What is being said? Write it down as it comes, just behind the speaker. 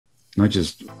not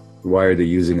just why are they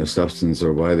using a substance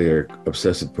or why they are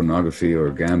obsessed with pornography or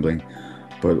gambling,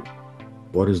 but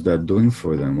what is that doing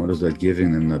for them? What is that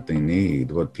giving them that they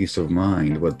need? What peace of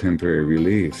mind? What temporary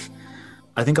relief?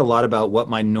 I think a lot about what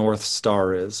my North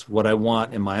Star is, what I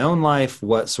want in my own life,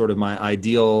 what sort of my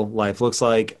ideal life looks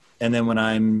like. And then when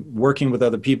I'm working with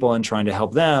other people and trying to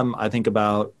help them, I think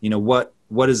about,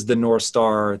 what is the North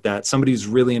Star that somebody who's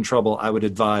really in trouble, I would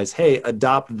advise, hey,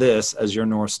 adopt this as your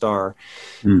North Star.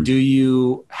 Hmm. Do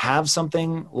you have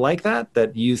something like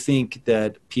that you think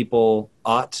that people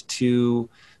ought to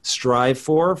strive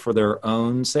for their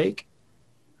own sake?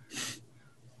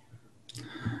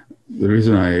 The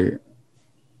reason I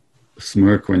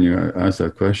smirk when you ask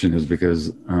that question is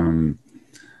because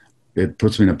it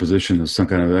puts me in a position as some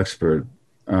kind of expert.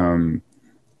 Um,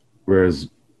 Whereas,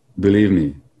 believe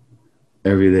me,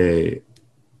 every day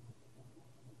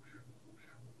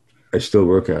I still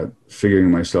work at figuring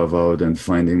myself out and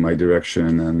finding my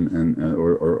direction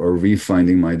or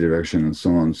refinding my direction and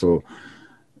so on. So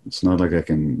it's not like I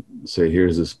can say,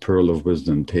 here's this pearl of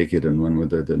wisdom, take it and run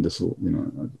with it. And this will,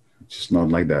 it's just not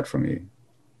like that for me.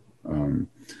 Um,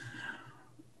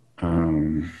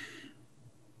 um,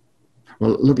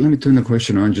 well, look, let me turn the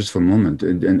question on just for a moment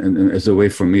and as a way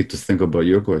for me to think about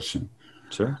your question.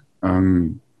 Sure.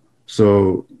 Um,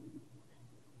 so,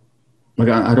 like,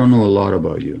 I don't know a lot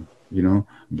about you,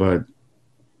 but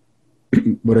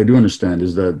what I do understand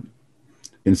is that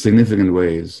in significant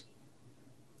ways,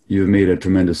 you've made a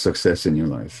tremendous success in your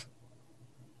life.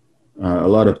 A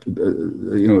lot of,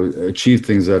 achieved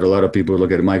things that a lot of people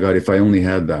look at, my God, if I only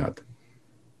had that,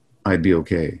 I'd be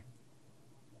okay.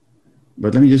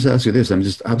 But let me just ask you this. I'm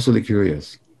just absolutely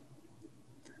curious.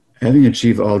 Having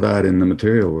achieved all that in the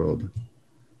material world,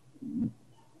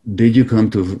 did you come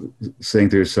to saying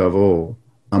to yourself, oh,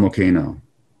 I'm okay now.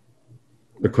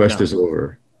 The quest No, is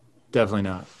over. definitely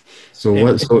not. So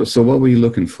And so what were you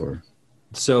looking for?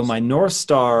 so my North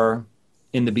Star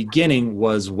in the beginning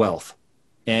was wealth.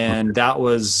 And that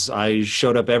was, I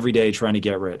showed up every day trying to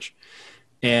get rich.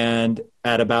 And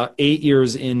at about 8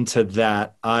 years into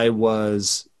that, I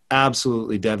was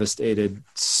absolutely devastated.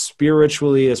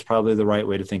 Spiritually is probably the right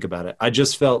way to think about it. I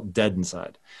just felt dead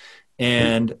inside. Okay.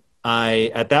 And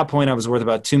at that point, I was worth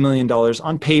about $2 million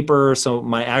on paper. So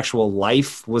my actual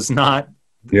life was not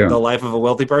Yeah. the life of a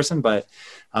wealthy person, but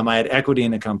I had equity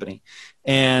in a company.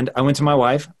 And I went to my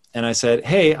wife and I said,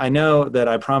 hey, I know that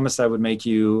I promised I would make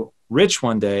you rich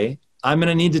one day. I'm going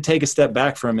to need to take a step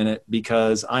back for a minute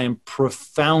because I am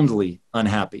profoundly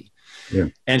unhappy. Yeah.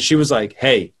 And she was like,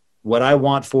 hey, what I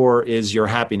want for is your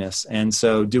happiness. And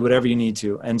so do whatever you need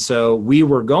to. And so we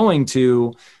were going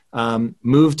to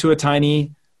move to a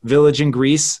tiny village in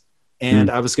Greece. And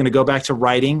Mm. I was going to go back to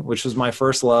writing, which was my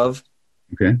first love,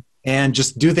 Okay. and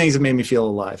just do things that made me feel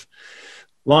alive.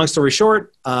 Long story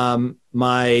short,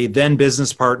 my then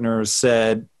business partners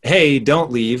said, hey,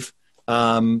 don't leave.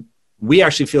 We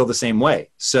actually feel the same way.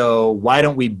 So why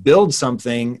don't we build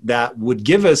something that would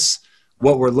give us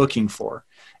what we're looking for?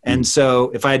 And Mm.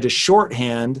 so if I had to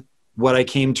shorthand what I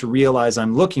came to realize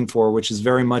I'm looking for, which is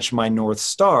very much my North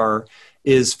Star,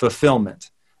 is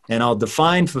fulfillment. And I'll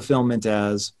define fulfillment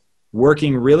as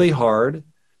working really hard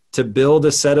to build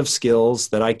a set of skills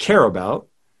that I care about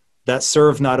that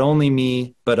serve not only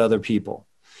me, but other people.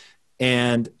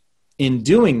 And in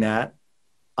doing that,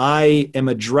 I am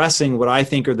addressing what I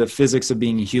think are the physics of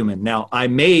being human. Now, I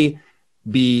may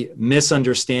be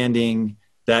misunderstanding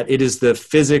that it is the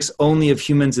physics only of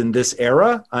humans in this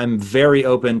era. I'm very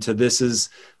open to this is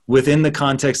within the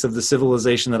context of the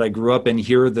civilization that I grew up in.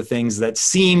 Here are the things that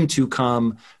seem to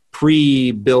come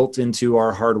pre-built into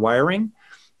our hardwiring,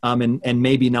 and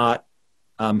maybe not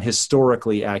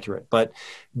historically accurate. But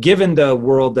given the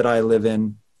world that I live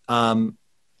in,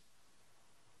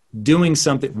 doing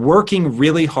something, working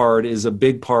really hard is a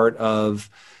big part of,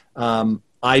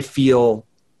 I feel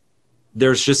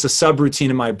there's just a subroutine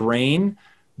in my brain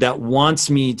that wants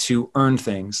me to earn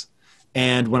things.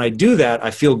 And when I do that,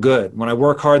 I feel good. When I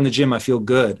work hard in the gym, I feel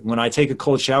good. When I take a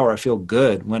cold shower, I feel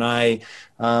good. When I,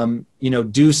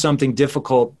 do something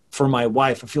difficult for my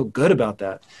wife, I feel good about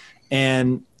that.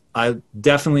 And I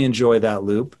definitely enjoy that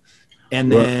loop. And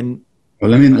Well, then,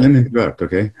 let me interrupt,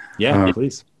 okay? yeah, Um,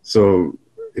 please. so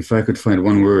if I could find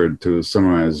one word to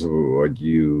summarize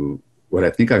what I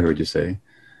think I heard you say,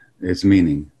 it's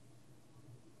meaning.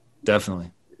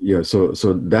 Definitely. Yeah. So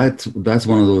that's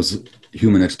one of those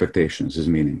human expectations is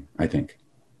meaning, I think.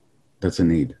 That's a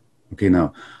need. Okay.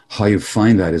 Now, how you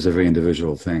find that is a very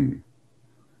individual thing.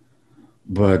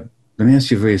 But let me ask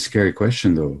you a very scary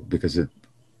question though, because it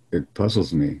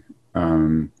puzzles me.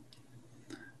 Um,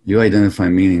 you identify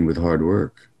meaning with hard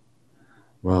work.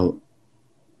 Well,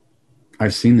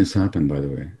 I've seen this happen, by the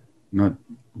way. Not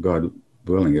God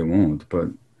willing, it won't. But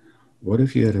what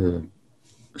if you had a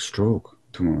stroke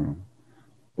tomorrow,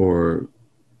 or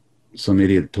some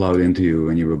idiot plowed into you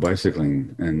and you were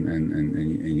bicycling and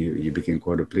you became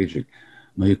quadriplegic?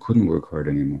 No, you couldn't work hard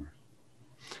anymore.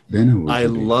 Then who would I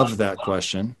you be? love that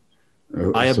question.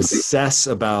 I So, obsess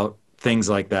about things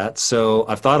like that. So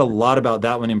I've thought a lot about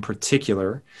that one in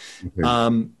particular.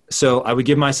 okay. So I would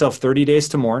give myself 30 days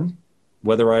to mourn,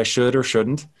 whether I should or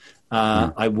shouldn't.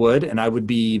 Yeah. I would, and I would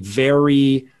be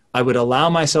I would allow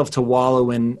myself to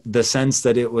wallow in the sense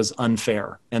that it was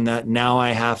unfair and that now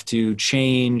I have to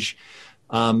change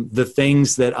the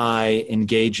things that I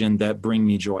engage in that bring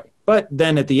me joy. But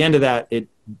then at the end of that, it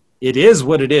is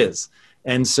what it is.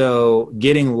 And so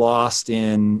getting lost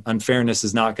in unfairness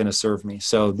is not going to serve me.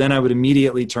 So then I would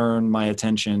immediately turn my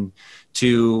attention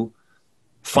to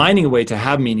finding a way to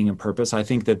have meaning and purpose. I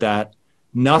think that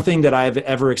nothing that I've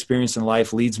ever experienced in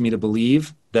life leads me to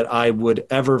believe that I would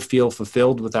ever feel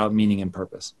fulfilled without meaning and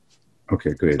purpose.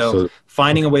 Okay, great. So So,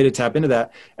 finding okay. a way to tap into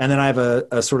that. And then I have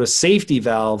a sort of safety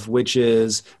valve, which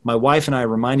is my wife and I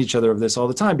remind each other of this all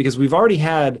the time because we've already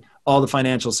had all the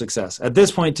financial success. At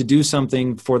this point, to do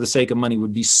something for the sake of money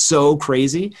would be so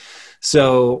crazy.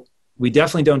 So we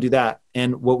definitely don't do that.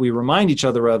 And what we remind each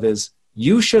other of is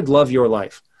you should love your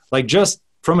life, like just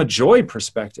from a joy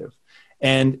perspective.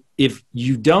 And if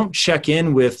you don't check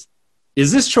in with,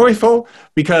 is this joyful?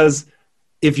 Because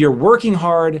if you're working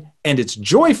hard and it's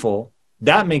joyful,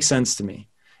 that makes sense to me.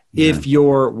 Yeah, If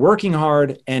you're working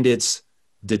hard and it's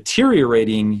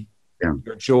deteriorating yeah.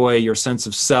 your joy, your sense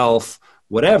of self,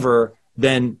 whatever,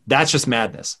 then that's just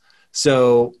madness.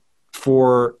 So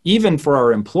even for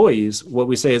our employees, what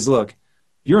we say is, look,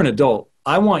 you're an adult.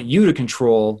 I want you to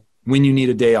control when you need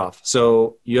a day off.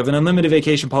 So you have an unlimited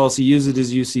vacation policy, use it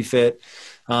as you see fit.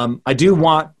 I do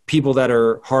want people that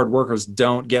are hard workers,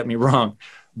 don't get me wrong,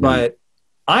 Yeah. but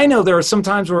I know there are some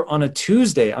times where on a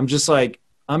Tuesday, I'm just like,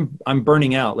 I'm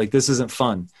burning out. Like this isn't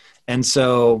fun. And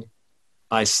so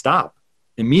I stop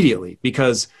immediately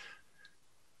because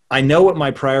I know what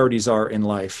my priorities are in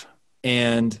life,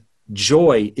 and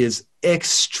joy is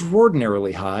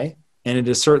extraordinarily high, and it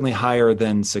is certainly higher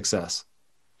than success.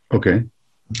 Okay.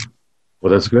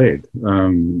 Well, that's great.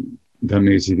 That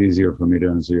makes it easier for me to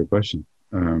answer your question.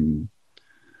 In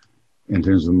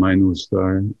terms of my North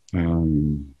Star,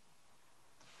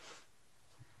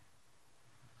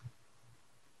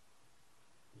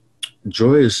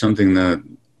 joy is something that,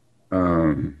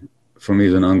 for me,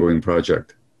 is an ongoing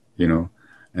project, you know,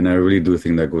 and I really do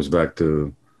think that goes back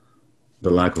to the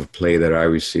lack of play that I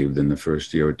received in the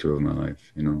first year or two of my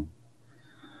life, you know.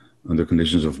 Under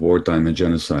conditions of wartime and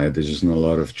genocide, there's just not a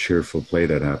lot of cheerful play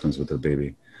that happens with a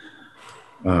baby.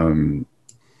 Um,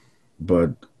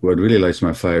 but what really lights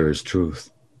my fire is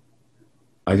truth.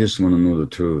 I just want to know the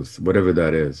truth, whatever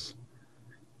that is.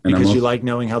 And I'm Because you also, like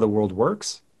knowing how the world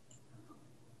works.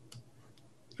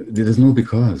 there's no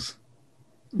because.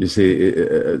 You see,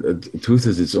 truth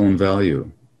is its own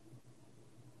value.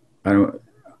 I don't.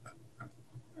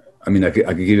 I mean, I could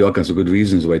give you all kinds of good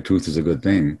reasons why truth is a good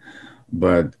thing,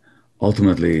 but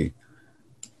ultimately,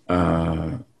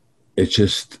 uh, it's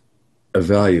just a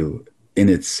value in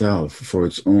itself for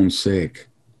its own sake.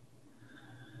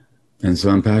 And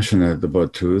so I'm passionate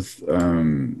about truth,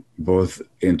 both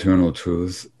internal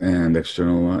truth and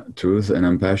external truth. And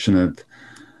I'm passionate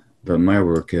that my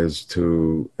work is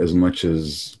to, as much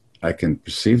as I can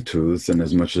perceive truth and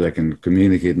as much as I can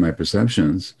communicate my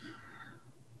perceptions,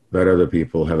 that other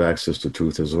people have access to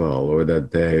truth as well, or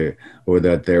that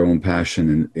their own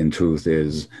passion in truth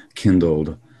is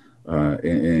kindled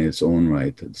in its own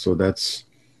right. So that's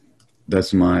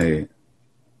my.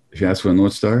 If you ask for a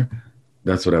North Star,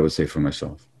 that's what I would say for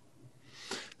myself.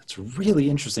 It's really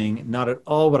interesting. Not at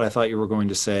all what I thought you were going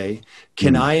to say.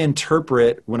 Can Mm. I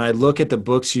interpret when I look at the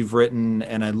books you've written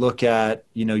and I look at,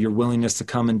 your willingness to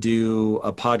come and do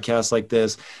a podcast like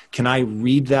this, can I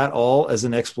read that all as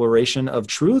an exploration of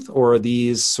truth, or are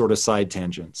these sort of side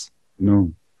tangents?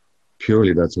 No,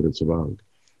 purely that's what it's about.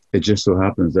 It just so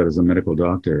happens that as a medical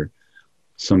doctor,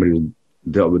 somebody who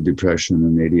dealt with depression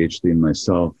and ADHD and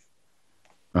myself,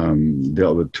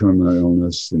 dealt with terminal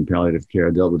illness and palliative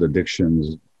care, dealt with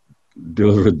addictions,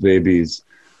 dealt with babies.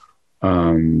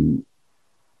 Um,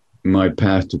 my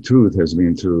path to truth has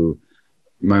been through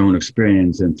my own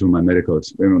experience and through my medical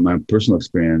experience, my personal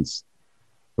experience,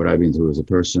 what I've been through as a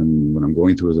person, what I'm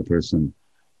going through as a person,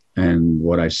 and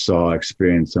what I saw,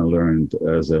 experienced, and learned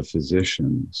as a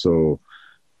physician. So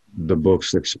the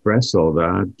books express all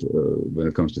that when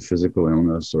it comes to physical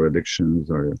illness or addictions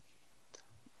or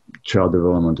child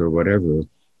development or whatever.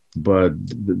 but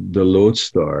the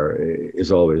lodestar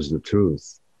is always the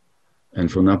truth. And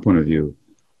from that point of view,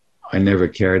 I never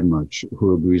cared much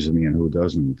who agrees with me and who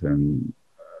doesn't, and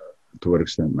to what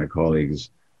extent my colleagues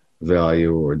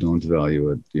value or don't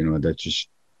value it. That just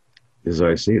is how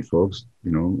I see it, folks.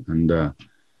 And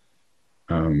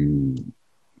um,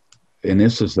 in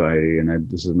this society, and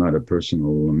this is not a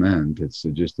personal lament, it's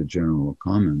just a general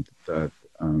comment that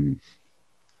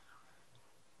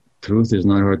truth is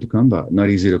not hard to come by, not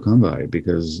easy to come by,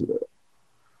 because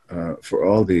for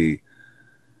all the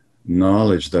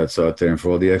knowledge that's out there and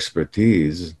for all the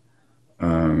expertise,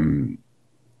 um,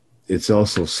 it's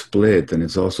also split and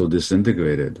it's also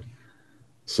disintegrated.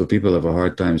 So people have a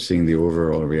hard time seeing the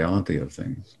overall reality of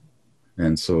things.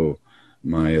 And so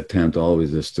my attempt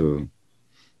always is to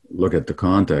look at the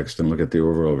context and look at the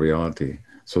overall reality.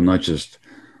 So not just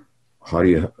how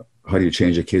do you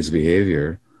change a kid's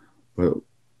behavior, but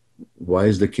why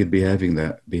is the kid behaving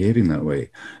that way,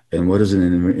 and what is it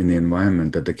in the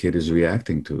environment that the kid is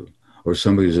reacting to, or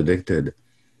somebody who's addicted?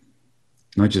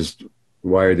 Not just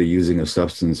why are they using a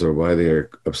substance or why they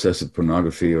are obsessed with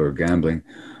pornography or gambling,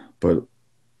 but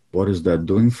what is that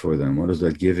doing for them? What is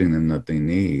that giving them that they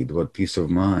need? What peace of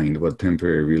mind? What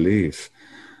temporary relief?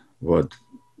 What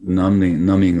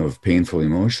numbing of painful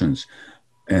emotions?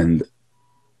 And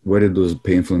where did those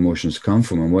painful emotions come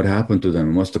from, and what happened to them,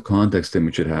 and what's the context in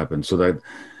which it happened, so that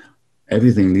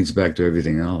everything leads back to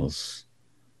everything else.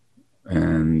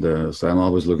 And so I'm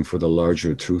always looking for the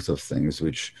larger truth of things,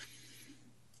 which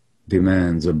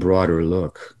demands a broader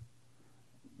look,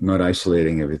 not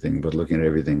isolating everything, but looking at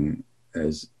everything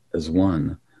as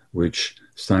one, which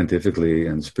scientifically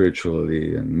and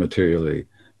spiritually and materially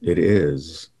it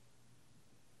is.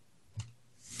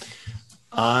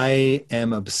 I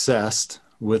am obsessed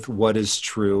with what is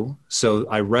true. So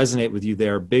I resonate with you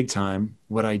there big time.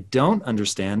 What I don't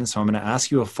understand, so I'm going to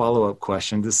ask you a follow-up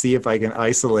question to see if I can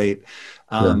isolate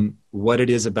what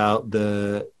it is about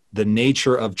the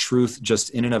nature of truth just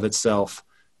in and of itself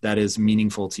that is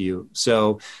meaningful to you.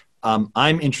 So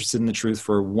I'm interested in the truth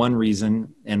for one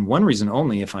reason, and one reason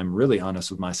only, if I'm really honest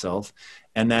with myself,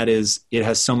 and that is it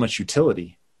has so much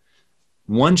utility.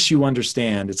 Once you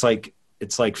understand, it's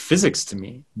like physics to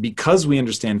me. Because we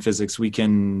understand physics, we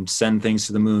can send things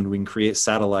to the moon, we can create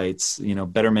satellites,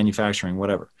 better manufacturing,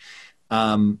 whatever.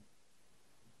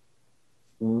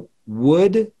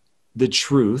 Would the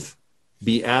truth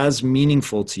be as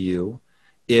meaningful to you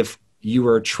if you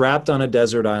were trapped on a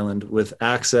desert island with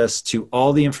access to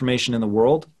all the information in the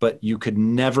world, but you could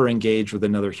never engage with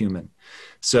another human?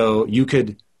 So you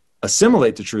could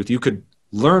assimilate the truth, you could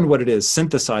learn what it is,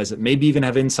 synthesize it, maybe even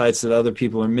have insights that other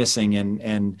people are missing,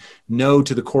 and know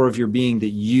to the core of your being that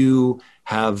you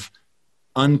have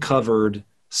uncovered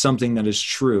something that is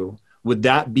true. Would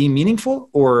that be meaningful,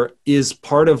 or is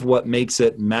part of what makes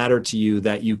it matter to you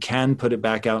that you can put it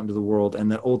back out into the world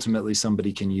and that ultimately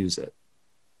somebody can use it?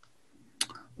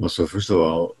 Well, so first of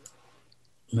all,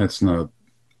 let's not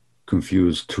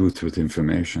confuse truth with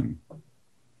information.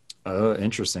 Oh,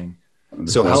 interesting.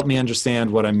 So help me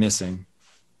understand what I'm missing.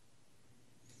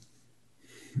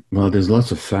 Well, there's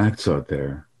lots of facts out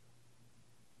there,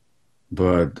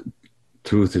 but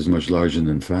truth is much larger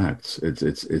than facts.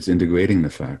 It's integrating the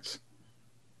facts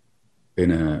in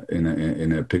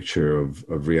a picture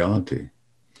of reality.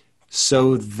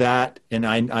 So that, and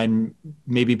I'm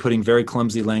maybe putting very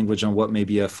clumsy language on what may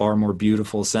be a far more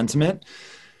beautiful sentiment.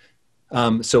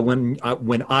 So when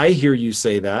I hear you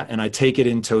say that, and I take it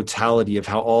in totality of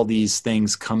how all these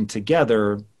things come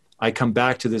together, I come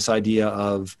back to this idea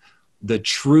of the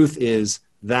truth is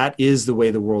that is the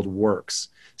way the world works.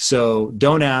 So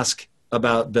don't ask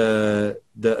about the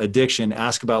addiction,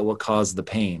 ask about what caused the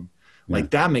pain. Yeah. Like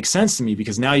that makes sense to me,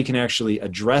 because now you can actually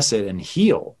address it and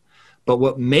heal. But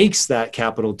what makes that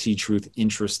capital T truth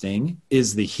interesting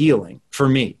is the healing for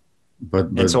me.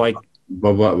 But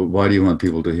why do you want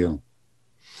people to heal?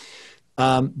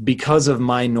 Because of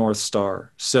my North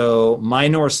Star. So my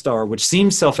North Star, which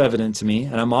seems self-evident to me,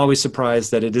 and I'm always surprised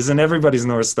that it isn't everybody's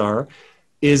North Star,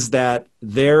 is that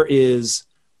there is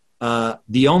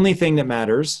the only thing that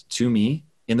matters to me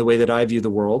in the way that I view the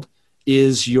world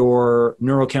is your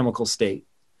neurochemical state.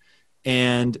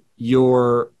 And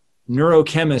your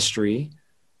neurochemistry,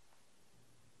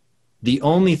 the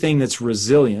only thing that's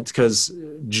resilient, because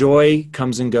joy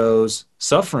comes and goes,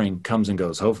 suffering comes and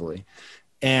goes, hopefully.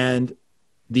 And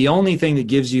the only thing that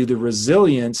gives you the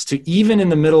resilience to, even in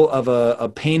the middle of a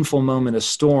painful moment, a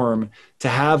storm, to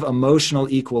have emotional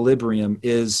equilibrium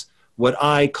is what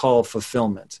I call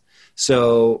fulfillment.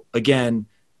 So again,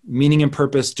 meaning and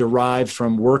purpose derived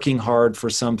from working hard for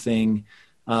something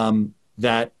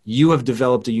that you have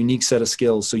developed a unique set of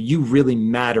skills, so you really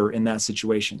matter in that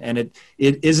situation. And it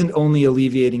isn't only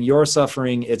alleviating your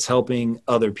suffering, it's helping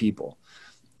other people.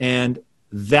 And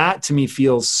that to me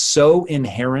feels so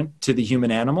inherent to the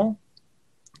human animal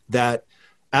that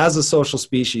as a social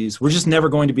species, we're just never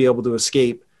going to be able to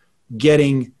escape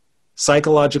getting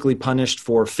psychologically punished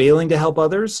for failing to help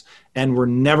others, and we're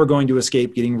never going to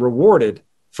escape getting rewarded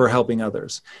for helping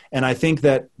others. And I think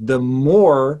that the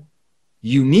more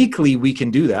uniquely we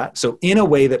can do that, so in a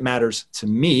way that matters to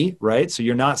me, right? So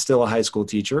you're not still a high school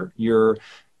teacher, you're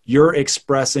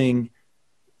expressing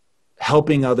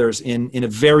helping others in a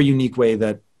very unique way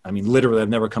that, I mean, literally I've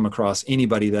never come across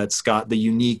anybody that's got the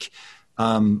unique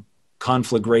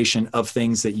conflagration of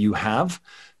things that you have.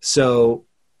 So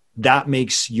that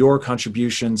makes your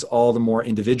contributions all the more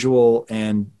individual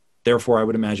and therefore I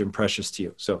would imagine precious to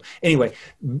you. So anyway,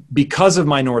 because of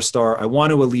my North Star, I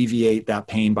want to alleviate that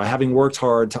pain by having worked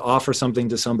hard to offer something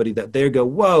to somebody that they go,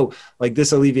 whoa, like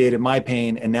this alleviated my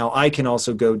pain. And now I can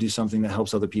also go do something that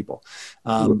helps other people.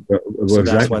 Well, So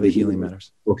exactly. that's why the healing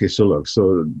matters. Okay, so look,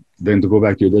 so then to go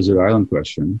back to your desert island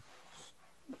question,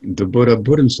 the Buddha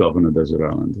put himself on a desert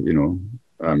island, you know,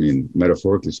 I mean,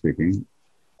 metaphorically speaking,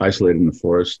 isolated in the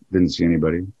forest, didn't see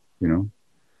anybody, you know.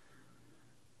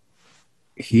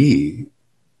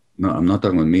 No, I'm not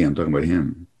talking about me, I'm talking about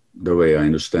him. The way I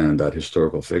understand that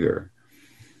historical figure,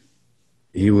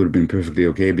 he would have been perfectly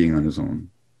okay being on his own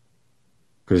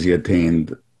because he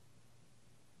attained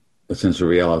a sense of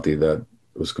reality that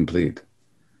was complete.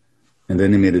 And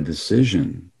then he made a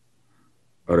decision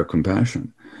out of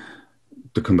compassion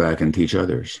to come back and teach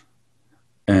others.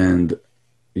 And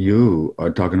you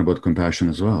are talking about compassion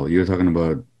as well. You're talking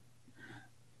about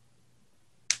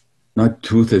not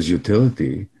truth as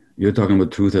utility, you're talking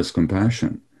about truth as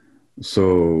compassion.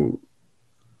 So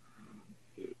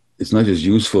it's not just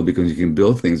useful because you can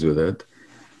build things with it.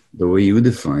 The way you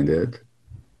defined it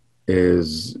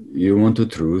is you want the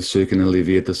truth so you can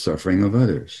alleviate the suffering of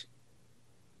others.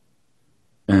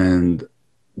 And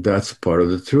that's part of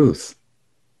the truth.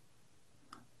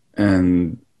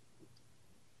 And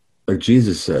like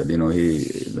Jesus said, you know,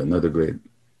 another great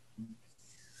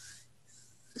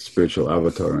spiritual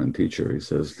avatar and teacher, he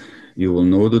says, you will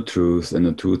know the truth and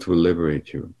the truth will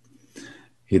liberate you.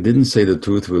 He didn't say the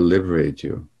truth will liberate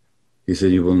you. He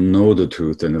said you will know the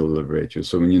truth and it will liberate you.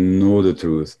 So when you know the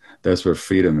truth, that's where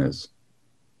freedom is.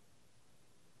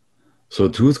 So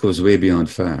truth goes way beyond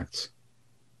facts.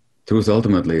 Truth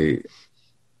ultimately,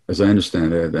 as I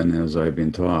understand it and as I've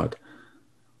been taught,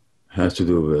 has to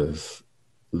do with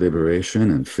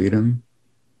liberation and freedom,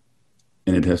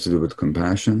 and it has to do with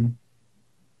compassion,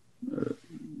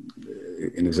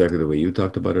 in exactly the way you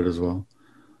talked about it as well.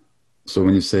 So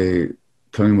when you say,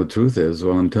 tell me what truth is,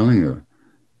 well, I'm telling you,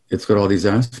 it's got all these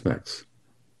aspects.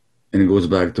 And it goes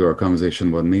back to our conversation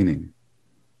about meaning.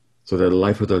 So that a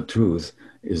life without truth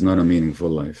is not a meaningful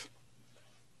life.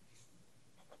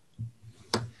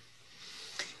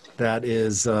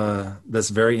 That's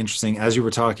very interesting. As you were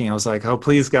talking, I was like, oh,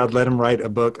 please God, let him write a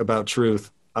book about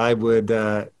truth. I would,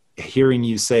 hearing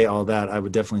you say all that, I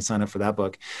would definitely sign up for that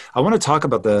book. I want to talk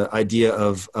about the idea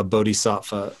of a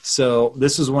bodhisattva. So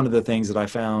this is one of the things that I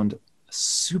found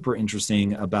super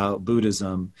interesting about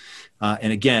Buddhism.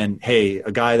 And again, hey,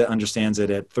 a guy that understands it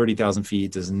at 30,000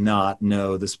 feet does not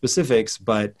know the specifics,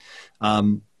 but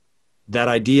that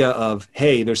idea of,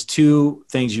 hey, there's two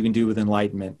things you can do with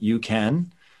enlightenment. You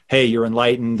can, hey, you're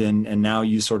enlightened and now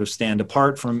you sort of stand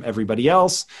apart from everybody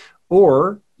else,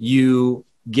 or you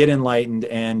get enlightened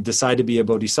and decide to be a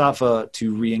bodhisattva,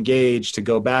 to re-engage, to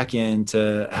go back in,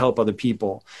 to help other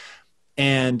people.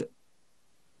 And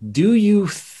do you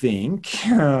think,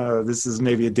 this is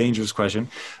maybe a dangerous question,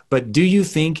 but do you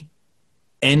think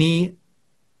anybody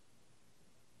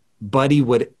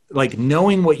would, like,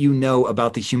 knowing what you know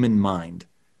about the human mind,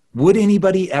 would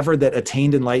anybody ever that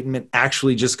attained enlightenment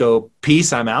actually just go,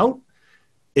 peace, I'm out?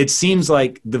 It seems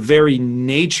like the very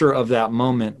nature of that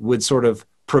moment would sort of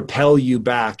propel you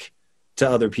back to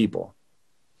other people.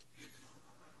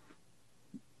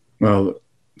 Well,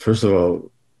 first of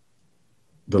all,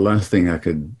 the last thing I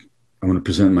want to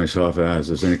present myself as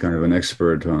is any kind of an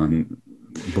expert on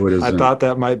Buddhism. I thought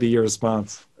that might be your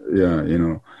response. Yeah, you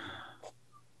know.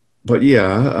 But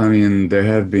yeah, I mean, there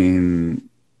have been,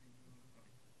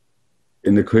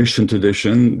 in the Christian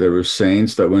tradition, there were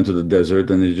saints that went to the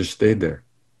desert and they just stayed there.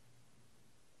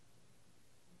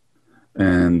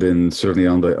 And then certainly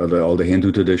on all the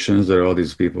Hindu traditions, there are all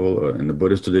these people, in the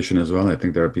Buddhist tradition as well, I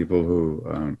think there are people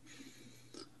who,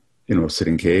 you know, sit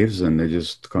in caves and they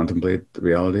just contemplate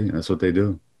reality. That's what they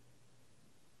do.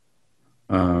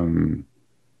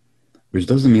 which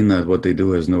doesn't mean that what they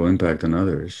do has no impact on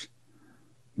others.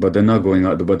 But they're not going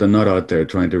out, but they're not out there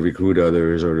trying to recruit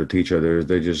others or to teach others.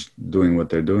 They're just doing what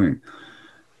they're doing.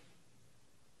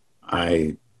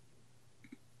 I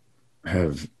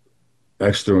have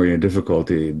extraordinary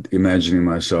difficulty imagining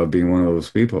myself being one of those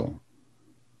people,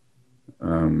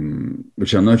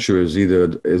 which I'm not sure is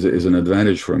an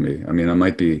advantage for me. I mean, I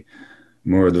might be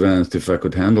more advanced if I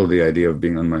could handle the idea of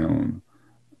being on my own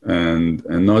and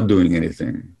not doing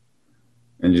anything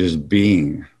and just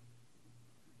being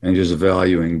and just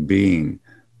valuing being,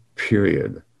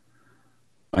 period.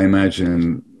 I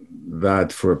imagine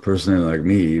that for a person like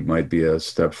me might be a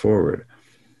step forward.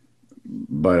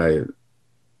 But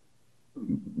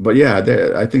but yeah,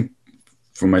 I think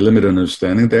from my limited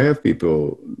understanding, there have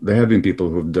been people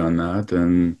who've done that,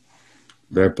 and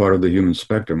they're part of the human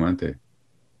spectrum, aren't they?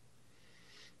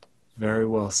 Very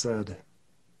well said.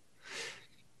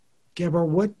 Gabor,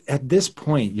 what at this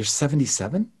point, you're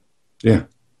 77? Yeah.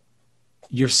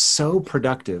 You're so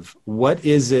productive. What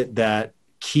is it that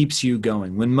keeps you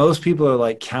going? When most people are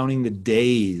like counting the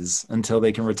days until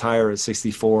they can retire at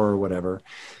 64 or whatever,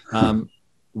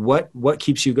 what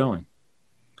keeps you going?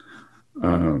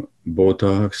 Botox,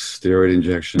 steroid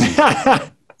injections.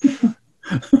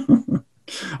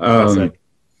 um, Classic.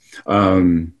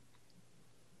 um,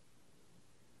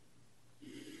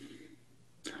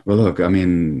 well, look, I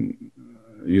mean,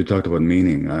 you talked about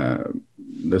meaning.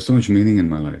 There's so much meaning in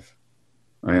my life.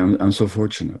 I'm so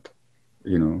fortunate,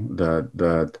 you know,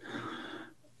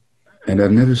 and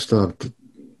I've never stopped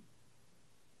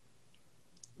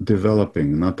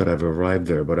developing. Not that I've arrived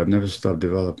there, but I've never stopped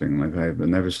developing. Like I've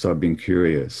never stopped being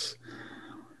curious.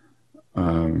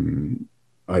 Um,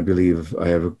 I believe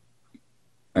I've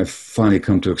finally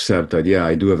come to accept that, yeah,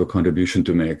 I do have a contribution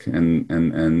to make, and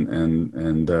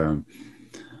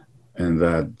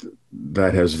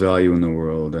that has value in the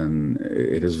world, and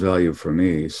it has value for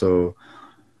me. So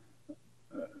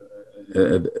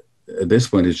at, at this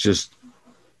point, it's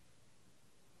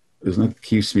not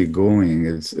keeps me going.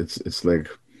 It's like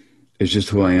it's just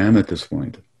who I am at this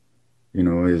point. You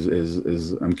know,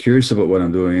 is I'm curious about what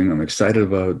I'm doing. I'm excited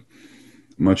about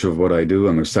much of what I do.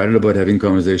 I'm excited about having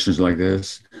conversations like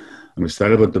this. I'm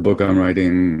excited about the book I'm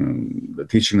writing, the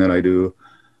teaching that I do.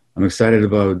 I'm excited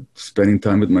about spending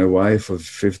time with my wife of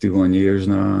 51 years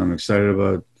now. I'm excited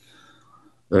about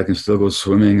that I can still go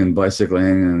swimming and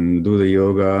bicycling and do the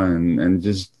yoga and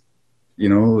just, you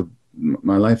know,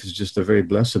 my life is just a very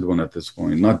blessed one at this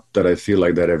point. Not that I feel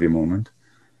like that every moment,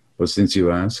 but since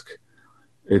you ask,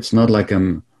 it's not like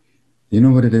you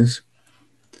know what it is?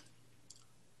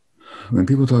 When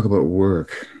people talk about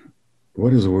work,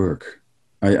 what is work?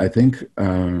 I think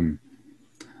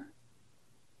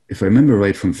if I remember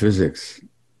right from physics,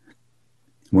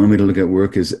 one way to look at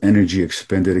work is energy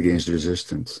expended against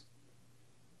resistance.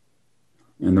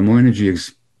 And the more energy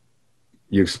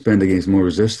you expend against more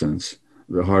resistance,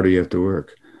 the harder you have to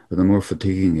work, and the more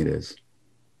fatiguing it is.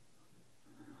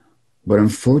 But I'm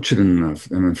fortunate enough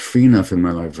and I'm free enough in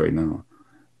my life right now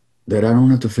that I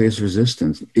don't have to face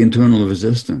resistance, internal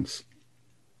resistance.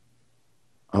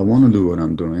 I want to do what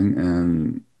I'm doing,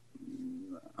 and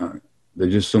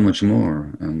there's just so much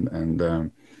more. And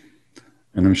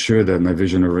I'm sure that my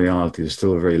vision of reality is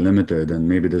still very limited, and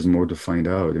maybe there's more to find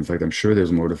out. In fact, I'm sure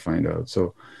there's more to find out.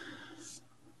 So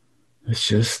it's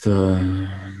just an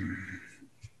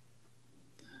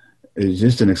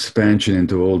expansion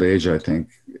into old age, I think.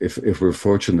 If we're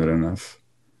fortunate enough,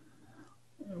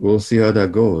 we'll see how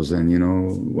that goes. And you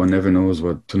know, one never knows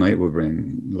what tonight will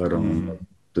bring, let alone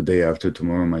the day after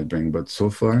tomorrow might bring. But so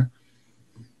far,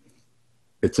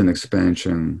 it's an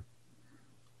expansion,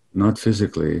 not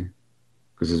physically,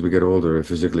 because as we get older,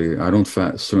 physically, I don't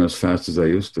swim as fast as I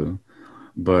used to,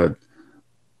 but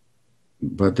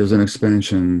there's an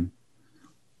expansion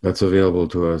that's available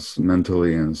to us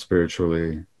mentally and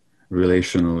spiritually,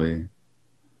 relationally,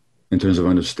 in terms of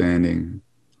understanding.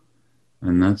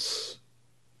 And I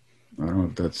don't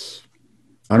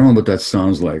know what that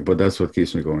sounds like, but that's what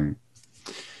keeps me going.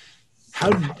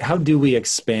 How do we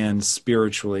expand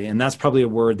spiritually? And that's probably a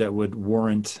word that would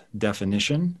warrant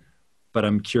definition, but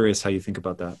I'm curious how you think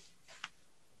about that.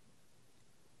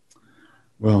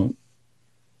 Well,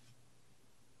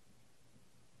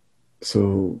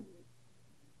 so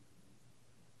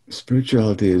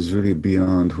spirituality is really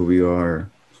beyond who we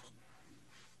are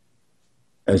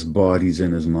as bodies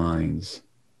and as minds.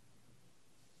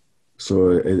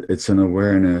 So it's an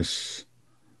awareness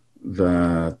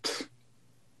that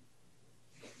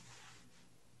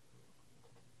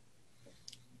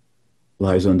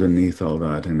lies underneath all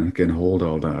that and can hold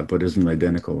all that, but isn't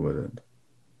identical with it.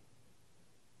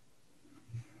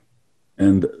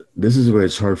 And this is where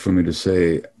it's hard for me to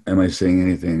say, am I saying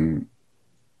anything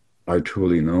I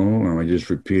truly know? Or am I just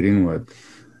repeating what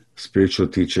spiritual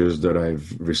teachers that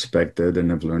I've respected and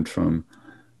have learned from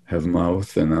have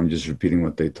mouthed, and I'm just repeating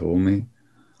what they told me?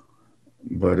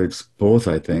 But it's both,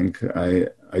 I think. I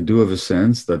do have a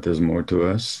sense that there's more to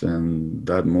us, and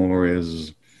that more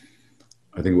is,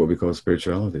 I think, what we call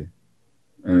spirituality.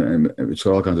 And it's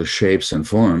all kinds of shapes and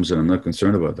forms, and I'm not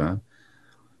concerned about that.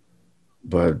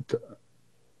 But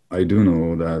I do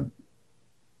know that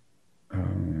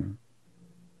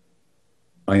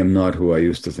I am not who I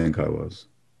used to think I was,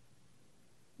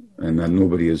 and that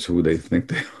nobody is who they think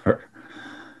they are.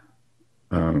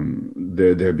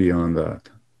 They're beyond that,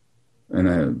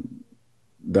 and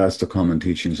that's the common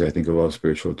teachings, I think, of all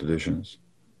spiritual traditions,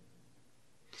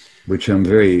 which I'm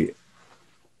very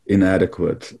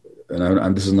inadequate.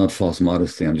 And this is not false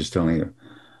modesty. I'm just telling you,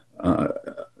 I'm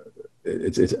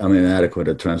inadequate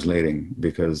at translating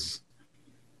because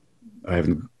I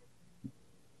haven't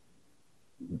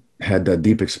had that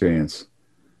deep experience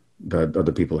that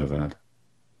other people have had.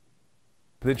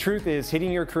 The truth is,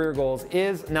 hitting your career goals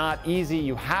is not easy.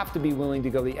 You have to be willing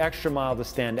to go the extra mile to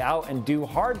stand out and do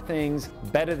hard things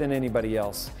better than anybody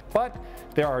else. But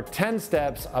there are 10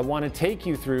 steps I want to take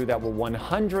you through that will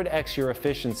 100x your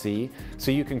efficiency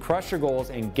so you can crush your goals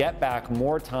and get back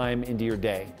more time into your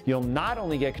day. You'll not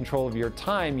only get control of your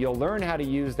time, you'll learn how to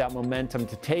use that momentum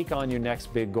to take on your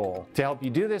next big goal. To help you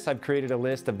do this, I've created a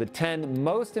list of the 10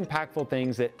 most impactful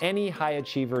things that any high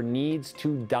achiever needs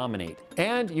to dominate.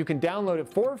 And you can download it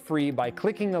for free by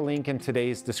clicking the link in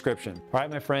today's description. All right,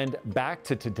 my friend, back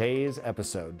to today's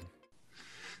episode.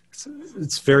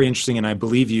 It's very interesting, and I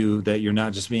believe you that you're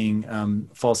not just being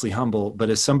falsely humble, but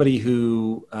as somebody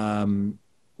who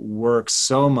works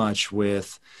so much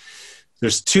with,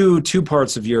 there's two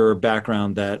parts of your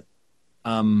background that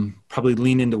probably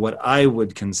lean into what I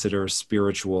would consider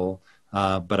spiritual,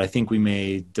 but I think we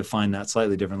may define that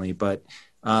slightly differently. But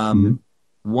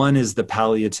one is the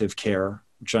palliative care,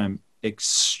 which I'm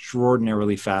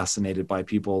extraordinarily fascinated by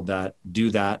people that do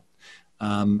that.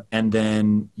 And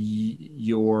then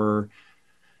I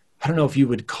don't know if you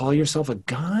would call yourself a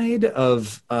guide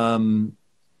of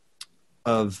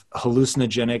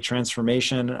hallucinogenic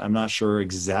transformation. I'm not sure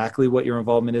exactly what your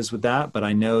involvement is with that, but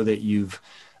I know that you've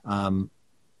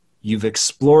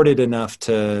explored it enough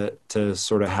to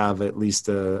sort of have at least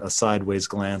a sideways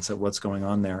glance at what's going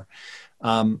on there.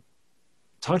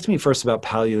 Talk to me first about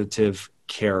palliative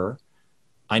care.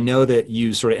 I know that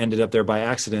you sort of ended up there by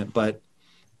accident, but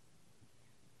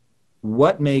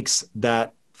what makes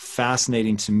that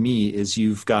fascinating to me is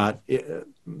you've got,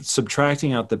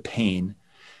 subtracting out the pain,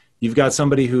 you've got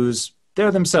somebody who's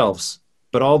they're themselves,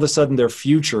 but all of a sudden their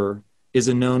future is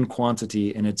a known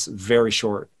quantity and it's very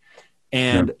short.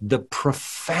 And the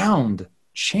profound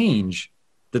change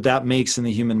that makes in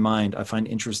the human mind, I find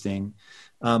interesting.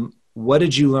 What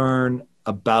did you learn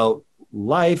about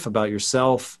life, about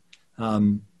yourself,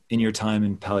 in your time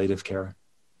in palliative care?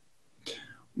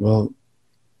 Well,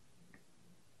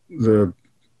 the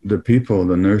people,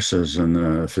 the nurses and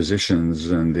the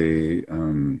physicians and the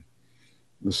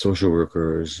social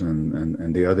workers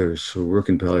and the others who work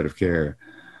in palliative care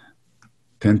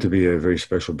tend to be a very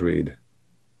special breed,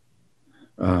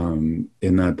 in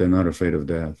that they're not afraid of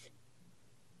death.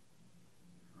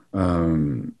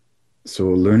 So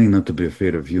learning not to be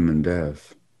afraid of human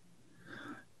death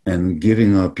and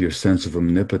giving up your sense of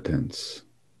omnipotence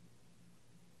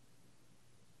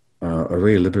are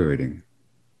very liberating.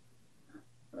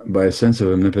 By a sense of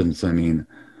omnipotence, I mean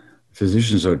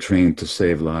physicians are trained to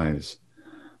save lives.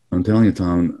 I'm telling you,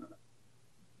 Tom,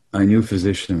 I knew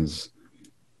physicians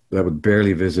that would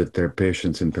barely visit their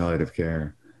patients in palliative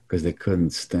care because they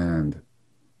couldn't stand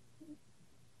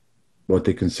what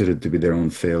they considered to be their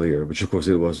own failure, which of course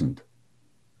it wasn't.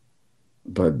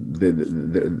 But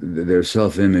their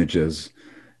self-image as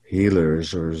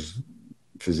healers or as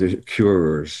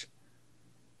curers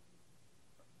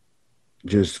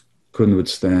just couldn't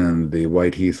withstand the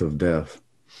white heat of death.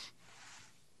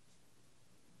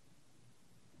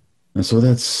 And so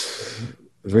that's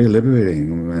very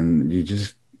liberating when you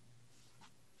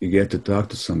get to talk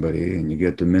to somebody and you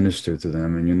get to minister to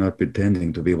them and you're not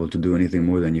pretending to be able to do anything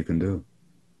more than you can do.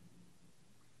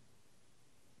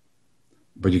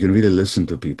 But you can really listen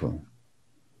to people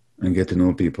and get to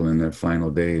know people in their final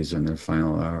days and their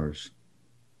final hours,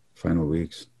 final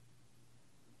weeks.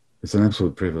 It's an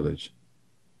absolute privilege.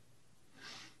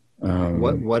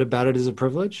 What about it is a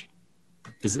privilege?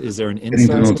 Is there an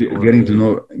insight?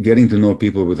 Getting to know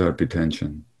people without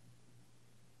pretension.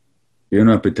 You're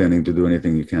not pretending to do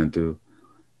anything you can't do,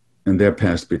 and they're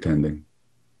past pretending.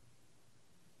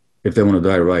 If they want to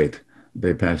die right,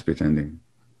 they pass pretending.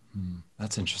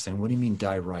 That's interesting. What do you mean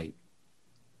die right?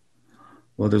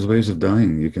 Well, there's ways of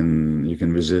dying. You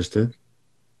can resist it.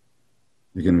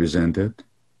 You can resent it.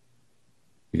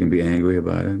 You can be angry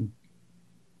about it.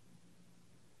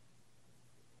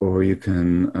 Or you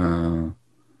can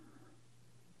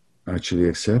actually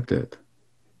accept it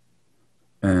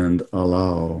and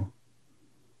allow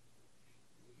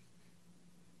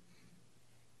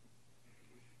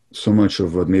so much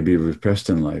of what may be repressed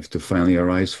in life to finally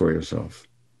arise for yourself.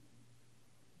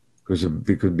 Because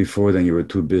before then you were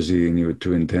too busy and you were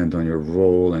too intent on your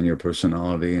role and your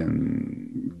personality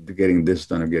and getting this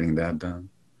done or getting that done.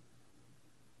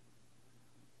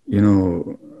 You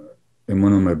know, in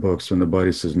one of my books, When the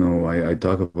Body Says No, I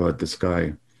talk about this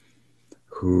guy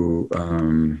who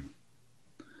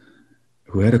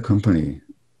had a company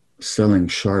selling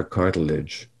shark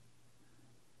cartilage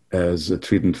as a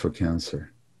treatment for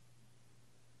cancer.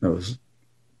 That was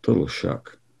total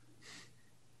shock.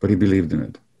 But he believed in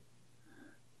it.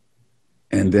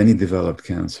 And then he developed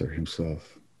cancer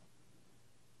himself.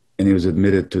 And he was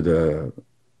admitted to the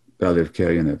palliative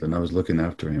care unit, and I was looking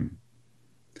after him.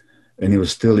 And he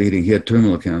was still eating. He had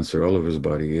terminal cancer all over his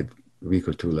body. He had a week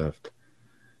or two left.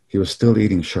 He was still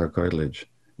eating shark cartilage,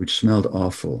 which smelled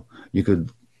awful. You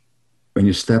could, when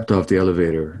you stepped off the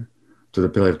elevator to the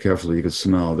palliative care floor, you could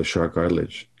smell the shark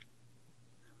cartilage.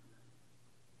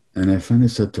 And I finally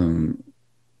said to him,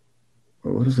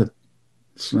 well, what does that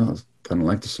smell? I don't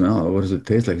like the smell. What does it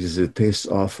taste like? He said, it tastes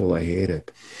awful. I hate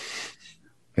it.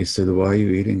 I said, why are you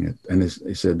eating it? And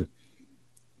he said,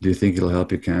 do you think it'll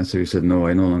help your cancer? He said, no,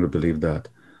 I no longer believe that.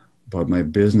 But my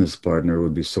business partner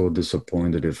would be so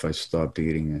disappointed if I stopped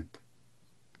eating it.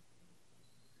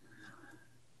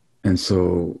 And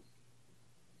so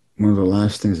one of the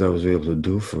last things I was able to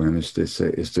do for him is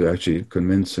to actually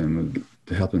convince him,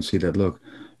 to help him see that, look,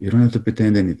 you don't have to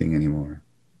pretend anything anymore.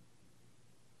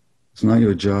 It's not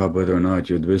your job whether or not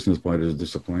your business partner is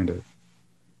disappointed.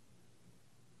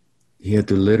 He had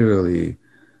to literally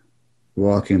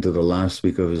walk into the last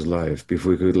week of his life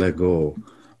before he could let go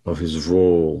of his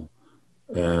role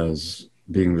as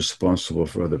being responsible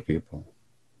for other people.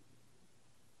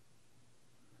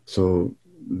 So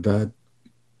that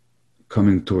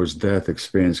coming towards death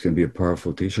experience can be a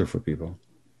powerful teacher for people.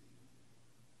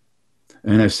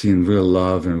 And I've seen real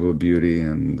love and real beauty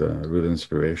and real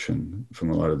inspiration from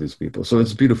a lot of these people. So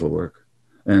it's beautiful work.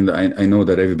 And I know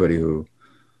that everybody who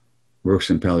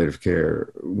works in palliative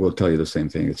care will tell you the same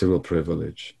thing. It's a real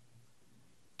privilege.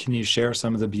 Can you share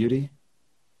some of the beauty?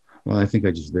 Well, I think I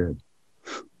just did.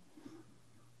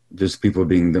 Just people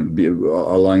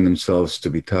allowing themselves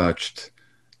to be touched,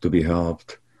 to be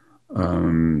helped,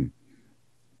 to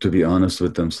be honest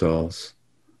with themselves,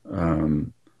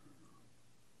 to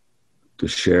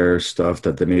share stuff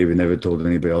that they maybe never told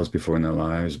anybody else before in their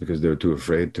lives because they're too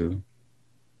afraid to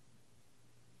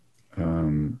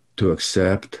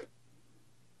accept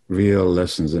real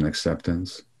lessons in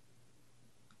acceptance.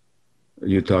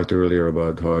 You talked earlier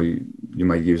about how you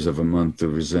might give yourself a month to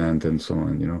resent and so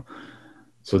on, you know.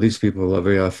 So these people are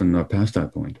very often not past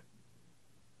that point.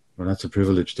 Well, that's a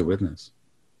privilege to witness.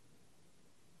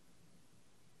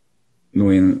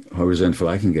 Knowing how resentful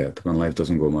I can get when life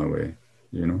doesn't go my way,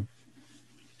 you know.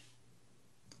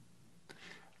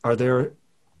 Are there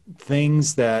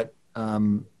things that,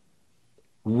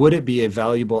 would it be a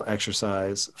valuable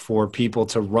exercise for people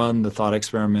to run the thought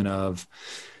experiment of,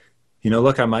 you know,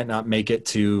 look, I might not make it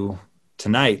to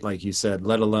tonight, like you said,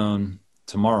 let alone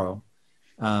tomorrow.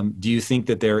 Do you think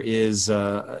that there is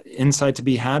insight to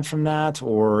be had from that?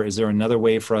 Or is there another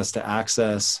way for us to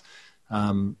access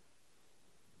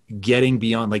getting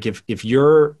beyond, like if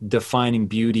you're defining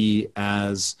beauty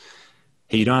as,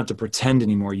 hey, you don't have to pretend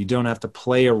anymore. You don't have to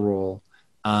play a role.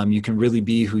 You can really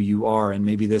be who you are. And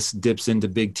maybe this dips into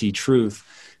big T truth.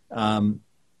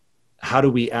 How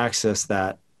do we access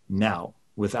that now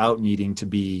without needing to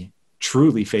be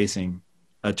truly facing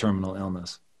a terminal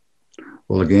illness?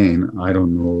 Well, again, I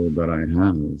don't know that I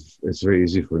have. It's very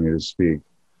easy for me to speak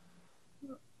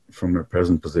from a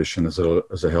present position as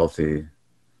a healthy,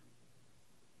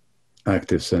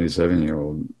 active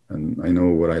 77-year-old. And I know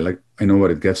what I like. I know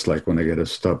what it gets like when I get a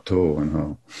stubbed toe and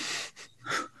how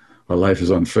life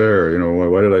is unfair. You know,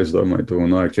 why did I stub my toe?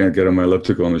 No, I can't get on my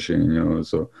elliptical machine, you know.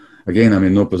 So again, I'm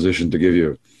in no position to give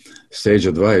you sage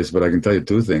advice, but I can tell you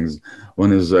two things.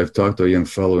 One is I've talked to a young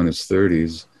fellow in his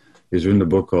 30s. He's written a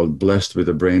book called Blessed with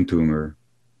a Brain Tumor.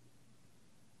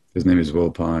 His name is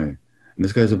Will Pye. And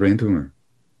this guy's a brain tumor.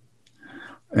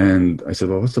 And I said,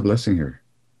 well, what's the blessing here?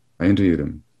 I interviewed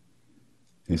him.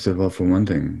 He said, well, for one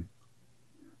thing,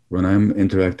 when I'm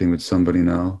interacting with somebody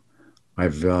now, I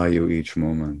value each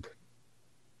moment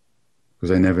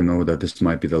because I never know that this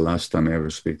might be the last time I ever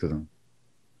speak to them.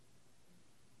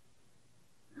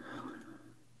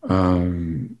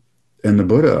 And the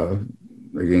Buddha,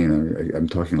 again, I'm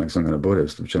talking like some kind of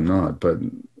Buddhist, which I'm not, but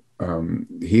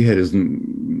he had his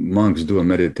monks do a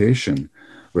meditation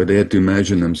where they had to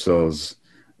imagine themselves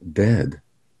dead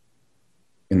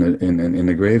in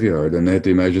the graveyard, and they had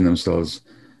to imagine themselves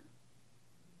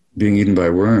being eaten by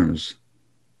worms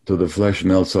till the flesh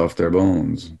melts off their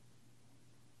bones.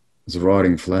 It's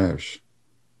rotting flesh.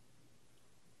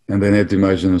 And then they had to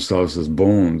imagine themselves as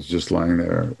bones just lying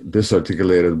there,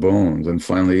 disarticulated bones, and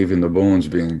finally even the bones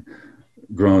being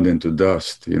ground into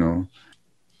dust, you know.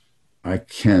 I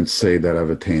can't say that I've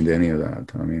attained any of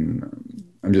that. I mean,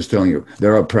 I'm just telling you,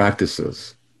 there are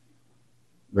practices.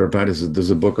 There are practices.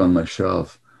 There's a book on my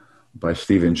shelf by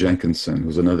Stephen Jenkinson,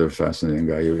 who's another fascinating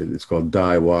guy. It's called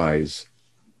Die Wise.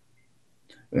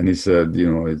 And he said, you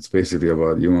know, it's basically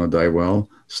about, you want to die well?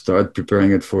 Start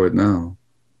preparing it for it now.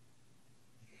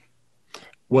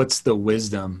 What's the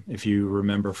wisdom, if you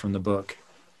remember from the book?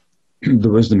 The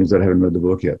wisdom is that I haven't read the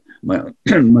book yet.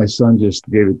 My son just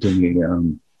gave it to me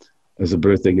as a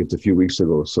birthday gift a few weeks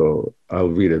ago, so I'll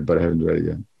read it, but I haven't read it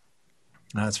yet.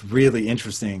 That's really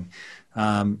interesting.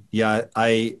 Yeah,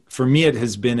 for me, it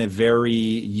has been a very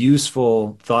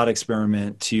useful thought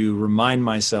experiment to remind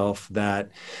myself that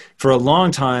for a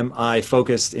long time, I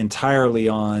focused entirely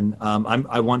on,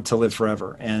 I want to live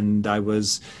forever. And I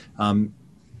was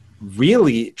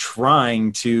really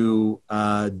trying to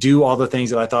do all the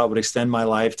things that I thought would extend my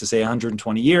life to, say,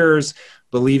 120 years,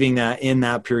 believing that in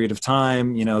that period of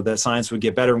time, you know, that science would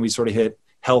get better and we sort of hit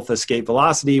health escape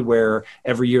velocity, where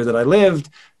every year that I lived,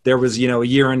 there was, you know, a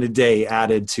year and a day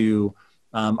added to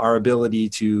our ability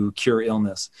to cure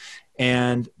illness.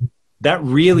 And that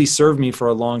really served me for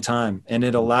a long time. And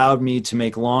it allowed me to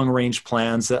make long range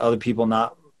plans that other people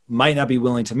might not be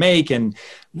willing to make, and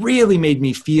really made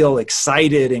me feel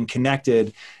excited and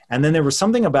connected. And then there was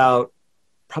something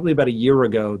probably about a year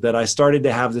ago that I started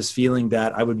to have this feeling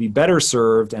that I would be better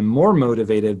served and more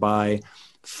motivated by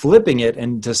flipping it,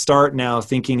 and to start now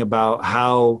thinking about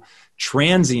how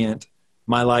transient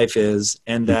my life is,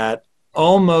 and that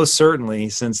almost certainly,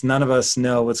 since none of us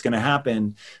know what's going to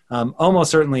happen,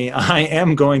 almost certainly I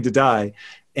am going to die.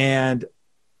 And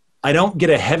I don't get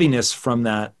a heaviness from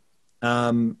that.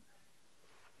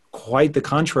 Quite the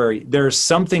contrary. There's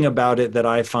something about it that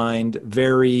I find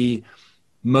very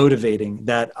motivating,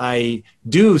 that I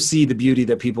do see the beauty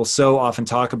that people so often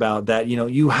talk about, that, you know,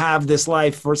 you have this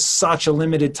life for such a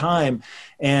limited time,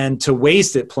 and to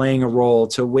waste it playing a role,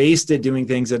 to waste it doing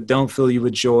things that don't fill you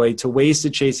with joy, to waste it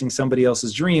chasing somebody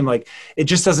else's dream, like, it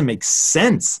just doesn't make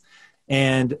sense.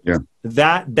 And yeah,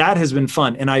 that has been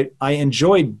fun. And I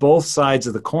enjoyed both sides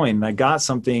of the coin, and I got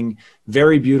something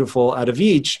very beautiful out of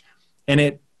each. And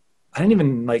I didn't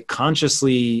even like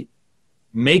consciously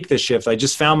make the shift. I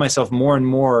just found myself more and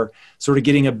more sort of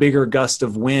getting a bigger gust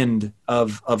of wind,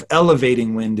 of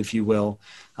elevating wind, if you will,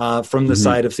 from the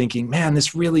side of thinking, man,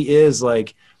 this really is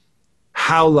like,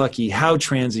 how lucky, how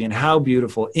transient, how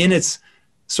beautiful in its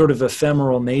sort of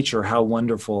ephemeral nature, how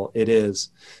wonderful it is.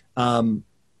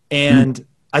 And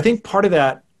I think part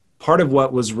of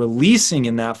what was releasing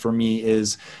in that for me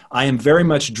is I am very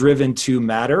much driven to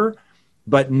matter,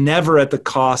 but never at the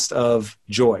cost of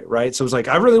joy, right? So it's like,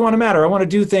 I really want to matter. I want to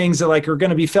do things that like are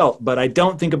going to be felt, but I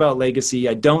don't think about legacy.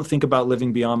 I don't think about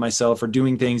living beyond myself or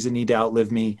doing things that need to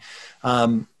outlive me.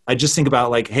 I just think about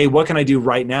like, hey, what can I do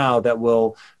right now that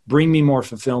will bring me more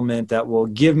fulfillment, that will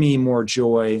give me more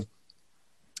joy?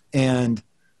 And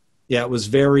yeah, it was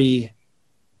very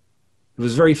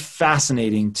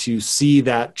fascinating to see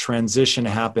that transition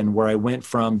happen, where I went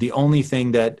from the only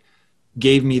thing that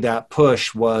gave me that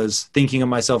push was thinking of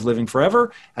myself living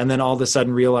forever, and then all of a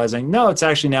sudden realizing, no, it's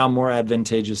actually now more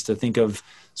advantageous to think of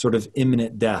sort of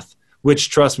imminent death, which,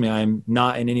 trust me, I'm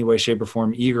not in any way, shape, or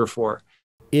form eager for.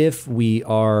 If we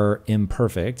are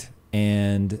imperfect,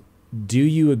 and do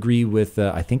you agree with,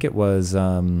 I think it was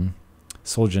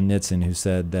Solzhenitsyn who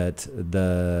said that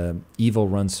the evil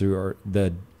runs through, or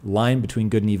the line between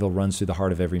good and evil runs through the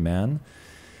heart of every man,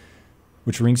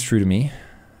 which rings true to me.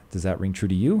 Does that ring true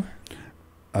to you?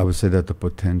 I would say that the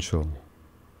potential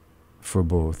for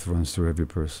both runs through every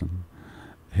person.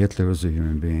 Hitler was a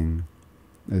human being.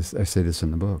 I say this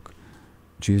in the book.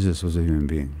 Jesus was a human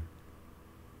being.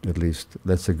 At least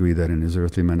let's agree that in his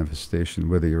earthly manifestation,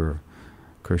 whether you're a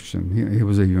Christian, he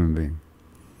was a human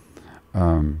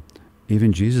being.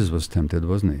 Even Jesus was tempted,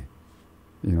 wasn't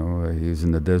he? You know, he's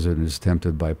in the desert and is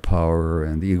tempted by power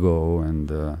and ego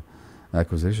and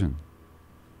acquisition.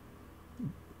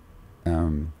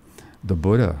 The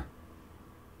Buddha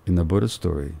in the Buddha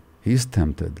story, he's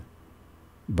tempted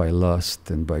by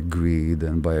lust and by greed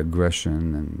and by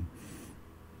aggression and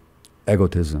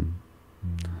egotism.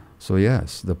 So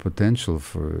yes, the potential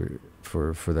for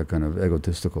that kind of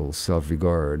egotistical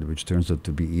self-regard, which turns out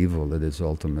to be evil at its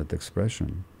ultimate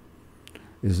expression,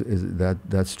 is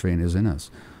that strain is in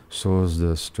us. So is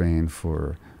the strain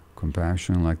for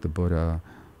compassion like the Buddha,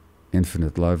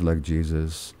 infinite love like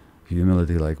Jesus,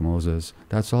 humility like Moses.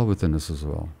 That's all within us as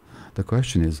well. The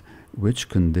question is, which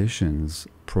conditions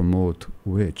promote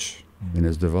which in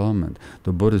its development?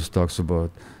 The Buddhist talks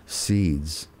about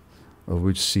seeds, of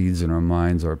which seeds in our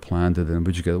minds are planted and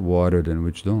which get watered and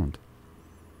which don't.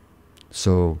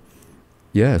 So,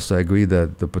 yes, I agree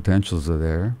that the potentials are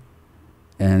there,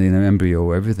 and in an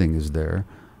embryo everything is there,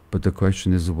 but the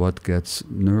question is what gets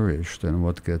nourished and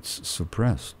what gets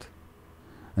suppressed.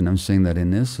 And I'm saying that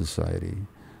in this society,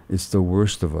 it's the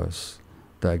worst of us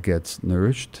that gets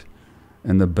nourished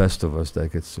and the best of us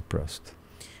that gets suppressed.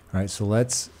 All right, so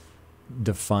let's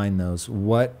define those.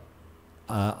 What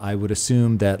I would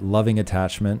assume that loving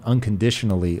attachment,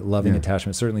 unconditionally loving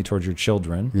attachment, certainly towards your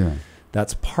children,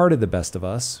 that's part of the best of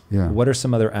us. What are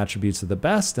some other attributes of the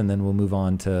best? And then we'll move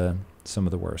on to some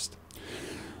of the worst.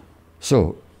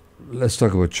 So let's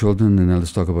talk about children, and then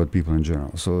let's talk about people in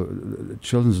general. So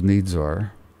children's needs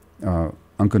are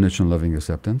unconditional loving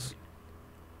acceptance.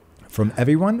 From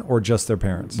everyone or just their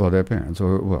parents? Well, their parents,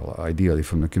 or well, ideally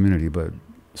from the community, but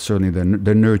certainly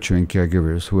they're nurturing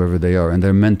caregivers, whoever they are, and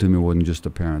they're meant to be more than just a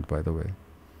parent, by the way.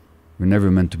 We're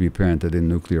never meant to be parented in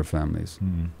nuclear families.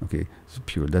 Okay, it's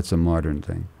pure. That's a modern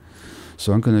thing.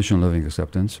 So unconditional loving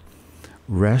acceptance,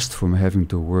 rest from having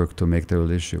to work to make the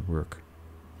relationship work.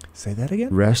 Say that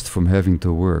again? Rest from having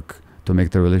to work to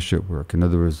make the relationship work. In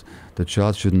other words, the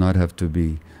child should not have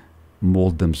to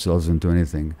mold themselves into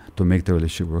anything to make the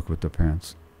relationship work with the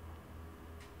parents.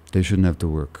 They shouldn't have to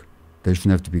work. They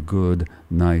shouldn't have to be good,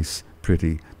 nice,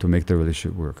 pretty to make the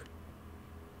relationship work.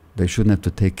 They shouldn't have to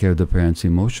take care of the parents'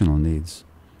 emotional needs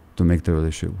to make the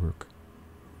relationship work.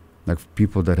 Like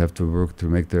people that have to work to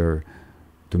meet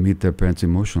their parents'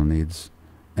 emotional needs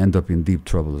end up in deep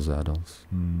trouble as adults,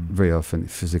 very often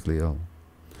physically ill.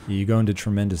 You go into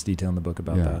tremendous detail in the book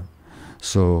about that.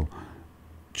 So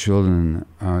children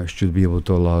should be able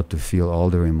to allow to feel all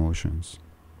their emotions.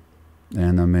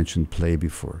 And I mentioned play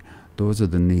before. Those are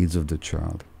the needs of the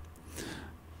child.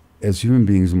 As human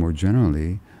beings more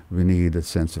generally, we need a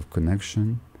sense of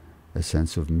connection, a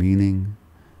sense of meaning,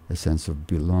 a sense of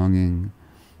belonging,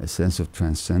 a sense of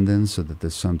transcendence, so that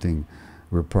there's something,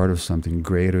 we're part of something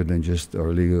greater than just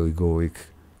our little egoic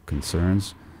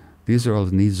concerns. These are all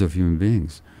the needs of human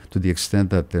beings. To the extent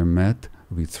that they're met,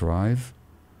 we thrive.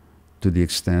 To the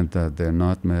extent that they're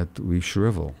not met, we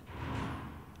shrivel.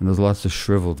 And there's lots of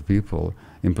shriveled people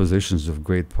in positions of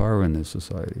great power in this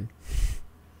society.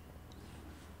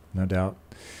 No doubt.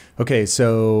 Okay,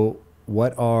 so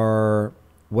what are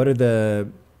the,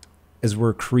 as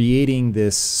we're creating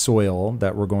this soil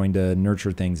that we're going to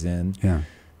nurture things in,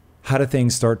 how do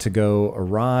things start to go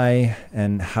awry,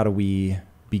 and how do we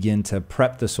begin to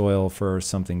prep the soil for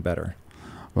something better?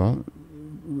 Well,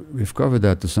 we've covered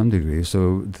that to some degree.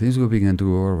 So things will begin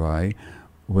to go awry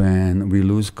when we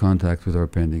lose contact with our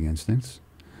parenting instincts.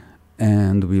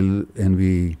 And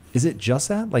we Is it just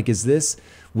that? Like, is this,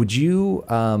 would you,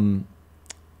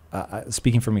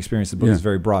 speaking from experience, the book is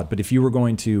very broad, but if you were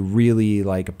going to really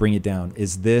like bring it down,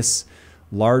 is this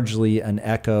largely an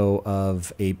echo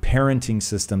of a parenting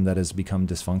system that has become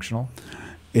dysfunctional?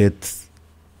 It's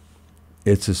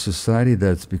a society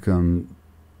that's become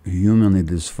humanly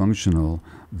dysfunctional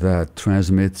that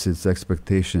transmits its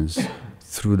expectations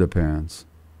through the parents.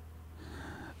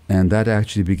 And that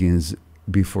actually begins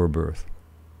before birth.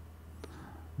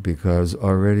 Because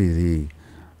already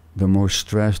the more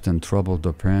stressed and troubled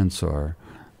the parents are,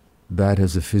 that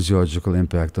has a physiological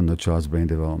impact on the child's brain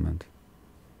development.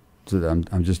 So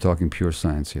I'm just talking pure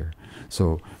science here.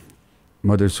 So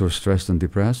mothers who are stressed and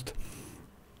depressed,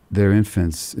 their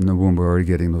infants in the womb are already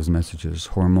getting those messages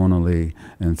hormonally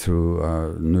and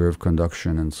through nerve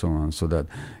conduction and so on, so that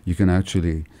you can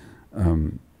actually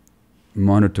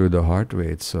monitor the heart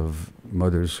rates of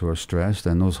mothers who are stressed,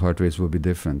 and those heart rates will be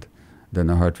different than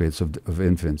the heart rates of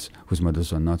infants whose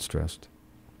mothers are not stressed.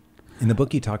 In the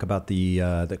book, you talk about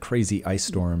the crazy ice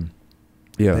storm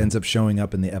that ends up showing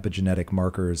up in the epigenetic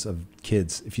markers of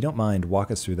kids. If you don't mind,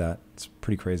 walk us through that. It's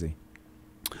pretty crazy.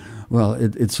 Well,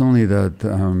 it's only that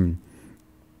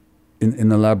in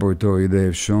the laboratory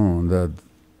they've shown that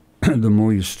the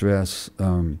more you stress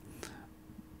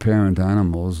parent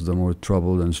animals, the more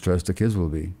troubled and stressed the kids will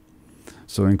be.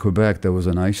 So in Quebec, there was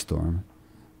an ice storm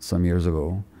some years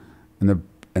ago, and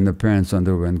And the parents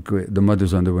underwent the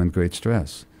mothers underwent great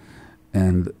stress.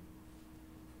 And,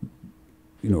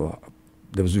 you know,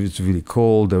 it's really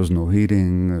cold, there was no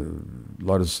heating, a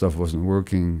lot of stuff wasn't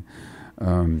working.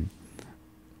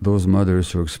 Those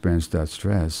mothers who experienced that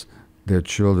stress, their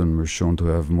children were shown to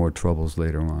have more troubles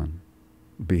later on,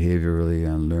 behaviorally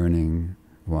and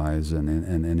learning-wise, and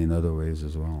in other ways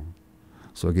as well.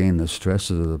 So again, the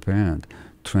stresses of the parent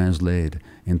translate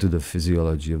into the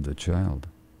physiology of the child.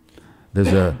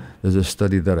 There's a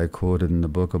study that I quoted in the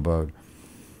book about,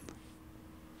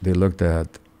 they looked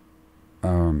at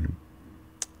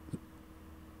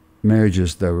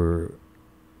marriages that were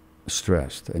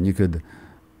stressed, and you could,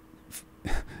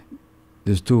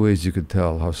 there's two ways you could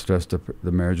tell how stressed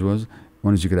the marriage was.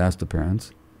 One is you could ask the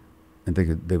parents, and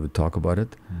they would talk about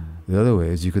it. The other way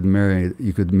is you could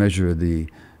measure the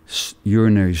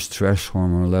urinary stress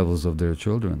hormone levels of their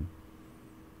children.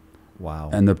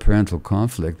 Wow. And the parental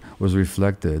conflict was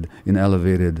reflected in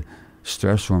elevated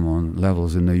stress hormone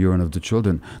levels in the urine of the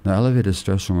children. Now, elevated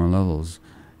stress hormone levels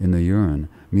in the urine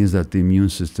means that the immune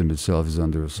system itself is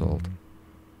under assault.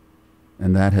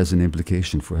 And that has an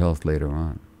implication for health later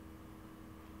on.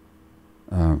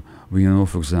 We know,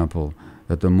 for example,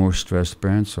 that the more stressed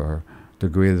parents are, the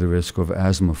greater the risk of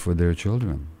asthma for their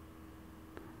children.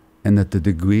 And that the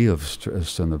degree of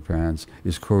stress on the parents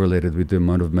is correlated with the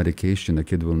amount of medication a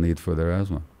kid will need for their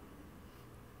asthma.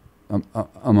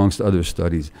 Amongst other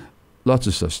studies, lots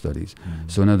of such studies.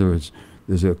 So in other words,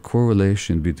 there's a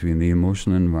correlation between the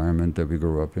emotional environment that we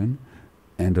grow up in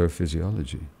and our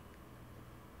physiology.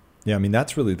 Yeah, I mean,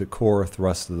 that's really the core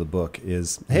thrust of the book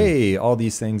is, hey, all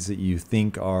these things that you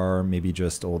think are maybe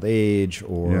just old age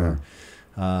or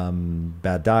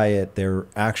bad diet, they're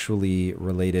actually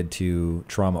related to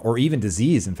trauma or even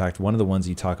disease. In fact, one of the ones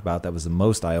you talk about that was the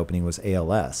most eye-opening was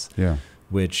ALS,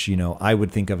 which, you know, I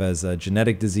would think of as a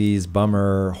genetic disease,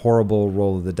 bummer, horrible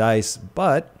roll of the dice.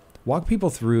 But walk people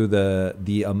through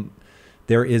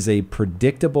there is a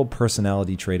predictable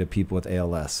personality trait of people with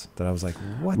ALS that I was like,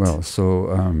 what? Well,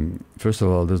 so first of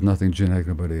all, there's nothing genetic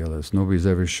about ALS. Nobody's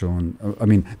ever shown, I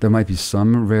mean, there might be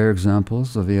some rare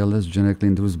examples of ALS genetically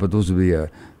induced, but those would be a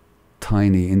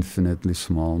tiny, infinitely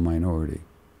small minority.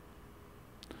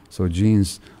 So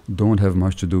genes don't have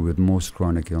much to do with most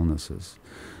chronic illnesses.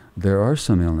 There are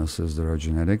some illnesses that are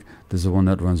genetic. There's the one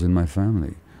that runs in my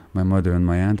family. My mother and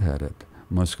my aunt had it,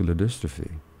 muscular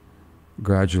dystrophy.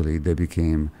 Gradually, they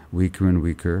became weaker and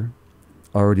weaker.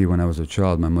 Already when I was a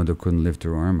child, my mother couldn't lift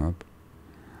her arm up.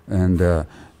 And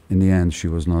in the end, she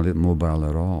was not mobile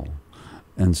at all.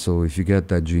 And so if you get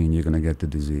that gene, you're going to get the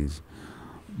disease.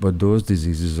 But those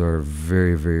diseases are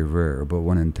very, very rare, about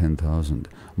 1 in 10,000.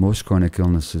 Most chronic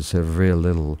illnesses have very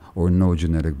little or no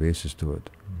genetic basis to it.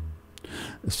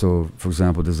 So, for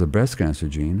example, there's a breast cancer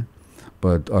gene,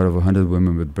 but out of 100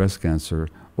 women with breast cancer,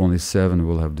 only 7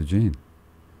 will have the gene.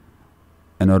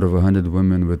 And out of 100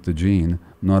 women with the gene,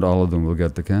 not all of them will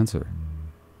get the cancer.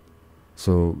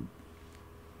 So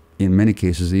in many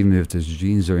cases, even if these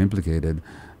genes are implicated,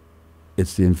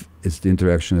 it's the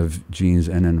interaction of genes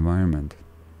and environment.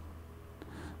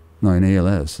 Now in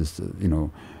ALS, it's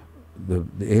the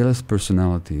ALS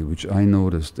personality, which I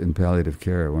noticed in palliative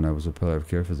care when I was a palliative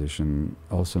care physician,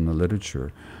 also in the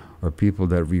literature, are people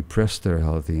that repress their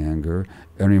healthy anger,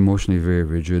 are emotionally very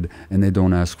rigid, and they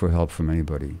don't ask for help from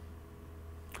anybody.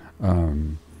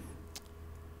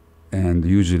 And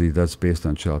usually that's based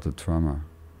on childhood trauma.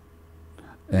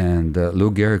 And Lou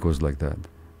Gehrig was like that.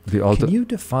 Can you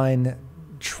define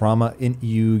trauma?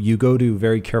 You go to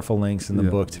very careful lengths in the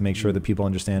book to make sure that people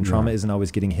understand trauma isn't always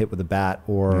getting hit with a bat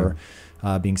or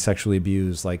being sexually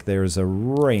abused. Like there's a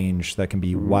range that can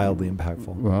be wildly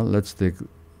impactful. Well, let's take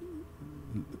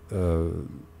Lou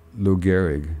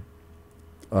Gehrig,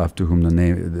 after whom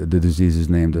the disease is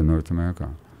named in North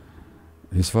America.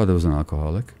 His father was an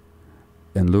alcoholic,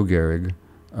 and Lou Gehrig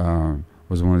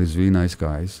was one of these really nice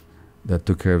guys that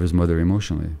took care of his mother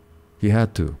emotionally. He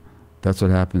had to. That's what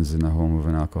happens in the home of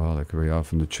an alcoholic. Very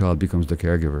often the child becomes the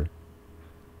caregiver.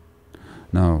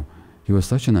 Now, he was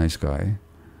such a nice guy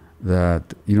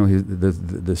that, you know,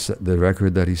 the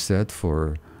record that he set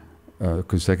for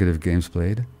consecutive games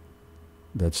played,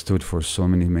 that stood for so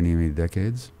many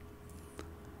decades.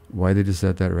 Why did he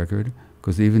set that record?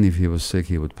 Because even if he was sick,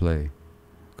 he would play.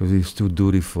 Because he's too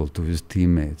dutiful to his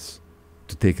teammates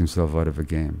to take himself out of a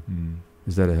game.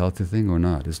 Is that a healthy thing or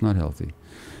not? It's not healthy.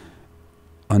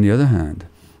 On the other hand,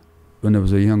 when there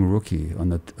was a young rookie on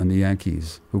the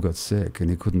Yankees who got sick and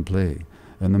he couldn't play,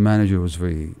 and the manager was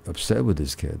very upset with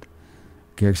this kid,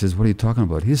 Gehrig says, "What are you talking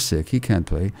about? He's sick, he can't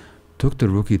play." Took the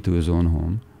rookie to his own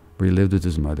home, where he lived with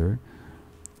his mother.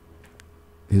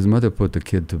 His mother put the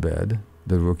kid to bed,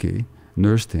 the rookie,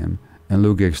 nursed him, and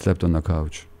Lou Gehrig slept on the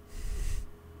couch.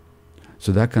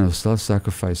 So that kind of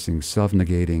self-sacrificing,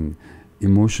 self-negating,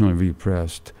 emotionally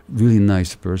repressed, really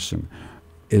nice person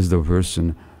is the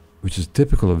person which is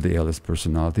typical of the ALS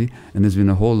personality. And there's been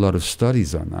a whole lot of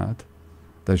studies on that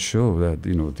that show that,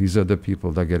 you know, these are the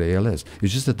people that get ALS.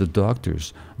 It's just that the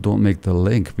doctors don't make the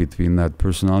link between that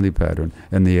personality pattern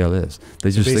and the ALS.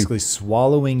 They just basically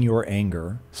swallowing your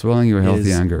anger, swallowing your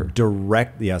healthy anger,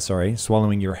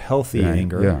 swallowing your healthy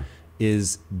anger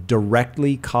is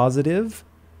directly causative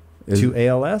to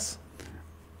ALS.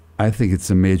 I think it's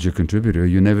a major contributor.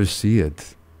 You never see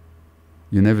it.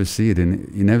 You never see it, and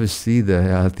you never see the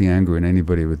healthy anger in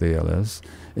anybody with ALS,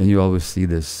 and you always see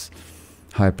this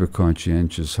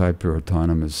hyper-conscientious,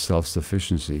 hyper-autonomous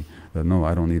self-sufficiency that, no,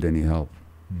 I don't need any help.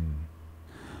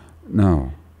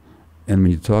 No. And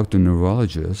when you talk to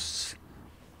neurologists,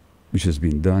 which has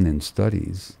been done in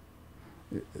studies,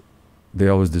 they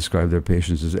always describe their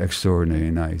patients as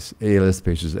extraordinarily nice. ALS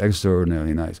patients,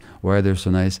 extraordinarily nice. Why are they so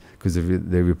nice? Because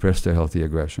they repress their healthy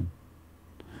aggression.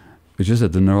 It's just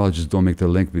that the neurologists don't make the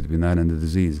link between that and the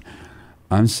disease.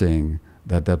 I'm saying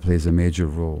that that plays a major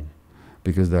role,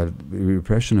 because that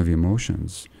repression of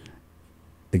emotions,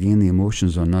 again, the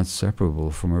emotions are not separable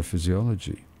from our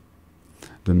physiology.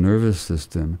 The nervous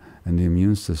system and the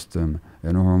immune system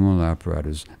and hormonal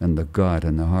apparatus and the gut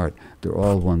and the heart, they're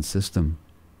all one system.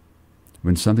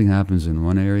 When something happens in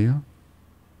one area,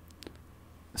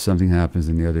 something happens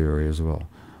in the other area as well.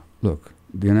 Look,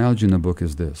 the analogy in the book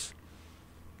is this.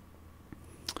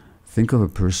 Think of a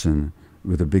person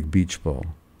with a big beach ball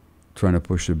trying to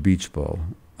push a beach ball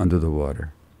under the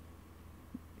water.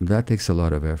 That takes a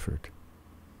lot of effort.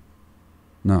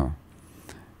 Now,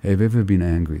 have you ever been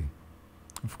angry?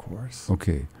 Of course.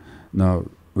 Okay. Now,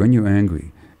 when you're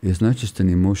angry, it's not just an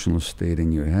emotional state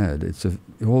in your head, it's your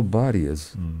whole body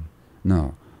is.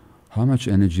 Now, how much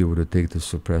energy would it take to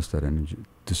suppress that energy,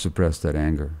 to suppress that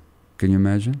anger? Can you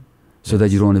imagine? So that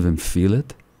you don't even feel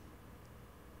it?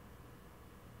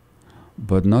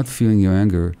 But not feeling your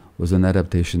anger was an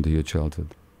adaptation to your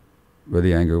childhood, where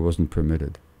the anger wasn't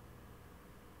permitted.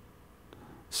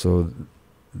 So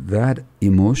that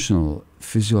emotional,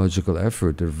 physiological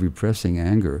effort of repressing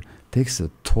anger takes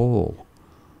a toll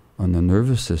on the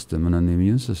nervous system and on the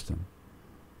immune system.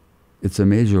 It's a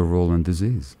major role in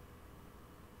disease.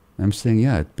 I'm saying,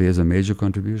 yeah, it plays a major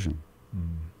contribution.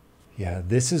 Yeah,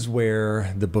 this is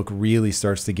where the book really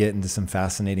starts to get into some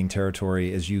fascinating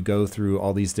territory as you go through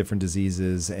all these different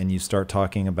diseases and you start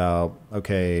talking about,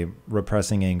 okay,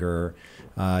 repressing anger.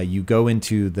 You go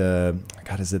into the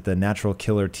natural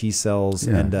killer T cells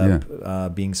end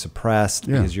up being suppressed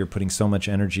because you're putting so much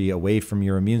energy away from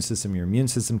your immune system. Your immune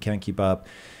system can't keep up.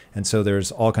 And so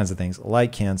there's all kinds of things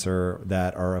like cancer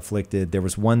that are afflicted. There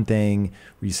was one thing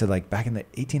where you said, like, back in the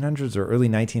 1800s or early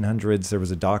 1900s, there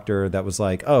was a doctor that was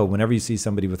like, oh, whenever you see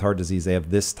somebody with heart disease, they have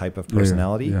this type of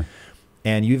personality.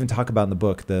 And you even talk about in the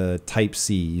book the type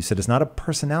C. You said it's not a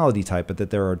personality type, but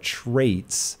that there are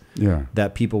traits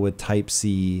that people with type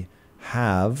C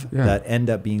have that end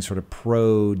up being sort of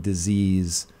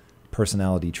pro-disease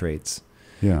personality traits.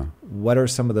 What are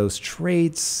some of those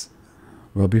traits?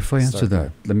 Well, before I answer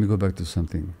that, let me go back to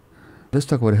something. Let's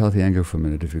talk about healthy anger for a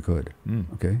minute, if you could.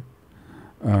 Okay?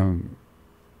 Then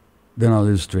I'll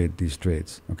illustrate these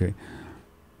traits. Okay?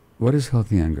 What is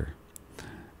healthy anger?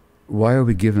 Why are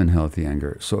we given healthy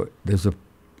anger? So there's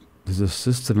a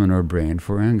system in our brain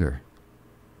for anger.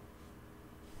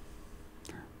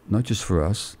 Not just for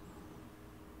us,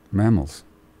 mammals.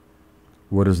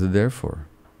 What is it there for?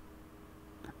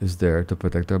 It's there to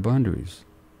protect our boundaries.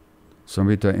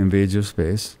 Somebody invades your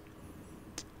space,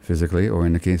 physically, or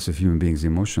in the case of human beings,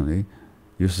 emotionally,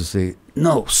 used to say,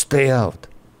 no, stay out.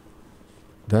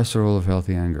 That's the role of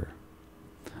healthy anger.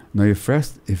 Now, if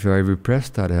I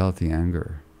repressed that healthy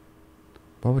anger,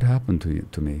 what would happen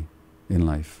to me in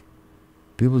life?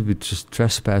 People would be just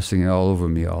trespassing all over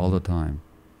me all the time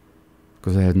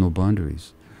because I had no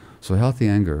boundaries. So healthy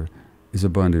anger is a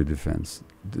boundary defense.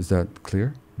 Is that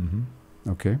clear?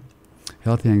 Okay.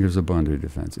 Healthy anger is a boundary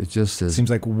defense. It just says... Seems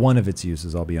like one of its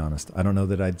uses, I'll be honest. I don't know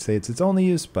that I'd say it's its only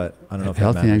use, but I don't know if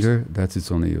that matters. Healthy anger, that's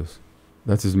its only use.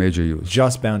 That's its major use.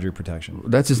 Just boundary protection.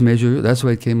 That's its major use. That's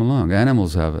why it came along.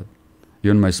 Animals have it.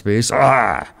 You're in my space.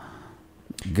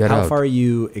 Get out. How far are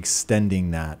you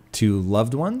extending that to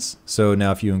loved ones? So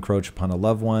now if you encroach upon a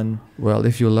loved one... Well,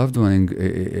 if your loved one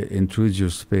intrudes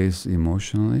your space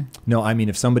emotionally... No, I mean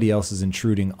if somebody else is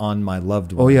intruding on my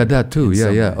loved one. Oh, yeah, that too.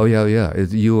 Yeah. Oh, yeah.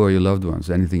 It's you or your loved ones,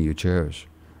 anything you cherish.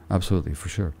 Absolutely, for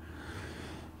sure.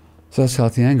 So that's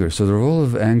healthy anger. So the role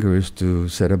of anger is to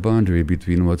set a boundary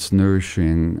between what's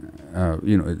nourishing,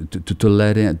 to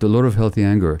let in. The role of healthy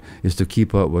anger is to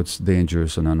keep out what's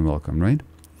dangerous and unwelcome, right?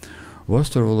 What's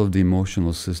the role of the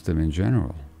emotional system in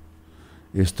general?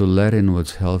 Is to let in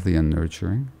what's healthy and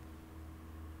nurturing,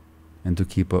 and to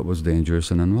keep out what's dangerous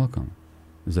and unwelcome.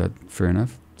 Is that fair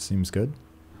enough? Seems good.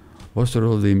 What's the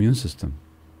role of the immune system?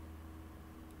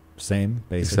 Same,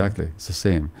 basically. Exactly, it's the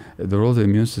same. The role of the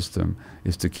immune system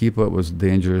is to keep out what's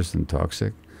dangerous and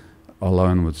toxic,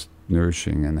 allowing what's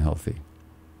nourishing and healthy.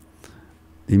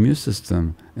 The immune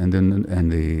system and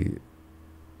the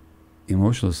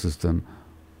emotional system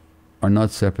are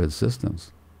not separate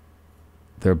systems.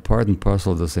 They're part and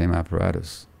parcel of the same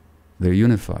apparatus. They're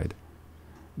unified.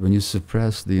 When you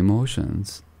suppress the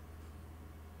emotions,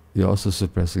 you're also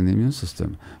suppressing the immune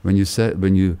system. When you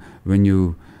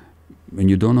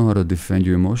don't know how to defend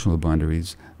your emotional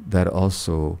boundaries, that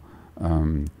also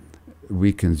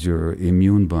weakens your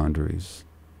immune boundaries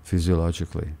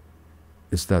physiologically.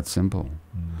 It's that simple.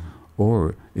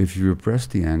 Or if you repress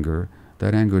the anger,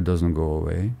 that anger doesn't go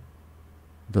away,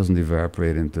 doesn't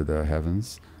evaporate into the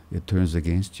heavens. It turns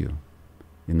against you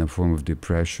in the form of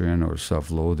depression or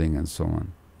self-loathing and so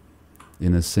on.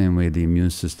 In the same way, the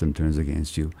immune system turns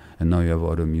against you, and now you have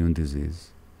autoimmune disease.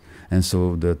 And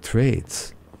so the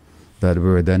traits that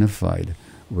were identified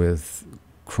with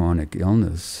chronic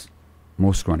illness,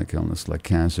 most chronic illness like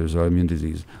cancers or autoimmune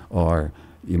disease, are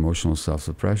emotional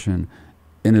self-suppression,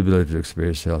 inability to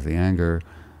experience healthy anger,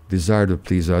 desire to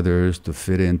please others, to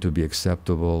fit in, to be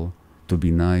acceptable, to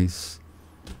be nice,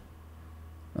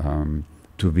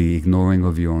 to be ignoring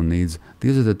of your own needs.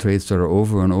 These are the traits that are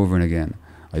over and over and again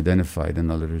identified in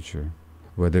the literature,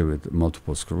 whether with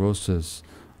multiple sclerosis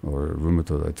or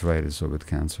rheumatoid arthritis or with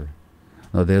cancer.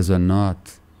 Now, these are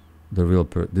not the real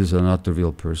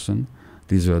person.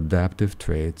 These are adaptive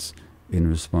traits in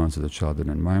response to the childhood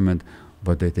environment,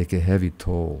 but they take a heavy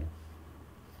toll.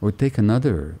 Or take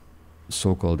another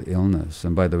so-called illness.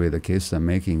 And by the way, the case I'm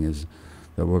making is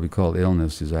that what we call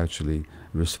illness is actually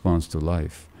response to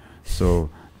life. So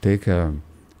take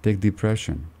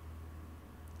depression,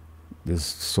 this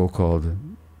so-called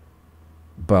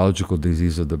biological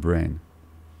disease of the brain.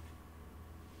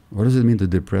 What does it mean to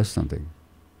depress something?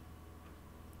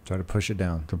 Try to push it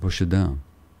down. To push it down.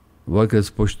 What's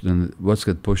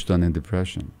get pushed on in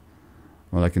depression?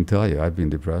 Well, I can tell you, I've been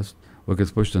depressed. What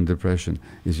gets pushed on depression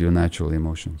is your natural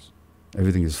emotions.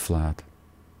 Everything is flat,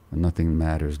 and nothing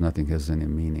matters, nothing has any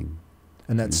meaning.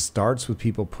 And that starts with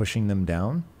people pushing them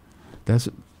down? That's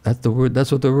the word.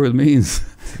 That's what the word means.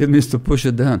 It means to push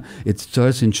it down. It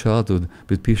starts in childhood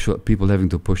with people having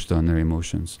to push down their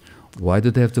emotions. Why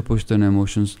do they have to push down their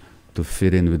emotions? To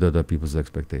fit in with other people's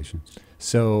expectations.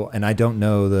 So, and I don't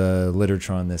know the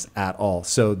literature on this at all.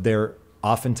 So there,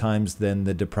 oftentimes then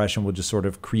the depression will just sort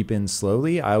of creep in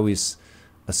slowly. I always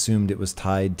assumed it was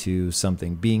tied to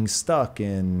something, being stuck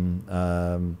in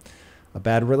a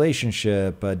bad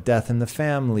relationship, a death in the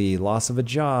family, loss of a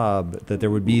job, that there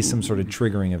would be some sort of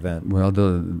triggering event. Well,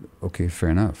 okay, fair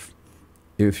enough.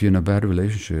 If you're in a bad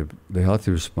relationship, the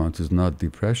healthy response is not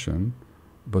depression,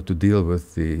 but to deal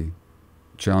with the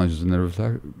challenges in the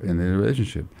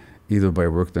relationship, either by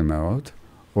working them out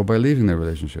or by leaving the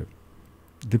relationship.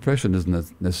 Depression isn't a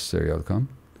necessary outcome.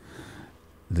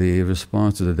 The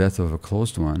response to the death of a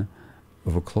close one,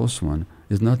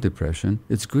 is not depression,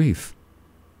 it's grief.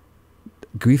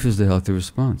 Grief is the healthy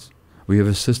response. We have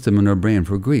a system in our brain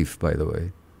for grief, by the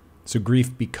way. So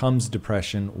grief becomes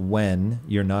depression when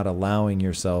you're not allowing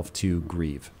yourself to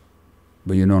grieve.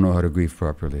 But you don't know how to grieve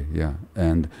properly, yeah.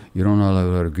 And you don't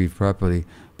know how to grieve properly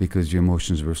because your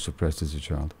emotions were suppressed as a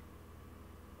child.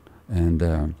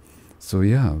 And so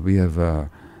yeah, we have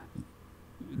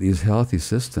these healthy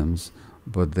systems,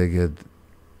 but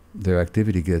their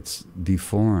activity gets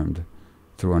deformed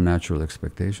through our natural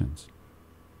expectations.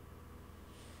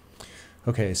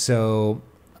 Okay, so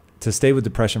to stay with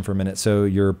depression for a minute, so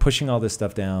you're pushing all this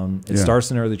stuff down. It starts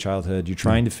in early childhood. You're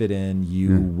trying to fit in.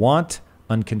 You want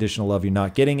unconditional love. You're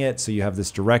not getting it. So you have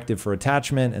this directive for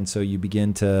attachment. And so you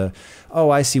begin to,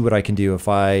 I see what I can do. If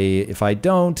I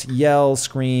don't yell,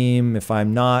 scream, if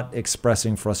I'm not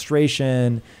expressing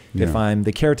frustration, if I'm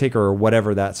the caretaker or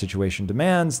whatever that situation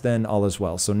demands, then all is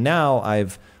well. So now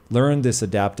I've learned this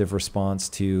adaptive response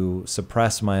to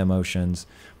suppress my emotions.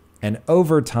 And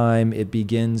over time, it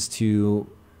begins to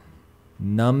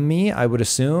numb me, I would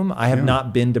assume. I have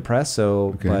not been depressed,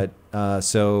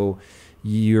 so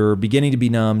you're beginning to be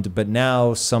numbed, but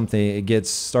now starts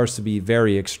to be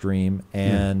very extreme,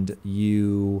 and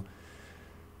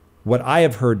what I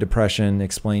have heard depression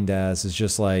explained as is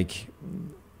just like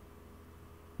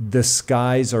the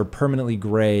skies are permanently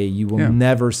gray. You will Yeah.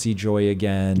 never see joy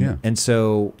again. Yeah. And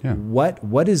so Yeah.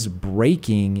 what is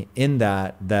breaking in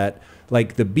that,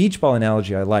 like the beach ball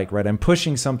analogy I like, right? I'm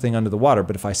pushing something under the water,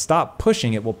 but if I stop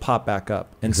pushing, it will pop back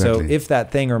up. And so Exactly. if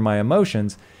that thing or my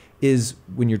emotions is,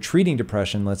 when you're treating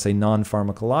depression, let's say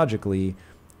non-pharmacologically,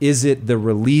 is it the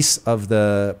release of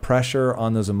the pressure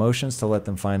on those emotions to let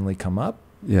them finally come up?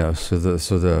 Yeah, so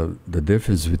the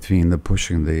difference between the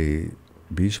pushing the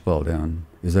beach ball down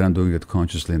is that I'm doing it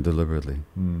consciously and deliberately.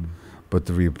 But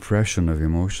the repression of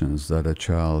emotions that a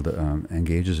child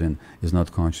engages in is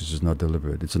not conscious, is not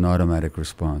deliberate. It's an automatic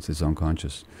response. It's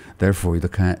unconscious. Therefore,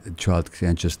 the child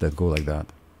can't just let go like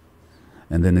that.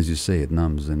 And then, as you say, it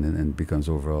numbs and becomes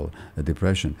overall a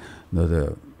depression.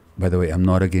 Now, by the way, I'm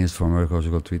not against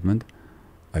pharmacological treatment.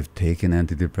 I've taken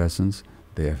antidepressants.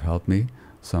 They have helped me.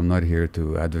 So I'm not here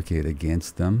to advocate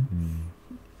against them.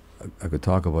 I could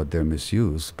talk about their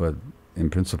misuse, but in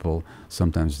principle,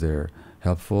 sometimes they're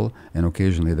helpful and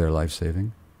occasionally they're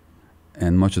life-saving.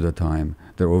 And much of the time,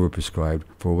 they're overprescribed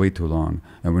for way too long,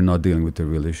 and we're not dealing with the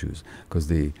real issues because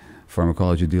the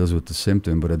pharmacology deals with the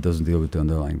symptom, but it doesn't deal with the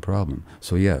underlying problem.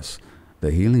 So yes,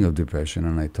 the healing of depression,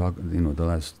 and I talk,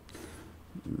 the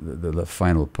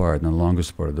final part and the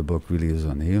longest part of the book really is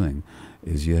on healing,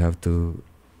 is you have to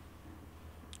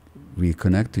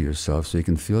reconnect to yourself so you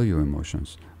can feel your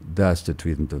emotions. That's the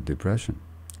treatment of depression.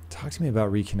 Talk to me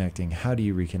about reconnecting. How do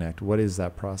you reconnect? What is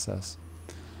that process?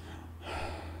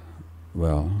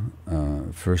 Well,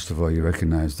 first of all, you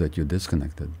recognize that you're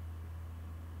disconnected.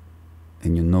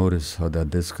 And you notice how that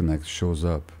disconnect shows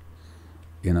up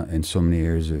in so many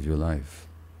areas of your life.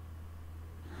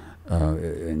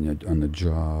 On the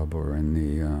job or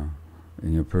in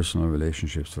your personal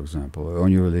relationships, for example, or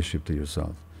in your relationship to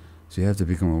yourself. So you have to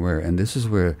become aware. And this is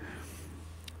where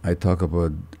I talk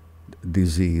about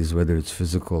disease, whether it's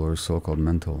physical or so-called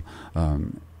mental,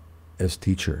 as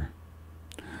teacher.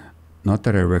 Not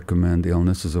that I recommend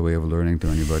illness as a way of learning to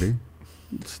anybody.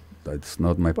 It's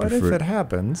not my preferred. But if it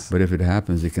happens. But if it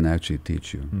happens, it can actually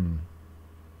teach you.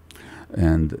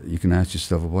 And you can ask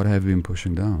yourself, what have you been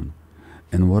pushing down?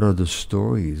 And what are the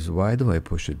stories? Why do I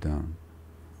push it down?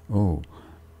 Oh,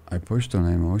 I push down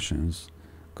my emotions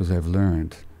because I've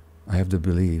learned, I have the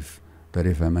belief that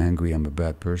if I'm angry, I'm a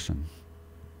bad person.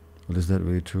 Well, is that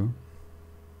really true?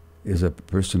 Is a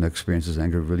person that experiences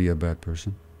anger really a bad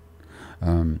person?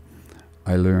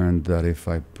 I learned that if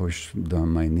I push down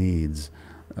my needs,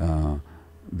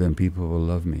 then people will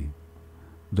love me.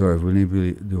 Do I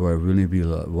really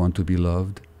want to be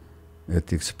loved at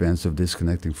the expense of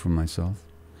disconnecting from myself?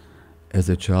 As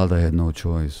a child, I had no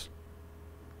choice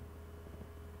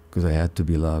because I had to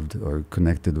be loved or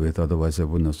connected with, otherwise I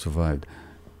wouldn't have survived.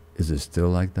 Is it still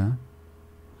like that?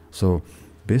 So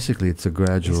basically, it's a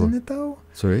gradual. Isn't it though?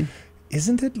 Sorry?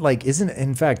 Isn't it like,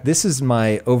 in fact, this is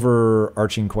my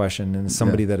overarching question, and as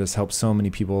somebody that has helped so many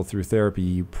people through therapy,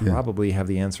 you probably have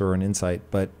the answer or an insight,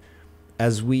 but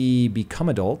as we become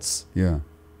adults,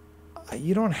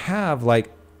 you don't have,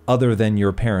 like, other than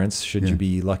your parents, should you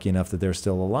be lucky enough that they're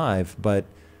still alive, but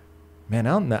man,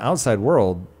 out in the outside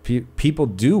world, people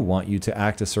do want you to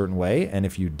act a certain way, and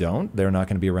if you don't, they're not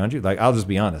going to be around you. Like, I'll just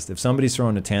be honest. If somebody's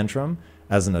throwing a tantrum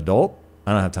as an adult,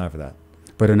 I don't have time for that.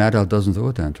 But an adult doesn't throw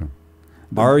a tantrum.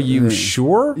 Are you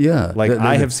sure? Yeah. Like,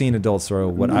 I have seen adults throw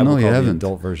what I would call the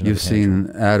adult version of a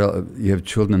tantrum. You have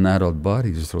children in adult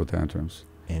bodies throw tantrums.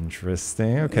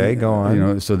 Interesting. Okay, go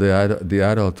on. So the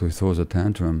adult who throws a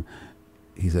tantrum,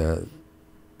 he's a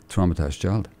traumatized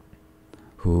child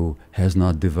who has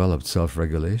not developed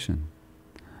self-regulation.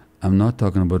 I'm not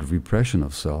talking about repression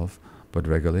of self, but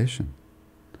regulation.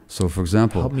 So, for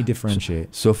example... Help me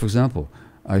differentiate. So, for example,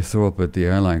 I throw up at the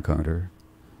airline counter,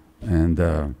 and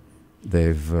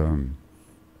they've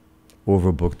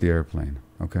overbooked the airplane,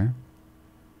 okay?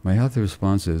 My healthy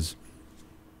response is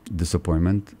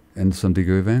disappointment and some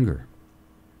degree of anger.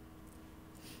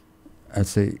 I'd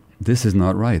say, this is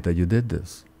not right that you did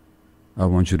this. I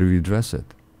want you to redress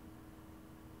it.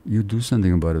 You do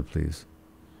something about it, please.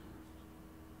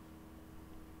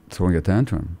 Throwing a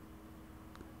tantrum.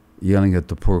 Yelling at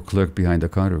the poor clerk behind the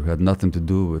counter who had nothing to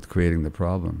do with creating the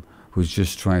problem, who's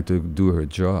just trying to do her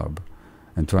job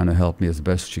and trying to help me as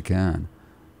best she can.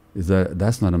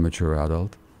 That's not a mature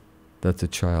adult. That's a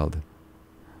child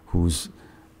whose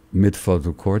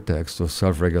mid-frontal cortex or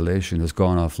self-regulation has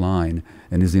gone offline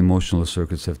and his emotional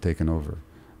circuits have taken over.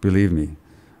 Believe me,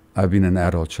 I've been an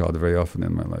adult child very often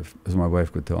in my life, as my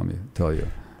wife could tell you.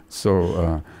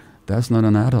 So that's not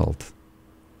an adult.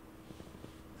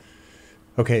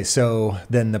 Okay, so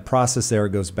then the process there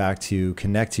goes back to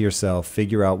connect to yourself,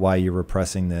 figure out why you're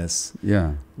repressing this,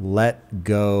 Yeah. let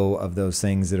go of those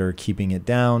things that are keeping it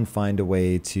down, find a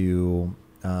way to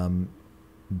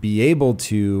be able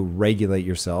to regulate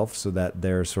yourself so that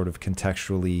they're sort of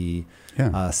contextually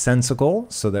sensical,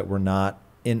 so that we're not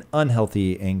in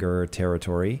unhealthy anger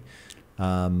territory.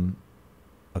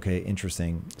 Okay,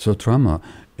 interesting. So trauma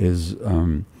is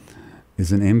an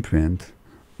imprint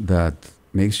that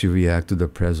makes you react to the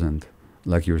present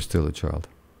like you're still a child.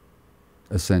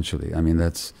 Essentially, I mean,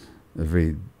 that's a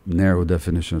very narrow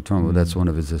definition of trauma, but that's one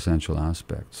of its essential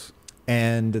aspects.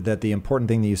 And that the important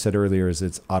thing that you said earlier is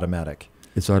it's automatic.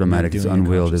 It's automatic. It's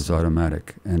unwilled. It's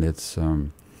automatic, and it's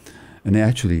and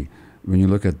actually, when you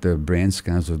look at the brain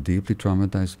scans of deeply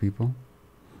traumatized people,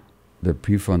 the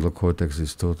prefrontal cortex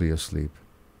is totally asleep,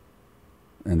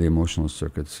 and the emotional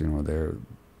circuits, you know, they're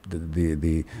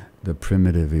the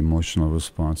primitive emotional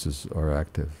responses are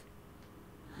active.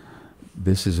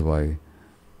 This is why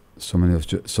so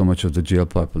much of the jail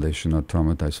population are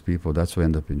traumatized people. That's why they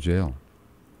end up in jail.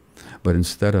 But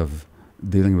instead of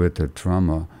dealing with their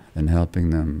trauma and helping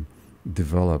them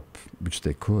develop, which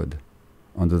they could,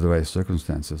 under the right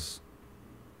circumstances,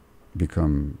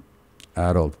 become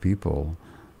adult people,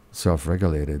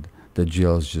 self-regulated, the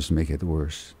jails just make it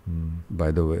worse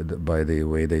by the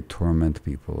way they torment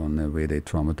people and the way they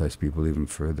traumatize people even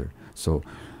further. So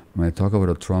when I talk about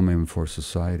a trauma-informed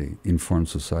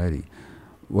society,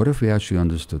 what if we actually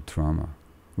understood trauma?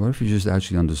 What if we just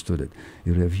actually understood it?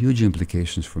 It would have huge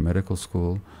implications for medical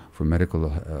school, for medical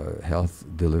health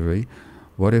delivery.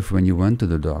 What if when you went to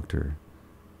the doctor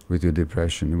with your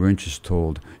depression, you weren't just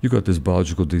told, you got this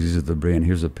biological disease of the brain,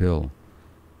 here's a pill.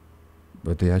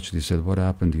 But they actually said, what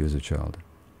happened to you as a child?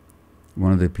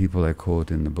 One of the people I quote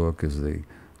in the book is the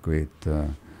great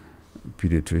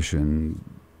pediatrician,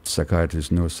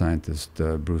 psychiatrist,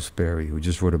 neuroscientist Bruce Perry, who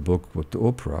just wrote a book with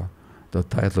Oprah, the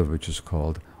title of which is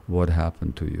called What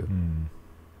Happened to You?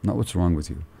 Not what's wrong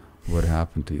with you, what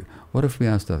happened to you? What if we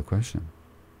asked that question?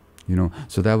 You know,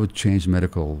 so that would change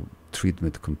medical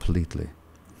treatment completely.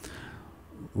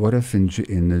 What if in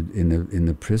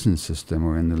the prison system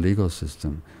or in the legal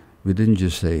system, we didn't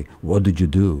just say, what did you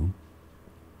do?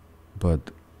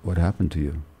 But what happened to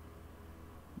you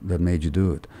that made you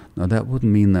do it? Now that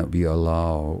wouldn't mean that we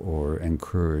allow or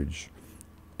encourage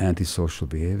antisocial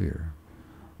behavior,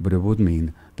 but it would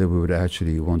mean that we would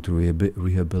actually want to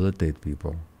rehabilitate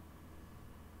people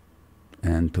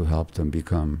and to help them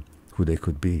become who they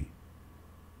could be.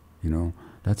 You know,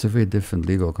 that's a very different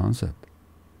legal concept.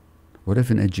 What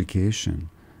if in education,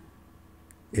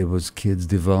 it was kids'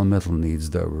 developmental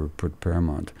needs that were put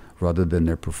paramount rather than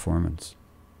their performance?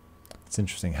 It's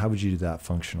interesting. How would you do that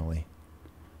functionally?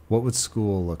 What would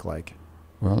school look like?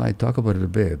 Well, I talk about it a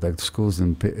bit. Like schools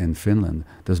in Finland,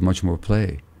 there's much more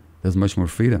play. There's much more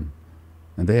freedom.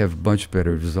 And they have much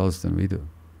better results than we do.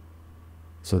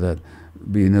 So that,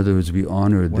 in other words, we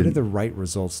honor... What are the right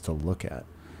results to look at?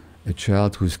 A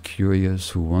child who's curious,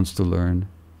 who wants to learn,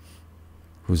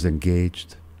 who's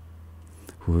engaged,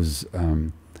 who's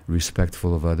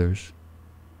respectful of others,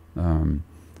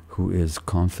 who is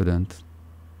confident.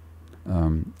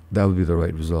 That would be the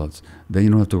right results. Then you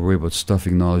don't have to worry about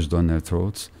stuffing knowledge down their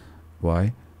throats.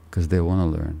 Why? Because they want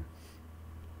to learn.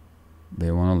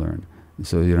 They want to learn.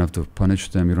 So you don't have to punish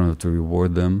them, you don't have to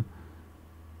reward them.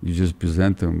 You just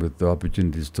present them with the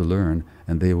opportunities to learn,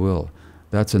 and they will.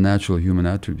 That's a natural human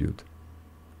attribute.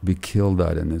 We kill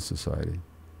that in this society.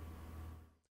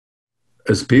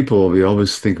 As people, we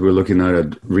always think we're looking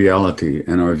at reality,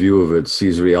 and our view of it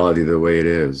sees reality the way it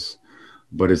is.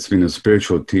 But it's been a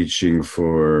spiritual teaching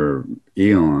for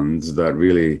eons that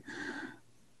really,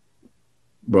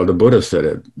 well, the Buddha said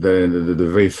it. The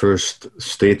very first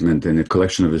statement in a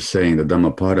collection of his saying, the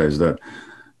Dhammapada, is that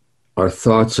our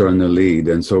thoughts are in the lead.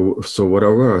 And so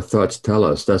whatever our thoughts tell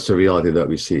us, that's the reality that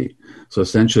we see. So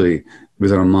essentially,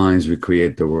 with our minds, we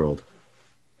create the world.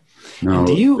 Now,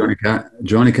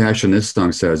 Johnny Cash in this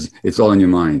song says, it's all in your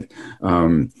mind.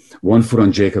 One foot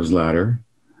on Jacob's ladder,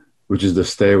 which is the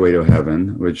stairway to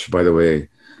heaven, which, by the way,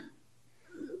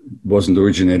 wasn't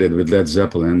originated with Led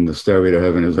Zeppelin. The stairway to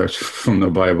heaven is actually from the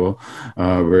Bible,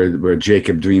 where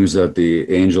Jacob dreams that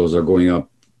the angels are going up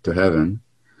to heaven.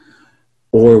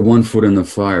 Or one foot in the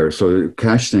fire. So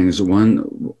Cash things, one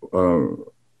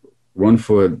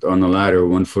foot on the ladder,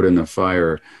 one foot in the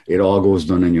fire. It all goes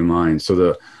down in your mind. So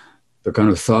the kind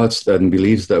of thoughts and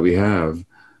beliefs that we have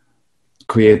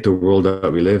create the world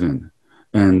that we live in.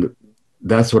 And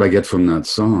that's what I get from that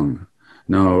song.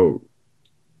 Now,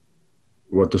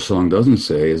 what the song doesn't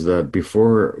say is that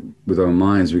before, with our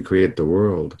minds, we create the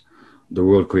world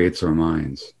creates our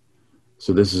minds.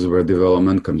 So this is where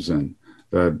development comes in.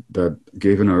 That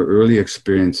given our early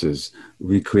experiences,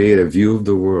 we create a view of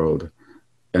the world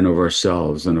and of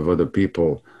ourselves and of other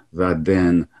people that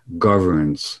then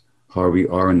governs how we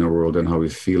are in the world and how we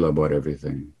feel about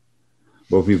everything.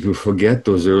 But we forget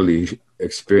those early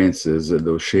experiences,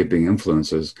 those shaping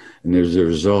influences, and as a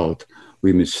result,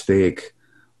 we mistake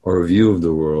our view of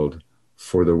the world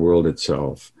for the world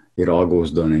itself. It all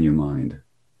goes down in your mind,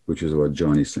 which is what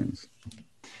Johnny sings.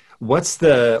 What's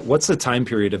the time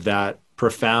period of that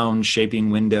profound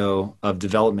shaping window of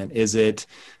development? Is it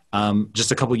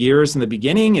just a couple years in the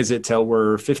beginning? Is it till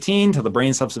we're 15, till the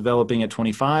brain stops developing at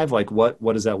 25? Like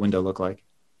what does that window look like?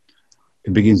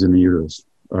 It begins in the uterus.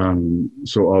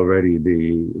 So already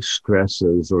the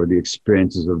stresses or the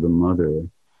experiences of the mother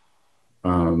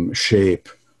shape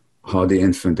how the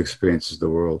infant experiences the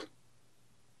world.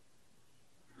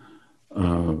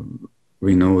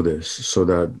 We know this, so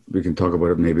that we can talk about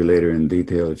it maybe later in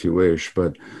detail if you wish,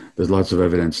 but there's lots of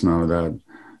evidence now that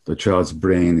the child's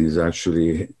brain is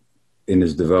actually, in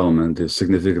its development, is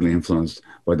significantly influenced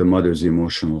by the mother's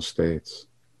emotional states.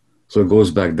 So it goes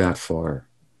back that far.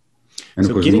 And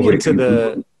so getting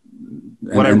into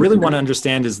what I really want to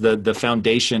understand is the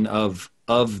foundation of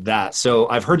that. So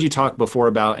I've heard you talk before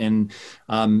about in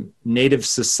native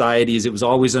societies, it was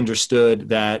always understood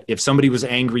that if somebody was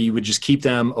angry, you would just keep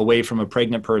them away from a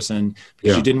pregnant person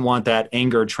because you didn't want that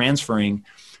anger transferring.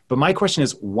 But my question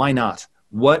is, why not?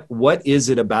 What is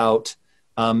it about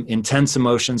intense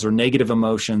emotions or negative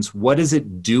emotions? What is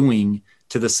it doing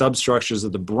to the substructures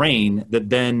of the brain that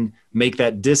then make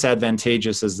that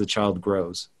disadvantageous as the child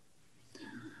grows?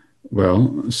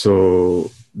 Well,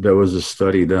 so there was a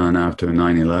study done after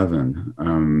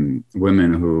 9/11,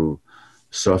 women who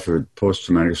suffered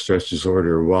post-traumatic stress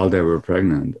disorder while they were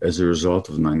pregnant as a result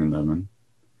of 9/11.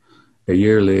 A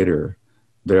year later,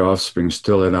 their offspring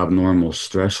still had abnormal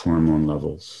stress hormone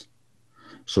levels.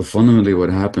 So fundamentally what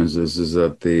happens is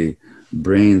that the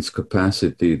brain's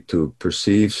capacity to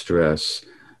perceive stress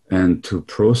and to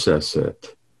process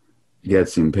it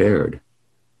gets impaired.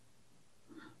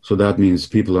 So that means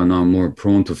people are now more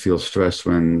prone to feel stress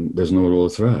when there's no real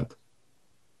threat.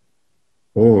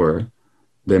 Or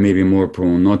they may be more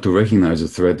prone not to recognize a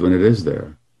threat when it is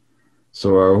there.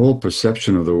 So our whole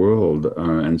perception of the world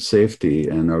and safety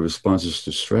and our responses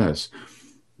to stress,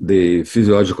 the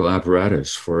physiological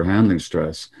apparatus for handling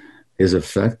stress is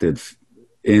affected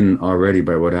already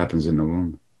by what happens in the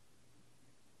womb.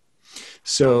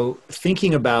 So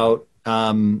thinking about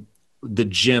the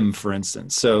gym, for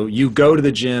instance. So you go to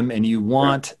the gym and you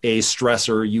want a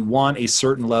stressor, you want a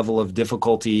certain level of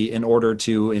difficulty in order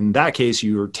to, in that case,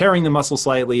 you're tearing the muscle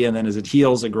slightly, and then as it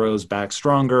heals, it grows back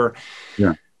stronger.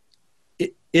 Yeah.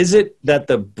 Is it that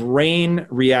the brain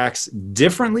reacts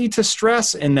differently to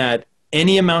stress and that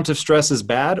any amount of stress is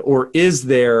bad, or is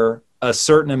there a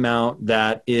certain amount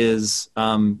that is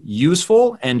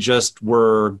useful and just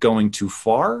we're going too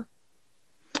far?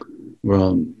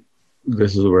 Well,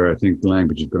 this is where I think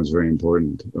language becomes very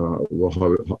important.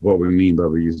 What we mean by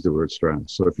we use the word stress.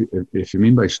 So if you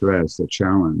mean by stress a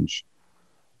challenge,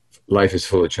 life is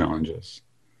full of challenges,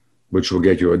 which will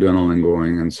get your adrenaline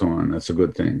going and so on. That's a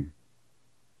good thing.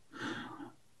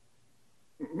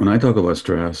 When I talk about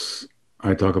stress,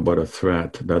 I talk about a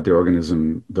threat that the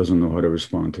organism doesn't know how to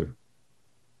respond to.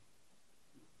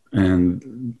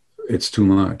 And it's too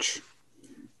much.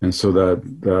 And so that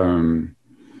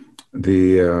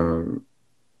the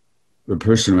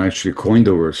person who actually coined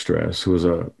the word stress, who was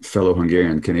a fellow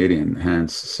Hungarian Canadian,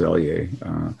 Hans Selye,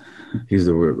 he's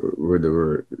the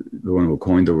one who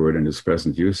coined the word in its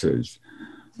present usage.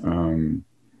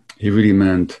 He really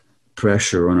meant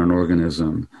pressure on an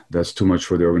organism that's too much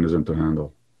for the organism to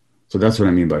handle. So that's what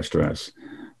I mean by stress.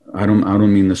 I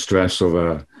don't mean the stress of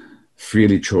a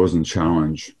freely chosen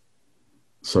challenge,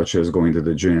 such as going to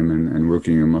the gym and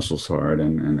working your muscles hard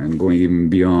and going even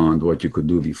beyond what you could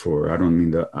do before. I don't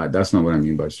mean that. That's not what I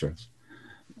mean by stress.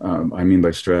 I mean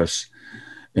by stress,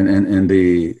 and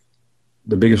the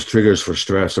biggest triggers for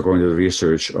stress, according to the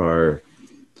research, are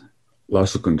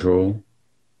loss of control,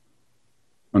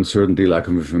 uncertainty, lack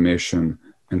of information,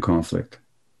 and conflict.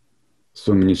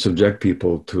 So when you subject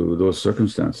people to those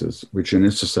circumstances, which in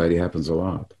this society happens a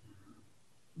lot,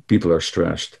 people are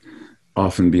stressed,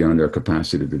 often beyond their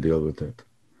capacity to deal with it.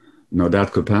 Now,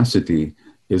 that capacity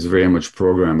is very much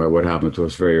programmed by what happened to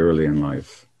us very early in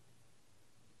life.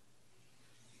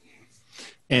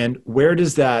 And where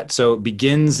does that, so it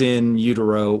begins in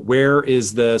utero, where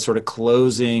is the sort of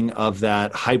closing of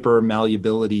that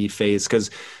hyper-malleability phase?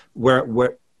 Because where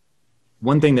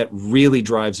one thing that really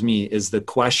drives me is the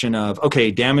question of,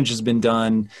 okay, damage has been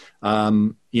done,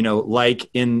 like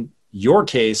in your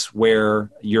case where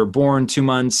you're born 2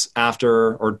 months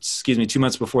after, or excuse me, 2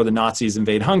 months before the Nazis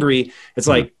invade Hungary, it's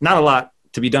like not a lot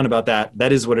to be done about that.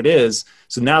 That is what it is.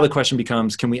 So now the question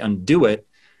becomes, can we undo it?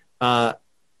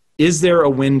 Is there a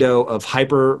window of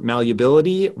hyper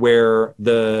malleability where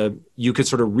you could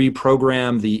sort of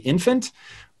reprogram the infant,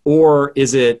 or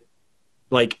is it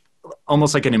like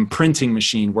almost like an imprinting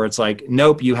machine where it's like,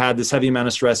 nope, you had this heavy amount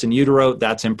of stress in utero,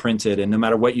 that's imprinted, and no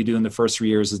matter what you do in the first 3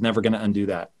 years is never going to undo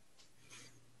that?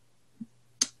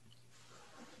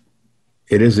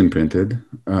 It is imprinted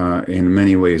in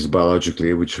many ways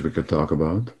biologically, which we could talk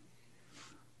about,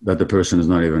 that the person is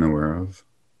not even aware of.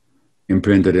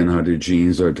 Imprinted in how their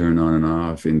genes are turned on and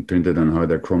off, imprinted on how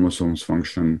their chromosomes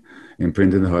function,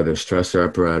 imprinted on how their stressor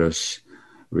apparatus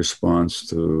responds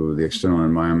to the external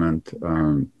environment,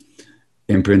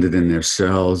 imprinted in their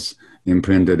cells,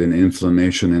 imprinted in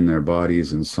inflammation in their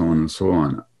bodies, and so on and so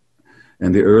on.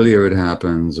 And the earlier it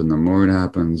happens, and the more it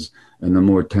happens, and the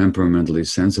more temperamentally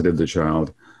sensitive the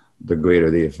child, the greater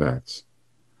the effects.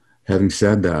 Having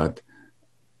said that,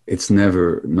 it's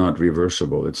never not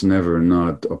reversible. It's never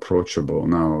not approachable.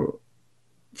 Now,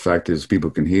 fact is,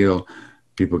 people can heal.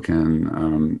 People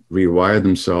can rewire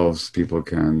themselves. People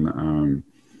can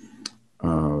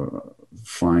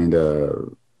find a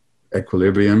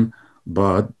equilibrium.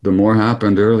 But the more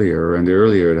happened earlier, and the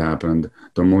earlier it happened,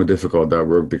 the more difficult that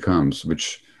work becomes,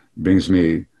 which brings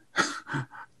me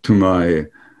to my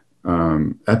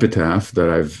epitaph that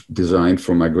I've designed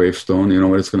for my gravestone. You know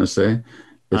what it's going to say?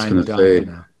 It's going to say,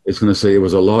 it's going to say, it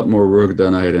was a lot more work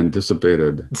than I had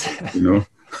anticipated. You know,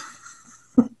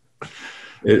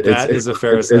 that is a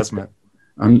fair assessment.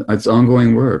 It's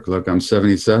ongoing work. Look, I'm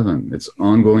 77. It's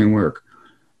ongoing work.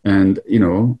 And, you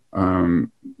know,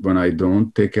 when I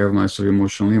don't take care of myself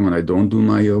emotionally, when I don't do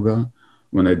my yoga,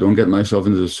 when I don't get myself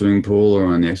into the swimming pool or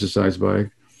on the exercise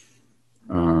bike,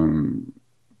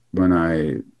 when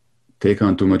I take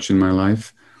on too much in my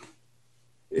life,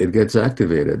 it gets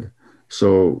activated.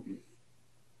 So,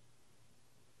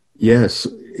 yes,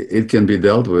 it can be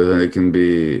dealt with, and it can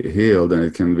be healed, and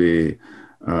it can be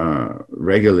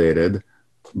regulated,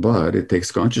 but it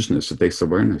takes consciousness, it takes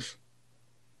awareness.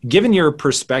 Given your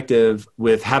perspective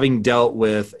with having dealt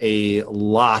with a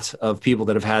lot of people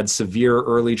that have had severe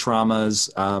early traumas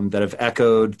that have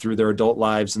echoed through their adult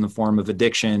lives in the form of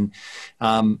addiction,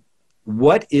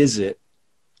 what is it,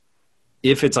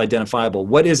 if it's identifiable,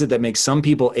 what is it that makes some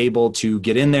people able to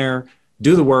get in there,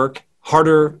 do the work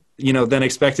harder, you know, than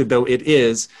expected, though it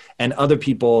is, and other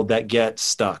people that get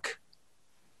stuck?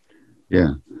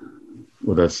 Yeah,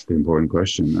 well, that's the important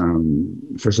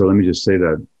question. First of all, let me just say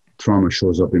that trauma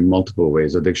shows up in multiple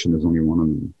ways. Addiction is only one of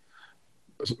them.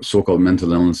 So-called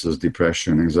mental illnesses,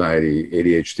 depression, anxiety,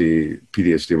 ADHD,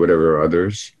 PTSD, whatever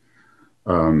others.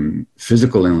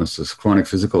 Physical illnesses, chronic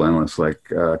physical illness like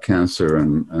cancer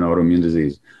and autoimmune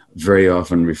disease very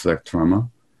often reflect trauma,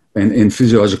 and in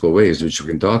physiological ways, which we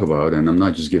can talk about. And I'm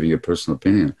not just giving you a personal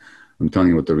opinion. I'm telling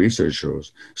you what the research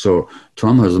shows. So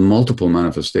trauma has multiple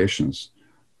manifestations,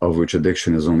 of which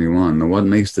addiction is only one. Now, what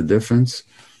makes the difference?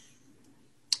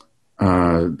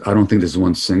 I don't think there's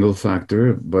one single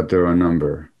factor, but there are a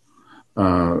number.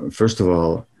 First of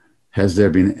all, has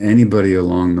there been anybody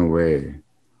along the way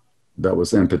that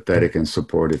was empathetic and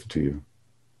supportive to you?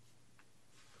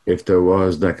 If there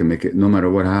was, that can make it, no matter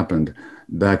what happened,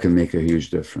 that can make a huge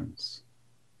difference.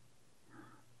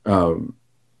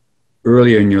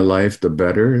 Earlier in your life, the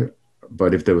better,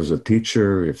 but if there was a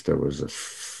teacher, if there was an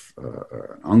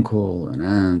uncle, an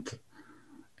aunt,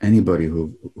 anybody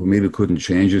who maybe couldn't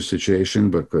change your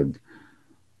situation, but could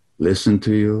listen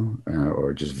to you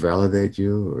or just validate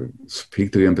you or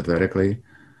speak to you empathetically,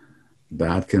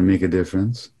 that can make a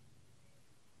difference.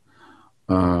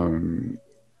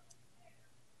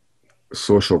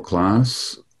 Social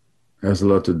class has a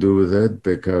lot to do with it,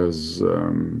 because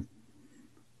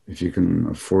if you can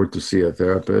afford to see a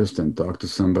therapist and talk to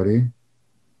somebody,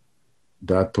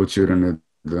 that puts you at an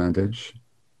advantage.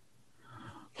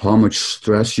 How much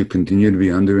stress you continue to be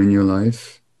under in your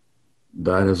life,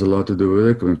 that has a lot to do with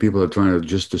it. When people are trying to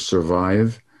just to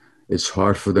survive, it's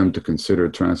hard for them to consider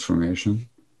transformation.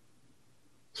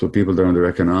 So people that are under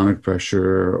economic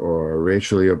pressure or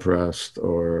racially oppressed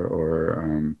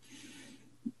or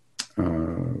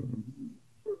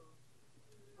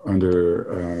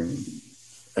under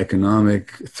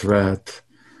economic threat,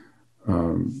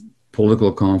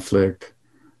 political conflict,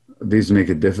 these make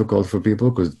it difficult for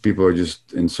people because people are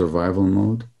just in survival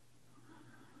mode.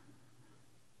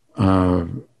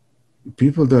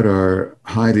 People that are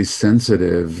highly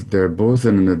sensitive, they're both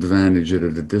at an advantage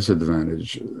and at a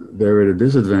disadvantage. They're at a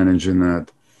disadvantage in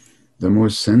that the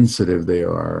more sensitive they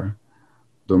are,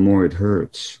 the more it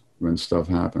hurts when stuff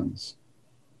happens.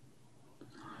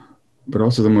 But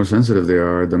also, the more sensitive they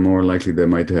are, the more likely they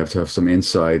might have to have some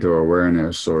insight or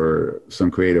awareness or some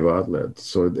creative outlet.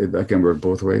 So that can work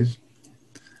both ways.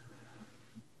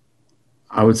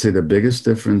 I would say the biggest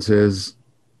difference is,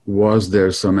 was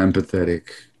there some empathetic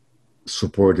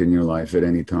support in your life at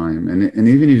any time? And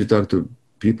even if you talk to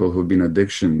people who've been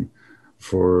addiction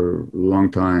for a long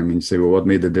time and you say, well, what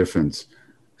made the difference?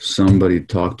 Somebody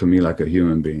talked to me like a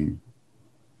human being.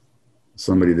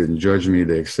 Somebody didn't judge me.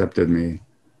 They accepted me.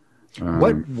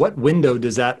 What window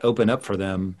does that open up for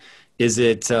them? Is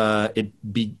it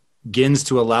begins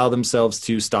to allow themselves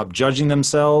to stop judging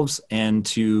themselves and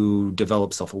to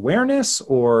develop self-awareness,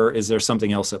 or is there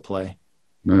something else at play?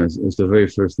 No, it's the very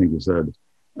first thing you said.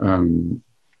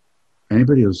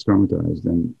 Anybody who's traumatized,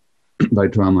 and by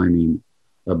trauma I mean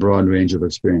a broad range of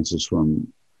experiences,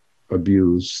 from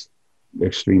abuse,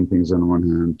 extreme things on one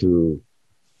hand, to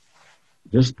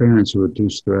just parents who are too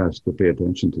stressed to pay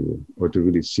attention to you or to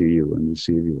really see you and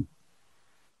receive you.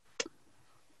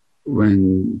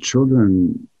 When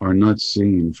children are not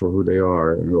seen for who they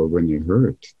are, or when they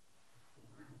hurt,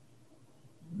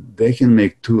 they can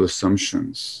make two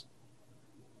assumptions.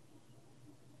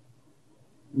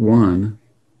 One,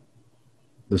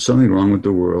 there's something wrong with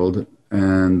the world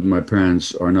and my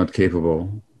parents are not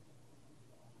capable,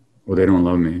 or they don't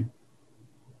love me.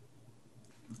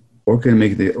 Or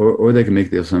they can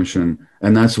make the assumption,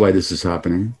 and that's why this is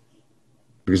happening,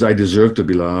 because I deserve to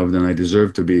be loved and I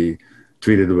deserve to be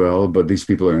treated well, but these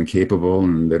people are incapable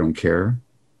and they don't care.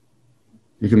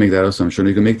 You can make that assumption.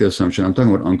 You can make the assumption, I'm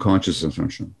talking about unconscious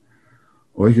assumption,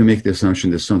 or you can make the assumption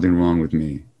there's something wrong with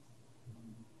me.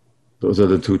 Those are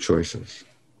the two choices.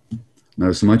 Now,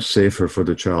 it's much safer for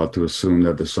the child to assume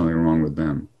that there's something wrong with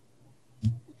them.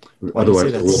 Why do you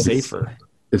say that's safer?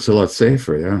 It's a lot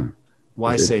safer, yeah.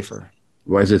 Why safer?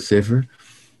 Why is it safer?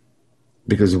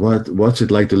 Because what's it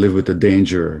like to live with the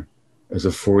danger as a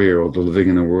 4-year-old living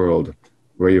in a world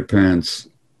where your parents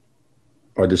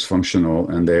are dysfunctional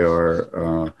and they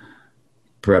are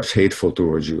perhaps hateful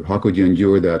towards you? How could you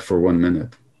endure that for 1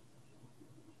 minute?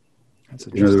 That's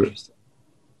interesting.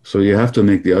 So you have to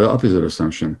make the opposite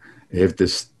assumption. If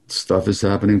this stuff is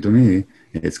happening to me,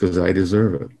 it's because I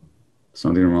deserve it.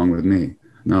 Something wrong with me.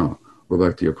 Now, go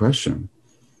back to your question.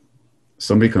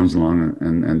 Somebody comes along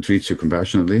and treats you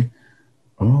compassionately.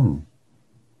 Oh,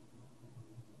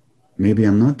 maybe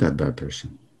I'm not that bad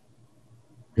person.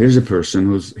 Here's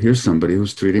somebody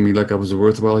who's treating me like I was a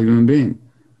worthwhile human being.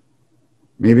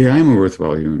 Maybe I am a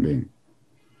worthwhile human being.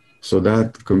 So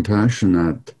that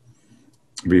compassionate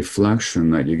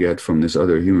reflection that you get from this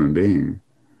other human being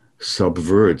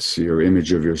subverts your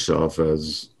image of yourself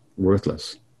as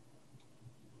worthless.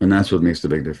 And that's what makes the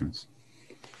big difference.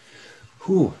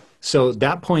 Whew. So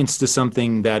that points to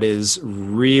something that is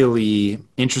really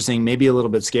interesting, maybe a little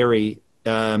bit scary.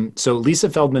 So Lisa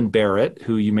Feldman Barrett,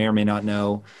 who you may or may not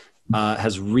know,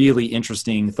 has really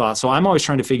interesting thoughts. So I'm always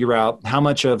trying to figure out how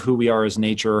much of who we are is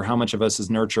nature, how much of us is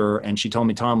nurture. And she told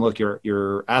me, Tom, look,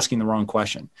 you're asking the wrong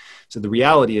question. So the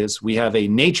reality is we have a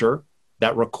nature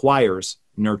that requires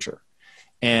nurture.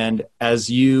 And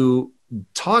as you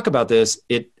talk about this,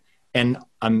 and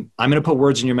I'm going to put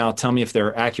words in your mouth. Tell me if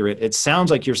they're accurate. It sounds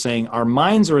like you're saying our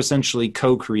minds are essentially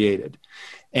co-created,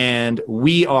 and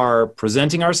we are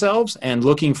presenting ourselves and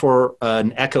looking for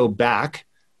an echo back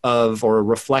of, or a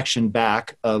reflection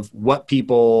back of, what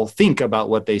people think about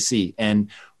what they see. And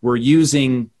we're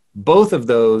using both of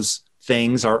those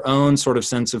things, our own sort of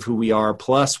sense of who we are,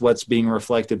 plus what's being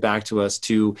reflected back to us,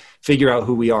 to figure out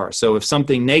who we are. So if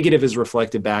something negative is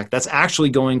reflected back, that's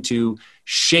actually going to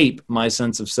shape my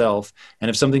sense of self. And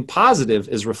if something positive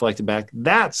is reflected back,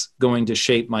 that's going to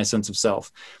shape my sense of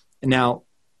self. Now,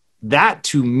 that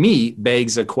to me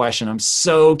begs a question. I'm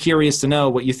so curious to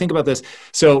know what you think about this.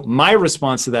 So my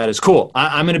response to that is, cool,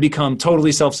 I'm going to become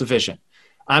totally self-sufficient.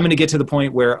 I'm going to get to the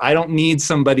point where I don't need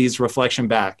somebody's reflection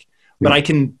back. But I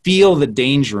can feel the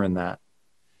danger in that.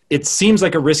 It seems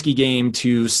like a risky game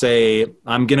to say,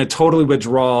 I'm going to totally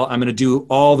withdraw. I'm going to do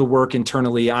all the work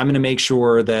internally. I'm going to make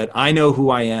sure that I know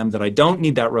who I am, that I don't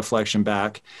need that reflection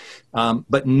back.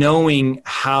 But knowing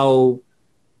how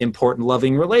important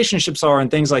loving relationships are and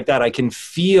things like that, I can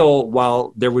feel,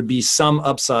 while there would be some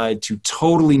upside to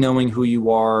totally knowing who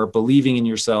you are, believing in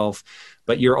yourself,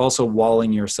 but you're also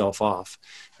walling yourself off.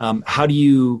 How do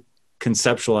you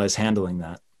conceptualize handling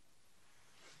that?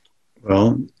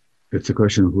 Well, it's a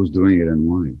question of who's doing it and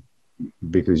why.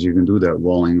 Because you can do that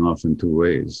walling off in two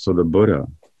ways. So the Buddha,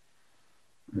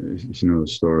 you know the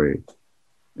story,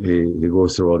 he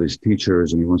goes through all these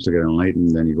teachers and he wants to get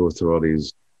enlightened, and he goes through all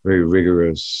these very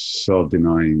rigorous,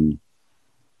 self-denying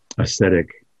ascetic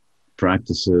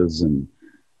practices, and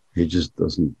he just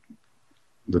doesn't,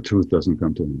 the truth doesn't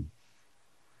come to him.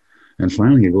 And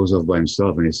finally, he goes off by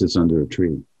himself and he sits under a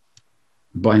tree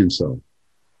by himself.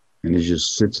 And he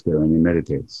just sits there and he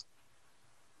meditates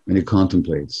and he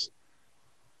contemplates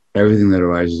everything that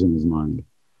arises in his mind.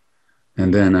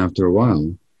 And then after a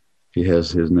while, he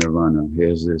has his nirvana, he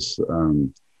has this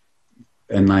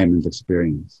enlightenment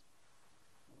experience.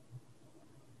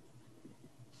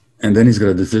 And then he's got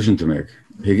a decision to make.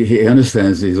 He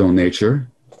understands his own nature.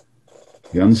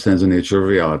 He understands the nature of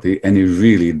reality, and he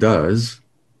really does.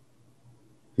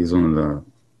 He's one of the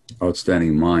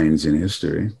outstanding minds in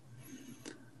history.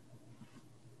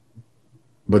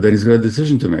 But then he's got a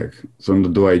decision to make. So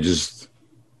do I just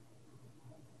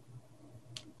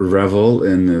revel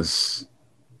in this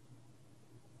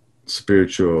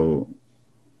spiritual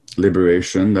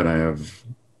liberation that I have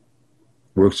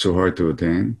worked so hard to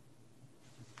attain?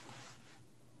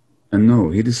 And no,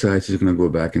 he decides he's going to go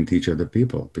back and teach other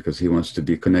people because he wants to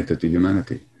be connected to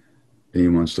humanity. And he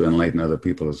wants to enlighten other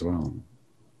people as well.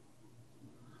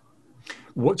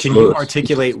 Can you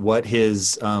articulate what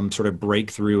his sort of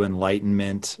breakthrough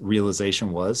enlightenment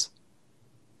realization was?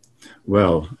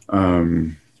 Well,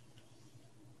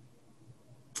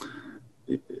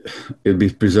 it'd be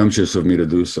presumptuous of me to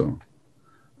do so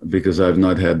because I've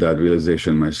not had that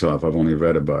realization myself. I've only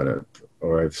read about it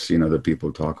or I've seen other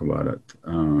people talk about it.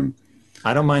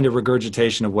 I don't mind a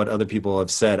regurgitation of what other people have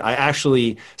said.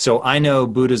 So I know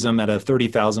Buddhism at a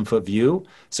 30,000 foot view.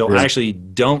 So yeah. I actually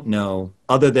don't know,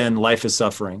 other than life is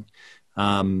suffering.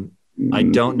 I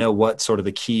don't know what sort of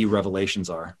the key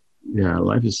revelations are. Yeah,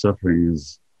 life is suffering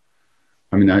is,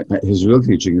 his real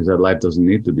teaching is that life doesn't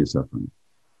need to be suffering.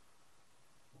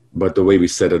 But the way we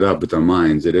set it up with our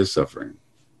minds, it is suffering.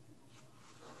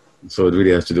 So it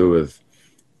really has to do with,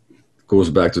 goes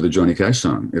back to the Johnny Cash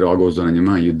song. It all goes on in your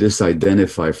mind. You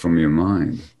disidentify from your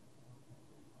mind.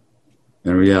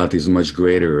 And reality is much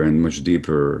greater and much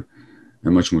deeper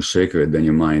and much more sacred than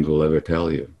your mind will ever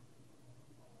tell you.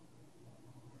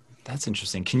 That's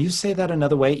interesting. Can you say that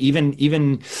another way?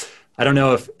 Even I don't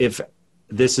know if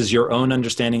this is your own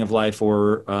understanding of life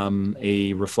or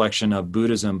a reflection of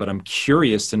Buddhism, but I'm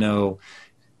curious to know,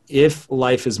 if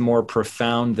life is more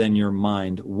profound than your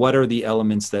mind, what are the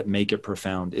elements that make it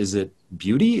profound? Is it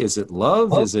beauty? Is it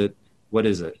love? What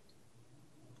is it?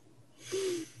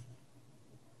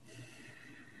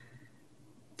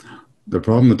 The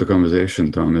problem with the conversation,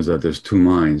 Tom, is that there's two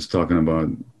minds talking about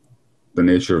the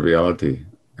nature of reality.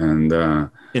 And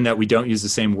in that we don't use the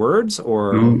same words,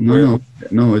 or no,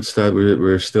 it's that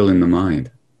we're still in the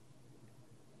mind.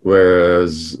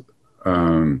 Whereas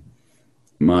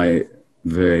my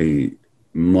very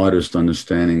modest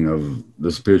understanding of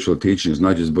the spiritual teachings,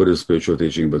 not just Buddhist spiritual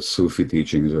teaching, but Sufi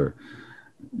teachings or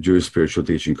Jewish spiritual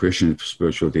teaching, Christian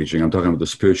spiritual teaching. I'm talking about the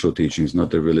spiritual teachings,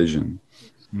 not the religion.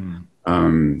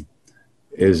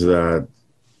 Is that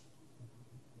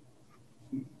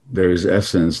there's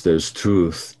essence, there's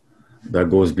truth that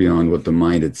goes beyond what the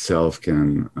mind itself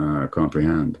can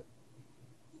comprehend.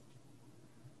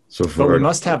 But we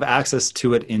must have access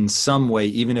to it in some way,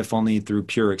 even if only through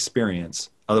pure experience.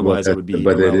 Otherwise, it would be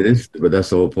irrelevant. But that's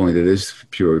the whole point. It is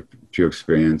pure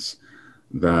experience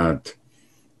that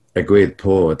a great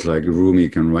poet like Rumi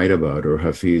can write about or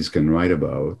Hafiz can write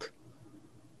about.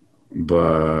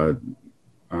 But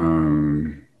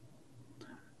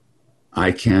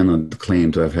I cannot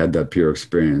claim to have had that pure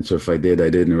experience. Or if I did, I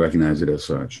didn't recognize it as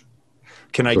such.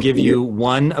 Can I give you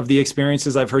one of the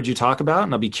experiences I've heard you talk about?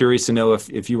 And I'll be curious to know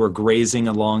if you were grazing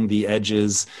along the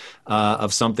edges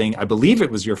of something. I believe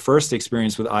it was your first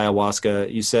experience with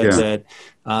ayahuasca. You said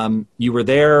that you were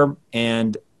there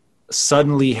and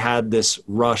suddenly had this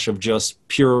rush of just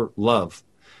pure love.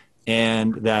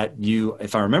 And that you,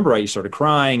 if I remember right, you started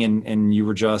crying and you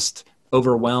were just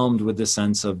overwhelmed with this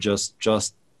sense of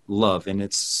just love in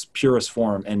its purest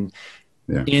form. And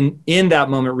in that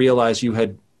moment realized you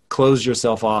had close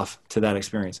yourself off to that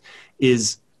experience.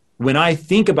 Is when I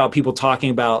think about people talking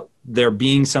about there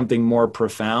being something more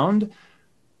profound,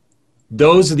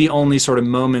 those are the only sort of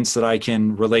moments that I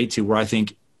can relate to where I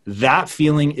think that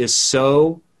feeling is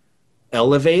so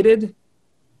elevated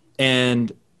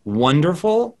and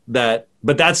wonderful but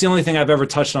that's the only thing I've ever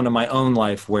touched on in my own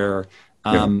life where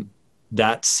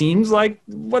that seems like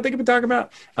what they could be talking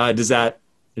about. Is that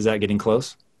getting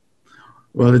close?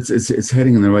 Well, it's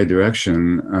heading in the right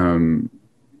direction.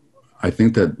 I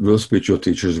think that real spiritual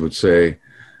teachers would say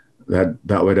that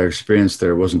what I experienced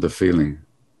there wasn't a feeling.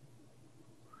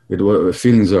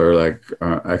 Feelings are like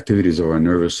activities of our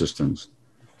nervous systems.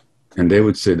 And they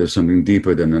would say there's something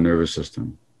deeper than the nervous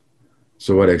system.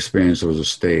 So what I experienced was a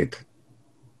state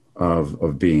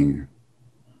of being,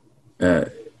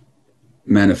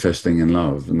 manifesting in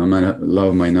love.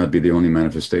 Love might not be the only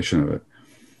manifestation of it.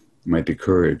 It might be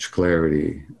courage,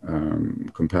 clarity,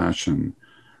 compassion,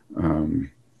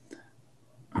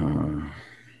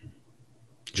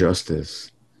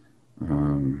 justice,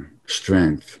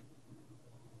 strength,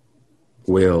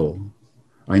 will.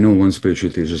 I know one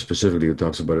spiritual teacher specifically who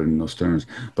talks about it in those terms,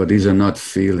 but these are not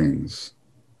feelings.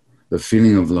 The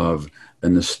feeling of love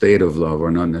and the state of love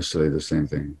are not necessarily the same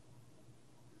thing.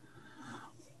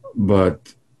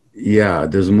 But yeah,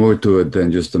 there's more to it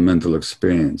than just the mental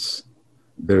experience.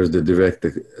 There's the direct,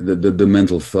 the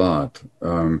mental thought,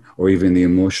 or even the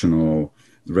emotional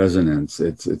resonance.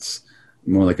 It's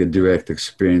more like a direct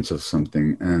experience of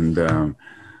something. And,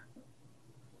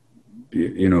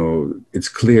 you know, it's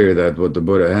clear that what the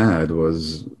Buddha had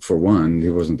was, for one, he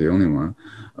wasn't the only one,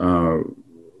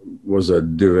 was a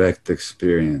direct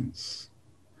experience.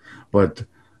 But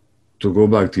to go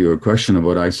back to your question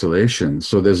about isolation,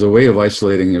 so there's a way of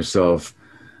isolating yourself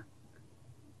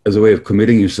as a way of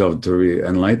committing yourself to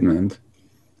enlightenment,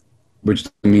 which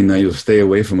doesn't mean that you'll stay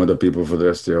away from other people for the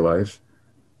rest of your life.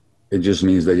 It just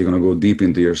means that you're going to go deep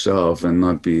into yourself and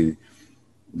not be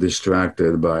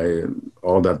distracted by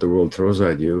all that the world throws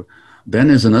at you. Then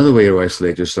there's another way to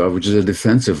isolate yourself, which is a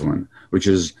defensive one, which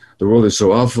is the world is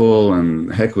so awful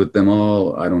and heck with them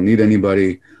all. I don't need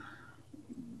anybody.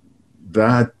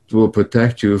 That will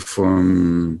protect you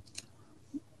from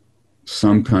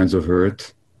some kinds of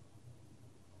hurt.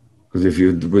 Because if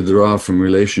you withdraw from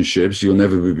relationships, you'll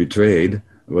never be betrayed.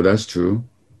 Well, that's true.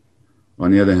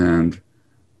 On the other hand,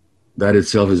 that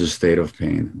itself is a state of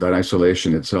pain. That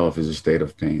isolation itself is a state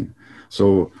of pain.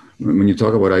 So when you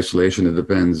talk about isolation, it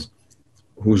depends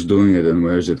who's doing it and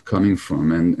where is it coming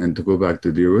from. And to go back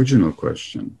to the original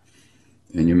question,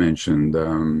 and you mentioned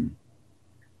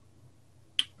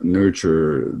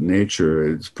nature,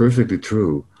 it's perfectly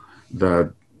true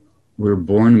that we're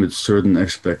born with certain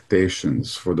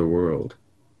expectations for the world.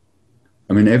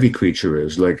 I mean, every creature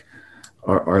is. Like,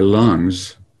 our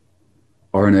lungs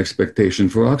are an expectation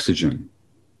for oxygen.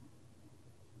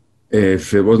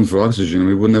 If it wasn't for oxygen,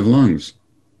 we wouldn't have lungs.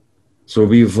 So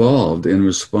we evolved in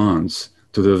response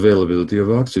to the availability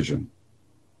of oxygen.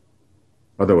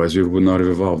 Otherwise, we would not have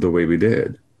evolved the way we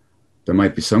did. There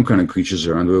might be some kind of creatures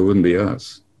around, but it wouldn't be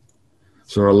us.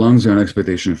 So our lungs are an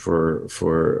expectation for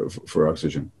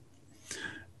oxygen.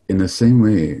 In the same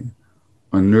way,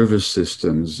 our nervous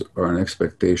systems are an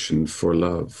expectation for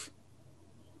love,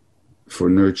 for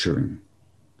nurturing,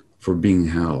 for being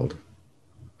held,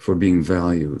 for being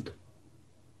valued,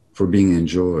 for being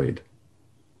enjoyed.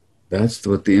 That's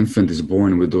what the infant is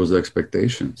born with, those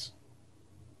expectations.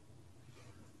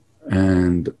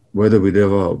 And whether we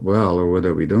develop well or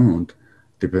whether we don't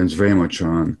depends very much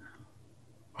on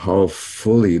how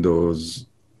fully those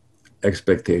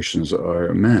expectations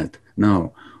are met.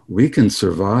 Now, we can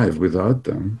survive without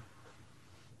them.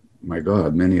 My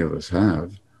God, many of us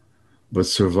have. But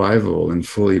survival and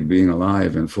fully being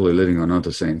alive and fully living are not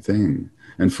the same thing.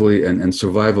 And fully and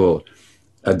survival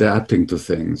adapting to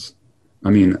things. I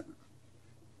mean,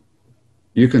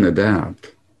 you can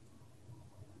adapt.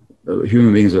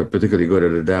 Human beings are particularly good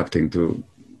at adapting to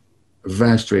a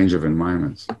vast range of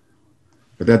environments.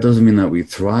 But that doesn't mean that we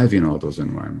thrive in all those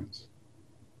environments.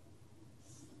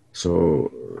 So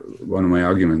one of my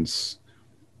arguments,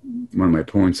 one of my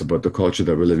points about the culture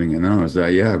that we're living in now is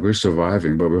that, yeah, we're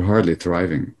surviving, but we're hardly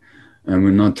thriving. And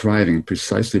we're not thriving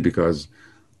precisely because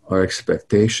our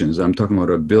expectations, I'm talking about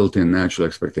our built-in natural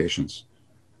expectations.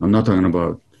 I'm not talking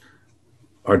about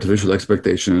artificial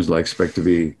expectations, like expect to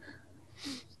be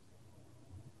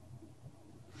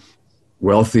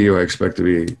wealthy, or I expect to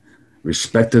be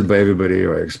respected by everybody,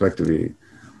 or I expect to be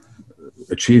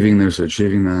achieving this or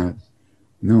achieving that.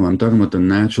 No, I'm talking about the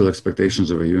natural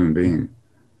expectations of a human being.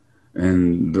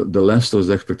 And the less those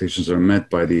expectations are met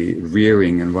by the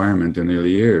rearing environment in the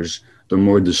early years, the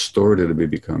more distorted we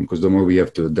become, because the more we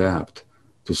have to adapt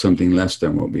to something less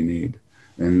than what we need.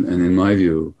 And in my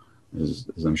view, as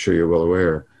I'm sure you're well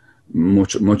aware,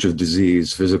 much of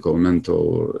disease, physical,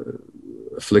 mental,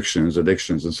 afflictions,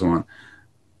 addictions, and so on,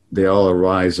 they all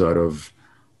arise out of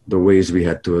the ways we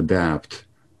had to adapt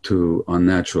to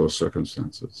unnatural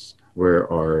circumstances,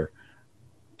 where our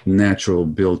natural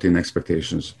built-in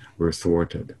expectations were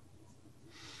thwarted.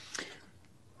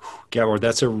 Gabor,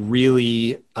 that's a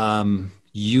really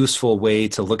useful way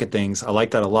to look at things. I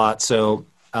like that a lot. So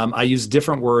I use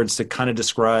different words to kind of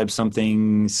describe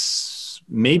something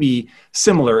maybe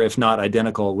similar, if not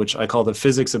identical, which I call the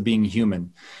physics of being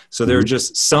human. So there are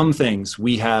just some things.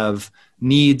 We have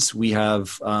needs, we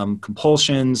have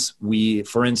compulsions. We,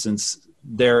 for instance,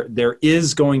 there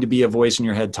is going to be a voice in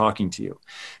your head talking to you.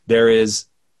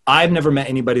 I've never met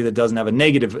anybody that doesn't have a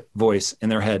negative voice in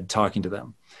their head talking to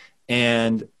them.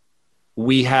 And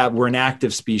we're an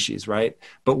active species, right?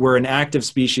 But we're an active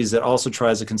species that also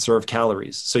tries to conserve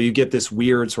calories. So you get this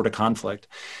weird sort of conflict.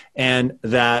 And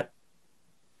that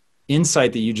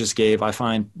insight that you just gave, I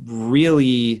find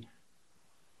really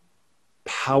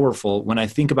powerful when I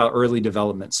think about early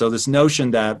development. So this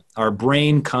notion that our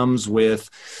brain comes with,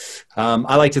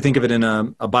 I like to think of it in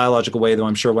a biological way, though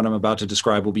I'm sure what I'm about to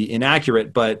describe will be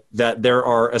inaccurate, but that there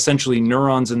are essentially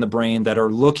neurons in the brain that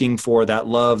are looking for that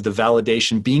love, the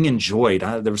validation, being enjoyed.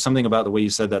 There was something about the way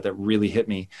you said that really hit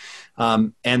me.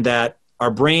 And that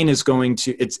our brain is going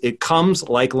to, it comes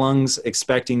like lungs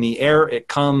expecting the air. It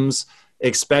comes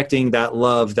expecting that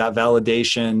love, that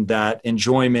validation, that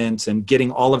enjoyment, and getting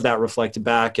all of that reflected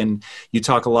back. And you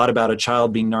talk a lot about a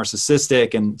child being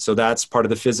narcissistic. And so that's part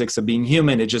of the physics of being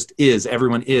human. It just is.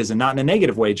 Everyone is. And not in a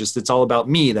negative way, just it's all about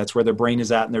me. That's where their brain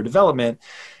is at in their development.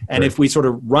 And if we sort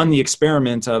of run the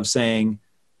experiment of saying,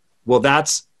 well,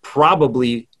 that's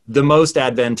probably the most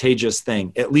advantageous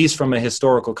thing, at least from a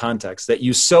historical context, that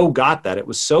you so got that, it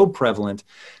was so prevalent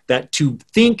that to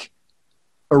think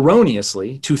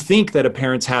erroneously, to think that a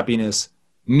parent's happiness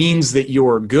means that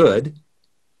you're good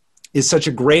is such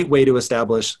a great way to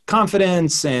establish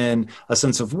confidence and a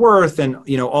sense of worth and,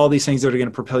 all these things that are going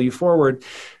to propel you forward.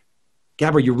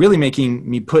 Gabor, you're really making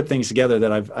me put things together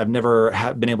that I've never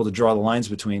been able to draw the lines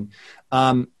between.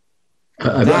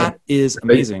 That is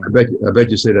amazing. I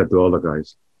bet you say that to all the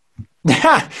guys.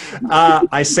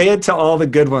 I say it to all the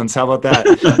good ones. How about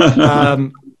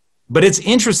that? But it's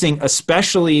interesting,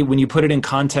 especially when you put it in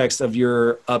context of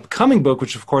your upcoming book,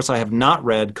 which of course I have not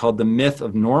read, called The Myth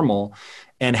of Normal,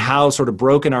 and how sort of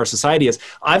broken our society is.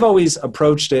 I've always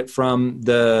approached it from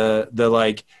the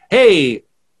like, hey,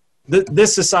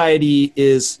 this society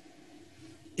is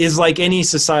like any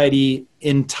society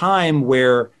in time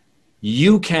where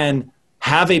you can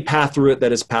have a path through it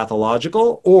that is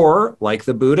pathological, or like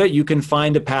the Buddha, you can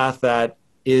find a path that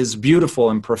is beautiful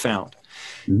and profound.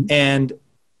 Mm-hmm. And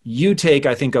you take,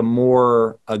 I think, a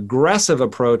more aggressive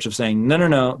approach of saying,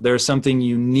 no, there's something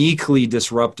uniquely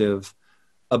disruptive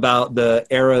about the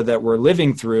era that we're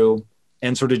living through,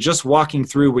 and sort of just walking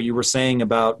through what you were saying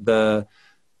about the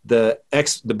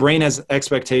brain has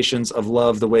expectations of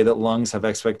love the way that lungs have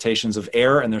expectations of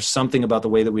air, and there's something about the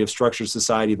way that we have structured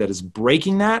society that is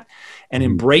breaking that. And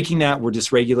in breaking that, we're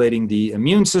dysregulating the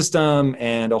immune system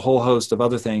and a whole host of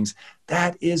other things.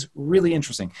 That is really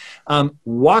interesting.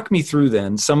 Walk me through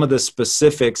then some of the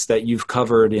specifics that you've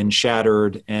covered in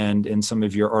Shattered and in some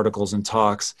of your articles and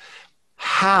talks.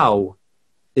 How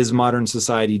is modern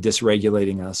society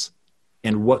dysregulating us,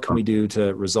 and what can we do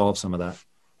to resolve some of that?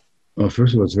 Well,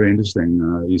 first of all, it's very interesting.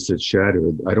 You said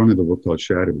Shattered. I don't have a book called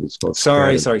Shattered. It's called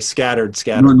Scattered.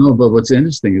 No, but what's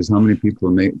interesting is how many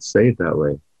people say it that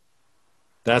way.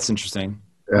 That's interesting.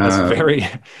 That's very,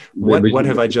 what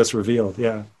have I just revealed?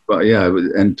 Yeah. But yeah,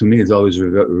 and to me, it's always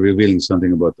revealing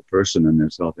something about the person and their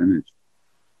self-image,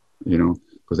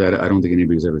 because I don't think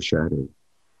anybody's ever shattered.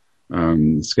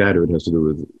 Scattered has to do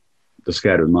with the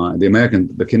scattered mind.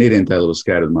 The Canadian title was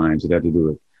Scattered Minds. It had to do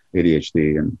with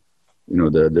ADHD and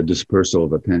the dispersal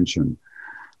of attention.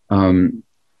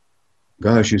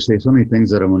 Gosh, you say so many things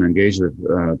that I want to engage with,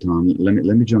 Tom.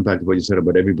 Let me jump back to what you said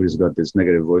about everybody's got this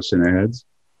negative voice in their heads.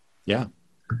 Yeah.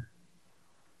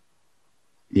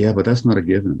 Yeah, but that's not a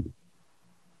given.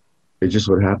 It's just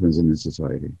what happens in this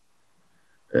society.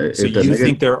 So you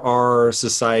think there are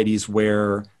societies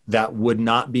where that would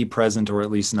not be present, or at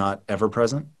least not ever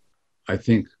present? I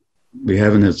think we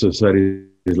haven't had societies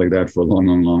like that for a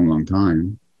long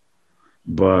time.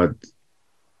 But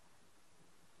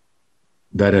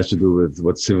that has to do with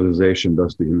what civilization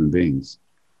does to human beings.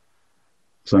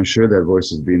 So I'm sure that voice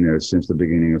has been there since the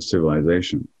beginning of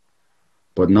civilization,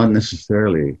 but not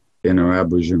necessarily in our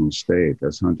aboriginal state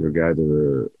as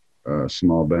hunter-gatherer,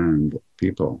 small band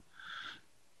people.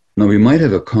 Now, we might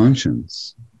have a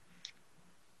conscience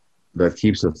that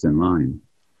keeps us in line,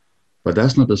 but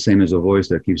that's not the same as a voice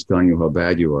that keeps telling you how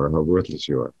bad you are, how worthless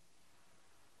you are.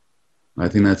 I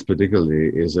think that's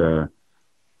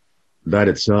that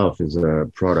itself is a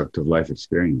product of life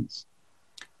experience.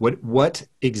 What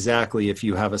exactly, if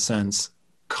you have a sense,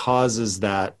 causes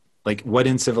that? Like, what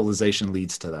in civilization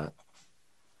leads to that?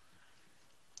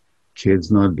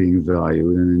 Kids not being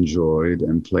valued and enjoyed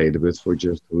and played with for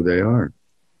just who they are.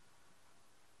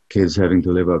 Kids having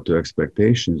to live up to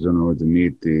expectations in order to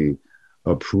meet the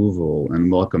approval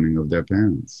and welcoming of their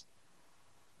parents.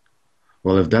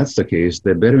 Well, if that's the case,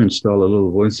 they better install a little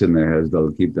voice in their heads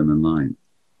that'll keep them in line.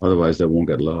 Otherwise, they won't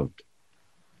get loved.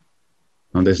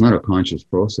 And it's not a conscious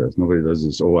process. Nobody does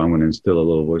this. Oh, I'm going to instill a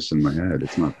little voice in my head.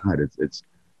 It's not that.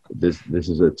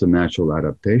 It's a natural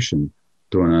adaptation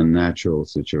to an unnatural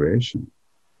situation.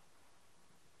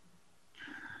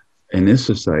 In this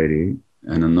society,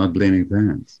 and I'm not blaming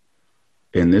parents,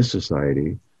 in this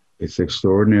society, it's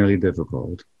extraordinarily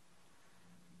difficult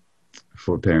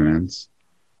for parents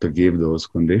to give those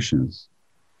conditions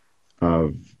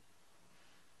of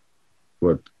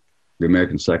what the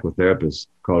American psychotherapist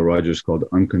Carl Rogers called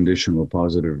unconditional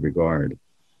positive regard,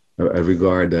 a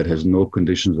regard that has no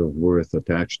conditions of worth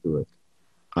attached to it.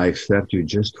 I accept you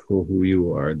just for who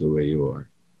you are, the way you are.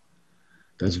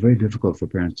 That's very difficult for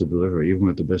parents to deliver, even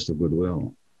with the best of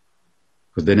goodwill,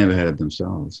 because they never had it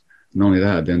themselves. Not only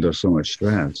that, then there's so much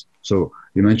stress. So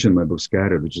you mentioned my book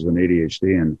Scattered, which is an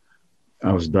ADHD, and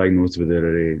I was diagnosed with it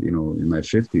at in my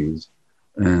 50s,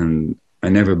 and I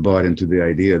never bought into the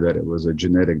idea that it was a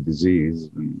genetic disease,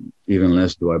 and even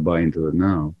less do I buy into it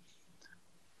now.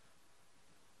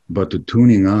 But the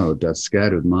tuning out that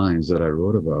scattered minds that I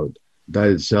wrote about, that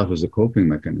itself is a coping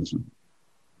mechanism.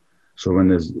 So when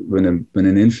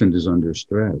an infant is under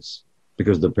stress,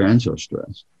 because the parents are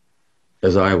stressed,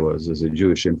 as I was as a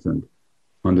Jewish infant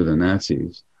under the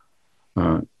Nazis,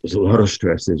 there's a lot of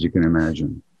stress, as you can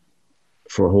imagine,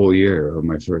 for a whole year of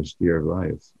my first year of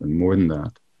life, and more than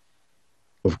that.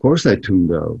 Of course I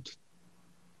tuned out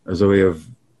as a way of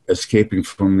escaping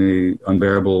from the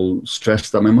unbearable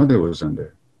stress that my mother was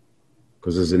under.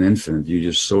 Because as an infant, you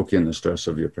just soak in the stress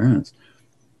of your parents.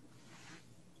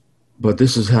 But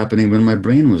this is happening when my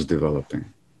brain was developing.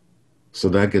 So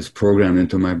that gets programmed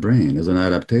into my brain as an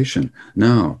adaptation.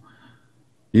 Now,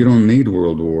 you don't need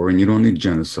World War and you don't need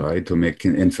genocide to make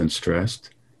an infant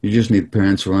stressed. You just need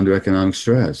parents who are under economic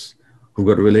stress, who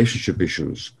got relationship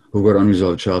issues, who got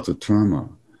unresolved childhood trauma,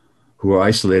 who are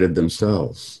isolated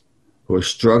themselves, who are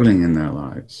struggling in their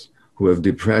lives, who have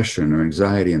depression or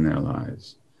anxiety in their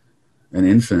lives. And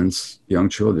infants, young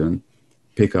children,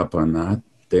 pick up on that.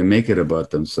 They make it about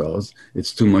themselves.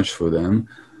 It's too much for them.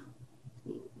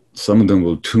 Some of them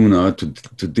will tune out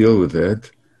to deal with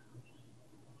it.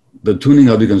 The tuning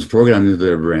out becomes programmed into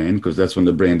their brain, because that's when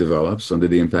the brain develops under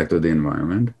the impact of the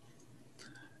environment.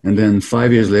 And then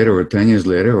 5 years later, or 10 years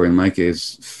later, or in my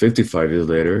case, 55 years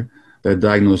later, they're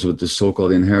diagnosed with this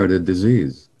so-called inherited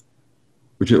disease,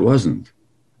 which it wasn't.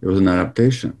 It was an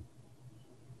adaptation.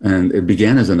 And it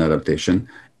began as an adaptation.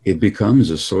 It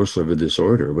becomes a source of a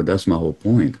disorder. But that's my whole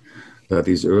point, that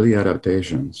these early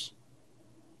adaptations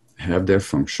have their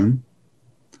function,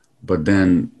 but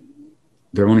then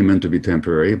they're only meant to be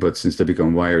temporary. But since they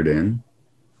become wired in,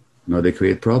 they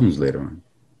create problems later on.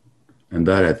 And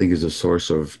that, I think, is a source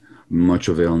of much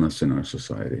of illness in our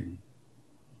society.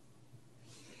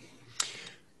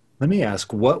 Let me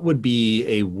ask, what would be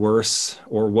a worse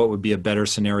or what would be a better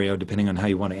scenario, depending on how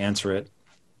you want to answer it?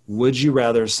 Would you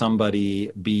rather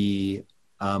somebody be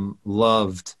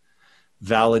loved,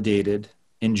 validated,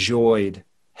 enjoyed,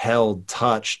 held,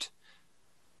 touched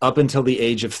up until the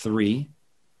age of 3,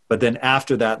 but then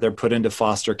after that they're put into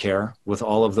foster care with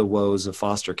all of the woes of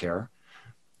foster care?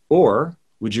 Or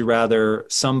would you rather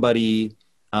somebody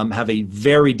have a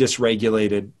very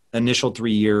dysregulated initial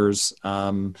 3 years,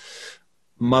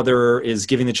 mother is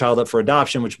giving the child up for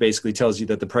adoption, which basically tells you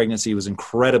that the pregnancy was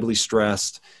incredibly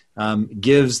stressed,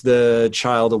 gives the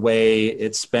child away.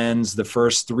 It spends the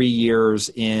first 3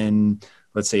 years in,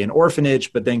 let's say, an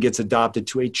orphanage, but then gets adopted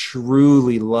to a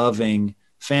truly loving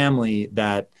family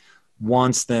that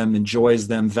wants them, enjoys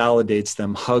them, validates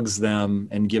them, hugs them,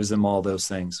 and gives them all those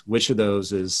things. Which of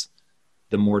those is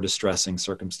the more distressing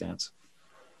circumstance?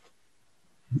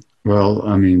 Well,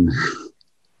 I mean,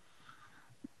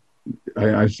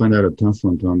 I find that a tough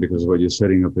one, Tom, because what you're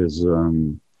setting up is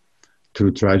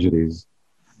two tragedies,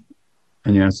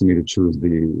 and you're asking me to choose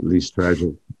the least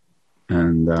tragic.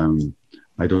 And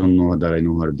I don't know that I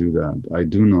know how to do that. I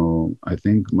do know, I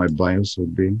think my bias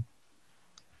would be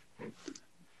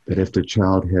that if the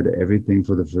child had everything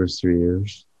for the first 3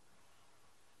 years,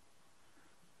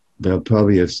 they'll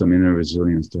probably have some inner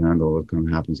resilience to handle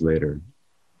what happens later,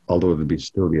 although it would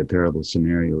still be a terrible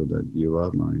scenario that you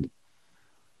outlined.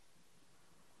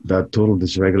 That total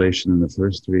dysregulation in the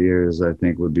first 3 years, I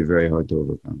think, would be very hard to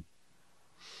overcome.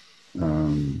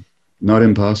 Not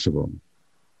impossible.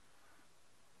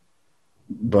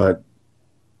 But,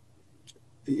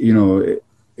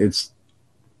 it's,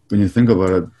 when you think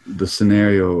about it, the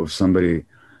scenario of somebody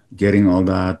getting all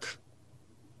that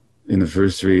in the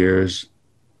first 3 years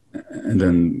and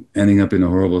then ending up in a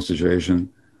horrible situation,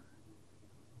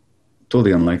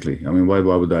 totally unlikely. I mean, why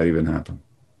would that even happen?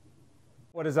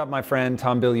 What is up, my friend?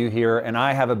 Tom Bilyeu here, and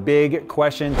I have a big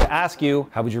question to ask you.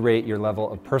 How would you rate your level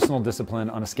of personal discipline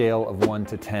on a scale of 1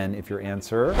 to 10? If your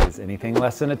answer is anything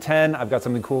less than a 10, I've got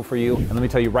something cool for you. And let me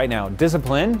tell you right now,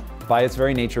 discipline, by its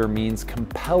very nature, means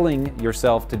compelling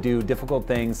yourself to do difficult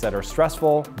things that are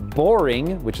stressful,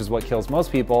 boring, which is what kills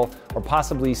most people, or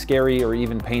possibly scary or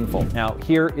even painful. Now,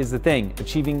 here is the thing.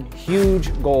 Achieving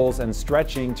huge goals and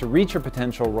stretching to reach your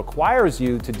potential requires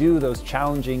you to do those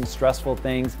challenging, stressful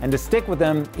things and to stick with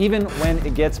them even when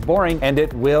it gets boring, and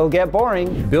it will get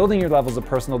boring. Building your levels of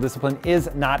personal discipline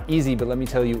is not easy, but let me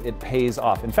tell you, it pays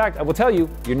off. In fact, I will tell you,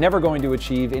 you're never going to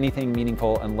achieve anything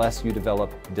meaningful unless you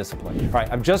develop discipline. All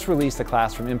right, I've just released a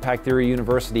class from Impact Theory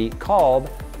University called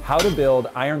How to Build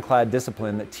Ironclad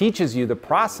Discipline that teaches you the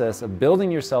process of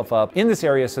building yourself up in this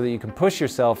area so that you can push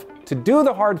yourself to do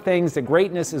the hard things that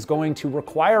greatness is going to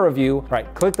require of you. All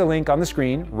right, click the link on the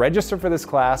screen, register for this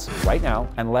class right now,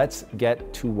 and let's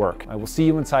get to work. I will see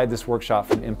you inside this workshop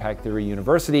from Impact Theory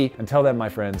University. Until then, my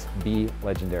friends, be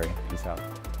legendary. Peace out.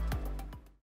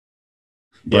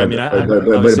 Yeah, I mean,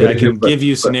 obviously I can give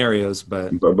you scenarios,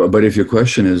 but if your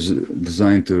question is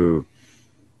designed to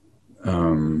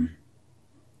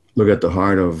look at the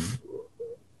heart of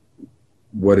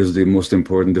what is the most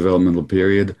important developmental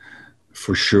period,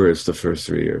 for sure it's the first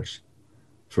 3 years,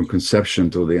 from conception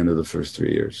till the end of the first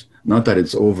 3 years. Not that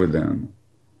it's over then,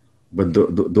 but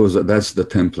that's the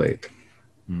template.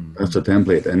 That's the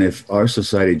template. And if our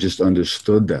society just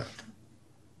understood that,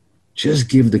 just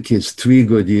give the kids 3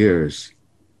 good years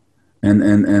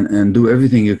and do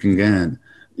everything you can,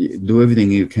 do everything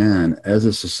you can as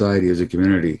a society, as a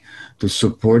community, to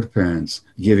support parents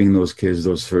giving those kids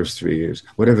those first 3 years,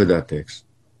 whatever that takes.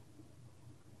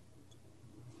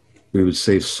 We would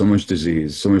save so much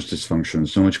disease, so much dysfunction,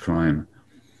 so much crime,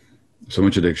 so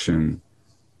much addiction,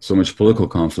 so much political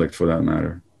conflict for that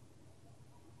matter.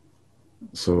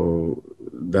 So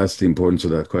that's the importance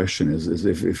of that question, is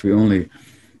if we only,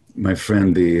 my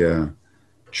friend, the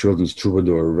children's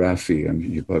troubadour, Raffi, and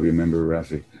you probably remember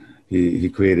Raffi, he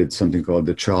created something called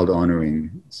the Child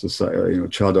Honoring Society,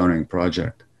 Child Honoring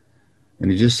Project.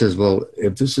 And he just says, well,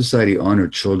 if this society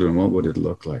honored children, what would it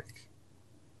look like?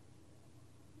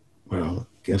 Well,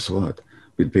 guess what?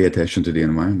 We'd pay attention to the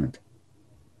environment.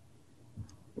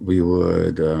 We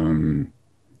would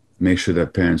make sure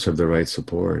that parents have the right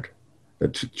support,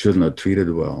 that children are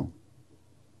treated well,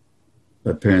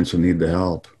 that parents who need the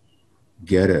help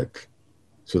get it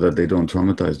so that they don't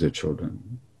traumatize their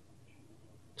children.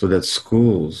 So that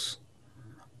schools,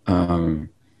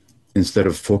 instead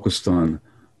of focused on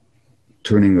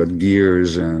turning out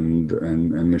gears and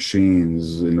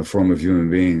machines in the form of human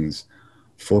beings,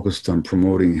 focused on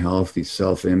promoting healthy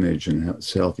self-image and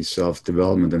healthy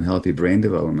self-development and healthy brain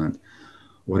development.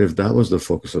 What if that was the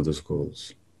focus of the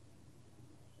schools?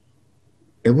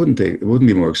 It wouldn't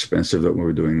be more expensive than what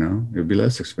we're doing now. It would be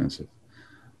less expensive.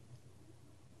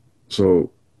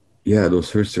 So, yeah, those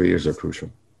first 3 years are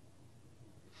crucial.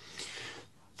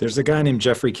 There's a guy named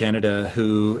Jeffrey Canada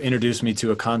who introduced me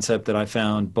to a concept that I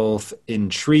found both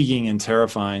intriguing and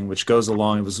terrifying, which goes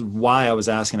along. It was why I was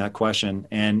asking that question.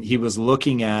 And he was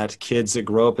looking at kids that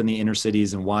grow up in the inner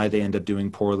cities and why they end up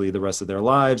doing poorly the rest of their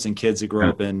lives, and kids that grow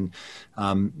up in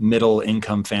middle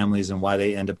income families and why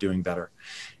they end up doing better.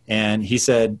 And he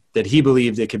said that he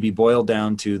believed it could be boiled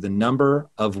down to the number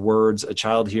of words a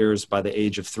child hears by the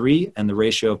age of 3 and the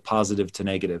ratio of positive to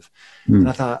negative. And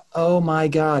I thought, oh my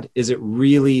God, is it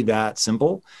really that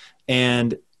simple?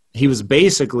 And he was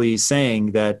basically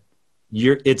saying that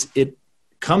it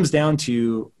comes down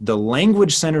to the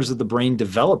language centers of the brain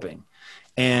developing.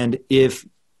 And if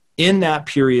in that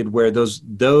period where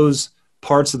those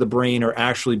parts of the brain are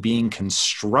actually being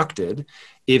constructed,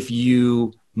 if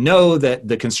you know that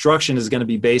the construction is going to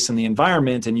be based on the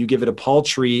environment and you give it a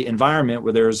paltry environment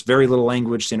where there's very little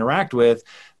language to interact with,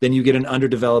 then you get an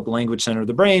underdeveloped language center of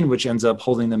the brain, which ends up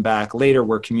holding them back later,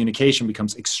 where communication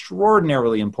becomes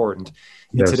extraordinarily important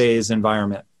in today's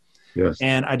environment. Yes.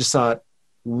 And I just thought,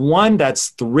 one, that's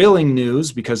thrilling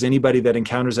news, because anybody that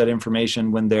encounters that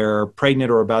information when they're pregnant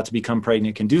or about to become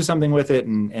pregnant can do something with it,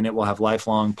 and it will have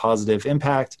lifelong positive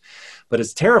impact. But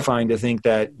it's terrifying to think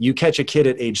that you catch a kid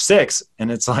at age 6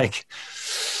 and it's like,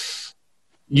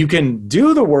 you can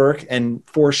do the work, and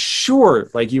for sure,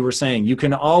 like you were saying, you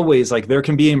can always, like, there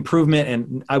can be improvement,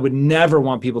 and I would never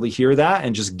want people to hear that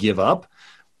and just give up.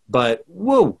 But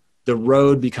whoa, the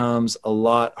road becomes a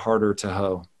lot harder to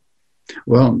hoe.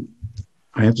 Well,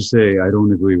 I have to say, I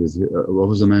don't agree with you. What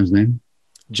was the man's name?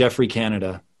 Jeffrey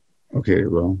Canada. Okay,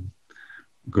 well,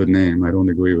 good name. I don't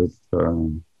agree with,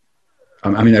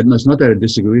 I mean, it's not that I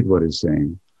disagree with what he's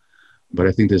saying, but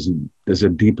I think there's a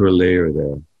deeper layer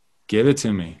there. Give it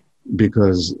to me.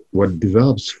 Because what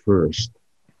develops first,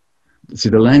 see,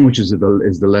 the language is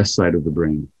the left side of the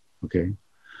brain, okay?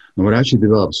 And what actually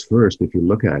develops first, if you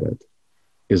look at it,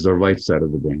 is the right side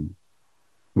of the brain,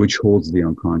 which holds the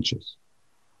unconscious.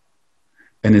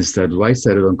 And it's that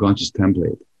right-sided unconscious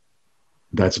template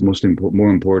that's more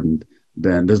important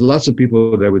than, there's lots of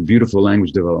people that with beautiful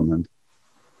language development,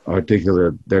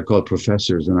 articulate, they're called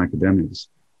professors and academics,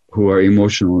 who are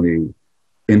emotionally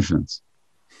infants.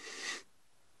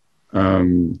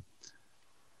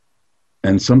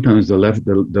 And sometimes the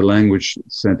language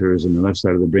centers in the left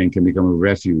side of the brain can become a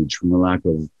refuge from the lack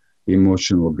of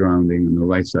emotional grounding on the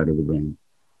right side of the brain.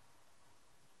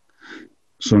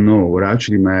 So no, what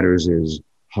actually matters is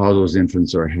how those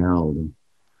infants are held,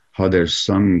 how they're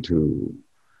sung to,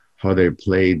 how they're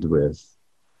played with.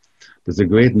 There's a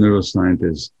great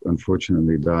neuroscientist,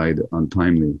 unfortunately died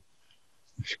untimely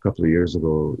a couple of years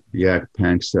ago. Jaak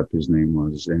Panksepp, his name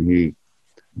was, and he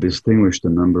distinguished a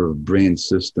number of brain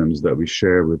systems that we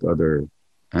share with other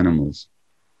animals.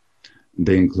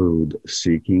 They include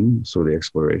seeking, so the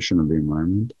exploration of the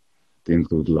environment. They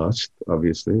include lust,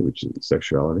 obviously, which is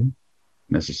sexuality,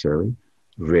 necessarily.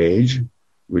 Rage,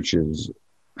 which is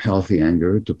healthy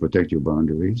anger to protect your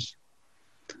boundaries.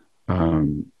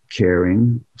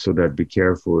 Caring, so that we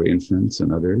care for infants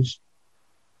and others.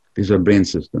 These are brain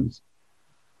systems.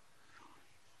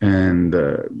 And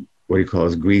what he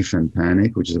calls grief and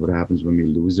panic, which is what happens when we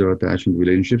lose our attachment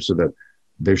relationships, so that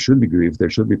there should be grief, there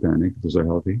should be panic, those are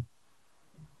healthy,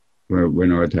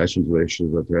 when our attachment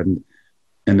relationships are threatened.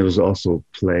 And there was also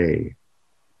play.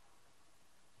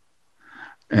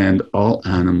 And all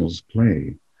animals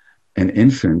play. And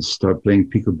infants start playing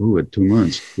peekaboo at 2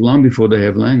 months, long before they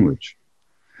have language.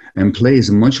 And play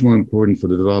is much more important for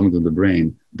the development of the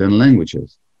brain than language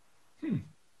is,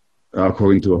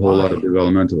 according to a whole lot of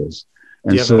developmentalists.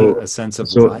 And do you have a sense of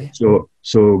why?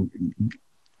 So,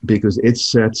 because it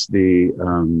sets the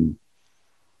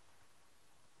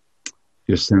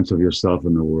your sense of yourself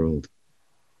in the world.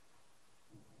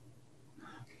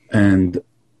 And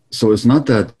so it's not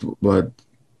that what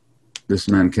this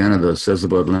man Canada says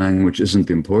about language isn't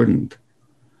important.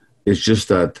 It's just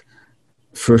that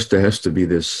first there has to be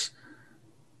this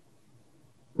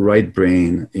right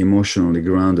brain, emotionally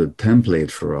grounded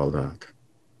template for all that.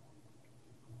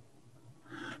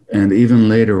 And even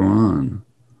later on,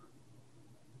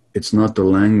 it's not the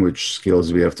language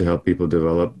skills we have to help people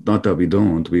develop. Not that we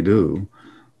don't, we do,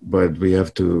 but we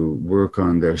have to work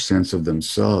on their sense of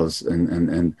themselves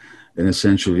and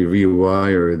essentially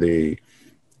rewire the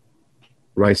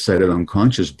right-sided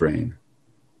unconscious brain.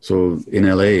 So in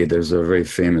LA, there's a very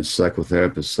famous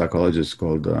psychologist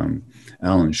called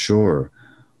Alan Shore,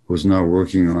 who's now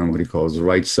working on what he calls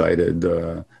right-sided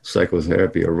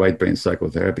psychotherapy or right brain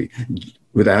psychotherapy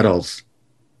with adults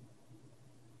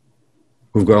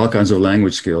who've got all kinds of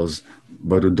language skills,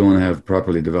 but who don't have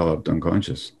properly developed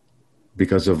unconscious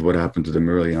because of what happened to them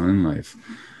early on in life.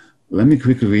 Let me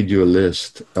quickly read you a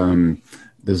list.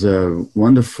 There's a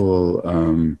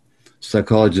wonderful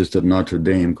psychologist at Notre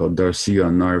Dame called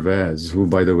Darcia Narvaez, who,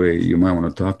 by the way, you might want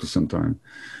to talk to sometime.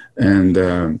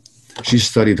 And she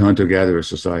studied hunter-gatherer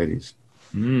societies,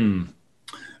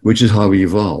 which is how we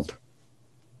evolved.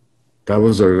 That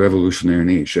was our revolutionary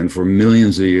niche. And for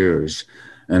millions of years,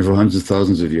 and for hundreds of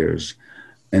thousands of years,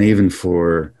 and even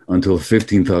for until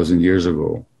 15,000 years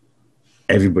ago,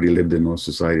 everybody lived in those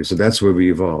societies. So that's where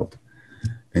we evolved.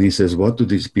 And he says, what do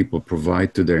these people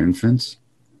provide to their infants?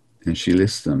 And she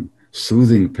lists them.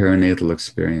 Soothing perinatal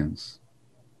experience,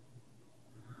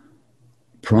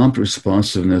 prompt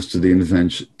responsiveness to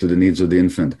the needs of the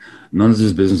infant. None of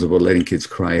this business about letting kids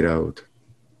cry it out.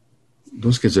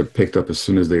 Those kids are picked up as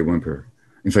soon as they whimper.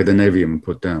 In fact, they're never even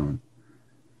put down.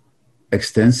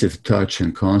 Extensive touch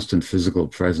and constant physical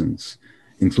presence,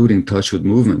 including touch with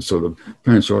movement. So the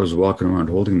parents are always walking around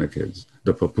holding the kids,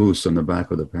 the papoose on the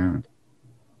back of the parent.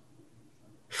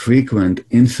 Frequent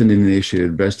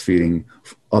infant-initiated breastfeeding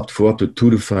for up to 2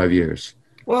 to 5 years.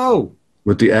 Whoa!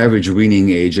 With the average weaning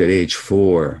age at age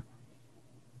 4.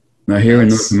 Now here in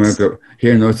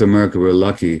North America, we're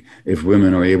lucky if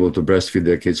women are able to breastfeed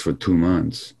their kids for 2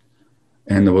 months.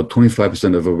 And about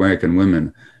 25% of American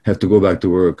women have to go back to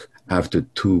work after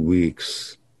 2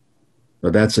 weeks.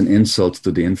 But that's an insult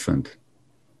to the infant.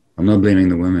 I'm not blaming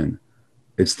the women.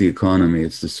 It's the economy,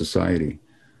 it's the society.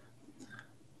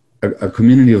 A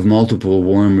community of multiple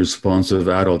warm, responsive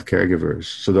adult caregivers.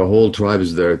 So the whole tribe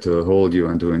is there to hold you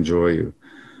and to enjoy you.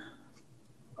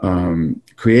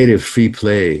 Creative free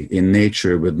play in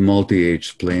nature with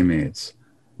multi-age playmates.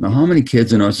 Now, how many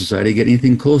kids in our society get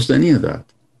anything close to any of that?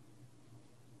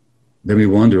 Then we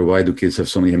wonder, why do kids have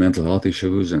so many mental health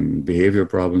issues and behavior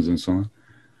problems and so on?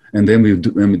 And then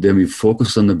we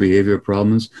focus on the behavior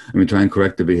problems and we try and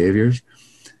correct the behaviors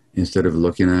instead of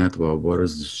looking at, well, what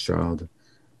is this child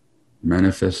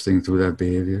manifesting through that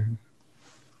behavior?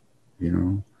 You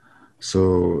know?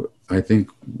 So I think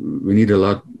we need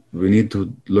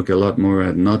to look a lot more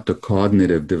at not the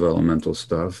cognitive developmental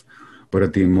stuff, but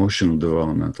at the emotional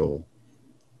developmental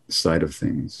side of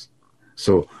things.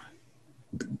 So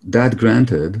that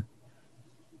granted,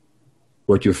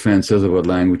 what your friend says about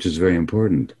language is very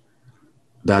important.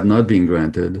 That not being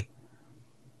granted,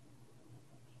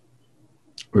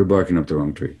 we're barking up the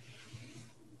wrong tree.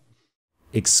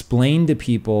 Explain to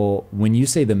people, when you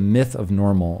say the myth of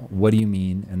normal, what do you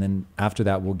mean? And then after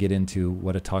that, we'll get into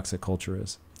what a toxic culture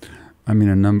is. I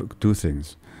mean, two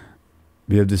things.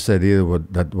 We have this idea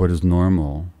that what is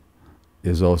normal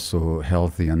is also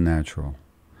healthy and natural.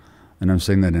 And I'm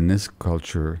saying that in this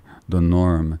culture, the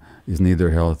norm is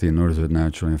neither healthy nor is it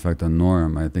natural. In fact, the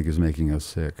norm, I think, is making us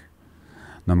sick.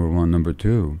 Number one. Number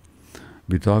two,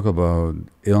 we talk about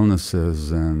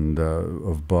illnesses and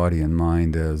of body and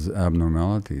mind as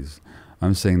abnormalities.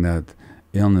 I'm saying that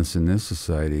illness in this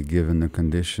society, given the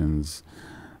conditions,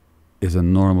 is a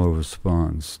normal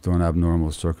response to an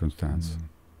abnormal circumstance.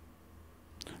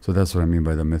 So that's what I mean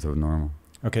by the myth of normal.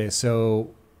 Okay,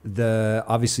 so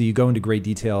obviously you go into great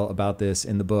detail about this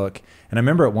in the book. And I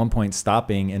remember at one point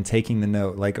stopping and taking the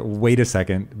note, like, wait a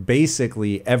second,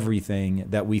 basically everything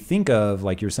that we think of,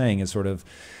 like you're saying, is sort of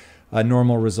a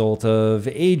normal result of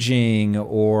aging,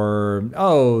 or,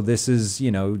 oh, this is,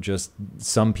 just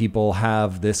some people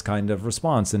have this kind of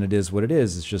response and it is what it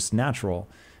is. It's just natural.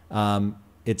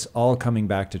 It's all coming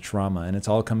back to trauma, and it's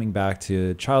all coming back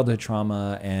to childhood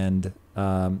trauma and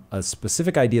a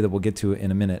specific idea that we'll get to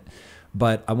in a minute.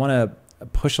 But I want to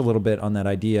push a little bit on that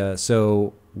idea.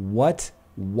 So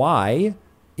why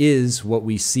is what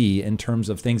we see in terms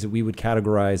of things that we would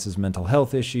categorize as mental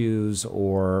health issues,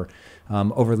 or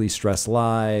overly stressed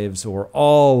lives, or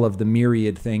all of the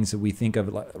myriad things that we think of,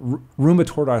 like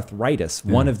rheumatoid arthritis,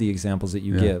 one of the examples that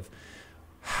you give.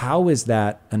 How is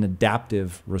that an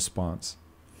adaptive response?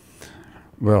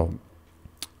 Well,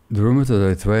 the rheumatoid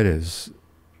arthritis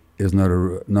is not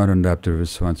an adaptive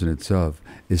response in itself.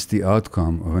 It's the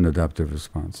outcome of an adaptive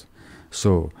response.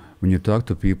 So when you talk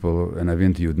to people, and I've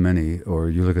interviewed many, or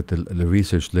you look at the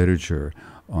research literature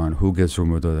on who gets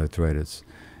rheumatoid arthritis,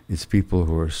 it's people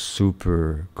who are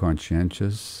super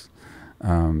conscientious.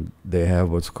 They have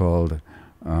what's called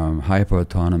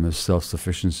hyper-autonomous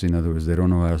self-sufficiency. In other words, they don't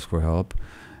know how to ask for help.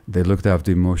 They look after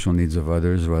the emotional needs of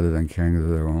others rather than caring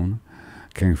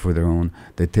for their own.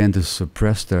 They tend to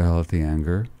suppress their healthy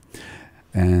anger,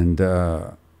 and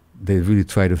they really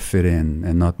try to fit in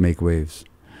and not make waves.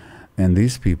 And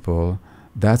these people,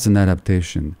 that's an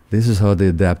adaptation. This is how they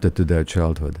adapted to their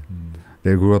childhood.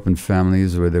 They grew up in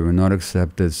families where they were not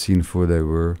accepted, seen for they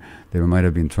were. They might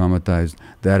have been traumatized.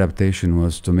 The adaptation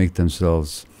was to make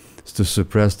themselves, to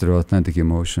suppress their authentic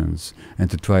emotions and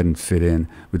to try and fit in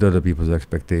with other people's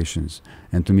expectations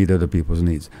and to meet other people's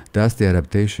needs. That's the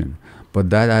adaptation. But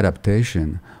that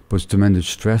adaptation puts tremendous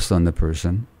stress on the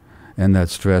person, and that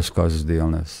stress causes the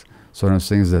illness. So what I'm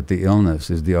saying is that the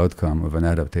illness is the outcome of an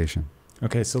adaptation.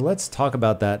 Okay, so let's talk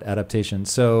about that adaptation.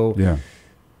 So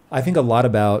I think a lot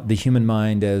about the human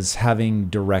mind as having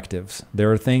directives.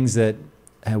 There are things that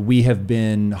we have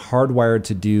been hardwired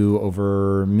to do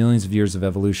over millions of years of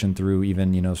evolution through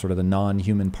even, sort of the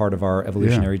non-human part of our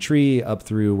evolutionary tree up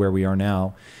through where we are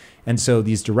now. And so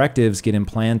these directives get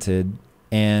implanted,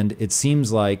 and it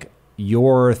seems like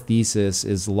your thesis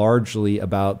is largely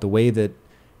about the way that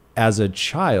as a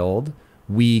child,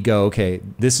 we go, okay,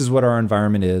 this is what our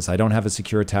environment is. I don't have a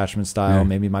secure attachment style.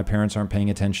 Maybe my parents aren't paying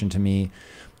attention to me.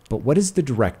 But what is the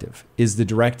directive? Is the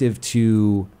directive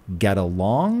to get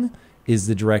along? Is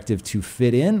the directive to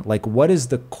fit in? Like, what is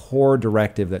the core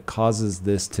directive that causes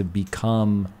this to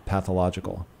become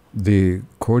pathological? The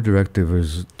core directive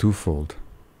is twofold.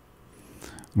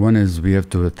 One is we have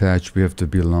to attach, we have to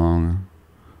belong,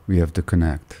 we have to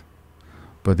connect.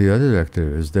 But the other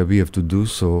directive is that we have to do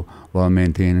so while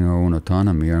maintaining our own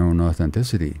autonomy, our own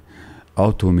authenticity.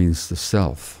 Auto means the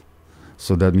self.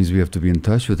 So that means we have to be in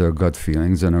touch with our gut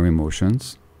feelings and our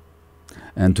emotions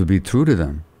and to be true to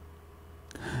them.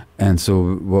 And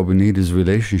so what we need is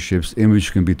relationships in which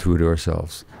we can be true to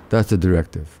ourselves. That's the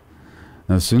directive.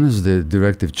 Now, as soon as the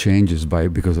directive changes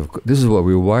because of this is what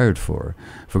we're wired for.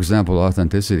 For example,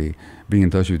 authenticity, being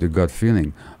in touch with your gut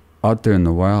feeling. Out there in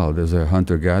the wild as a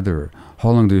hunter-gatherer, how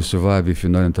long do you survive if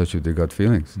you're not in touch with your gut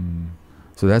feelings?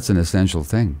 So that's an essential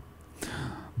thing.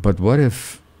 But what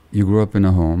if you grew up in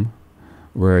a home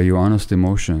where your honest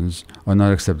emotions are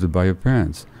not accepted by your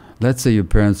parents. Let's say your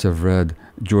parents have read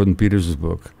Jordan Peterson's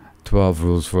book, 12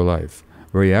 Rules for Life,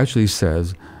 where he actually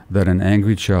says that an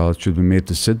angry child should be made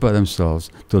to sit by themselves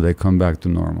till they come back to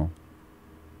normal.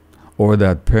 Or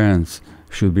that parents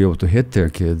should be able to hit their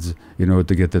kids in order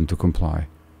to get them to comply.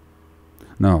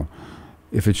 Now,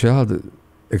 if a child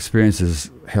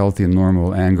experiences healthy and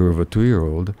normal anger of a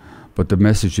 2-year-old, but the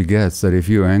message he gets that if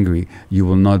you're angry, you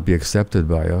will not be accepted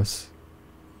by us.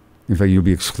 In fact, you'll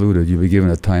be excluded, you'll be given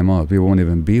a time out, we won't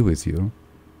even be with you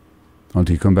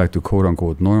until you come back to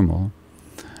quote-unquote normal,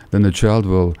 then the child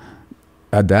will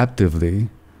adaptively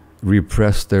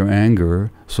repress their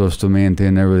anger so as to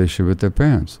maintain their relationship with their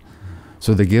parents.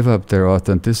 So they give up their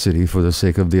authenticity for the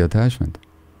sake of the attachment.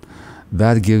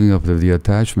 That giving up of the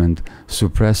attachment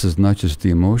suppresses not just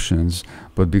the emotions,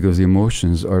 but because the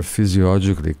emotions are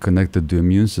physiologically connected to the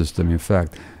immune system. In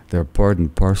fact, they're part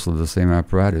and parcel of the same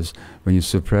apparatus. When you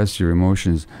suppress your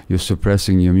emotions, you're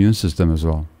suppressing your immune system as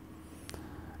well.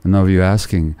 And now you're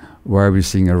asking, why are we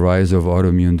seeing a rise of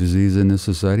autoimmune disease in this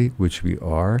society? Which we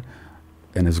are.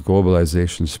 And as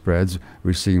globalization spreads,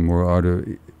 we're seeing more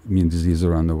autoimmune disease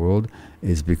around the world.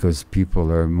 Is because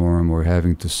people are more and more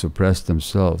having to suppress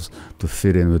themselves to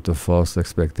fit in with the false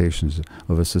expectations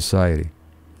of a society.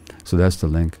 So that's the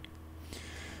link.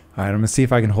 All right, I'm going to see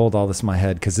if I can hold all this in my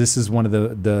head, because this is one of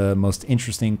the most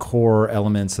interesting core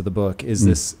elements of the book, is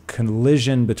this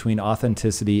collision between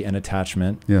authenticity and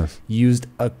attachment. Yes. Used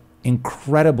an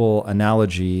incredible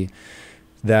analogy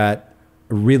that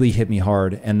really hit me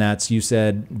hard, and that's, you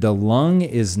said the lung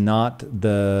is not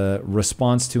the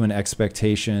response to an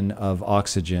expectation of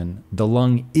oxygen. The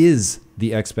lung is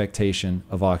the expectation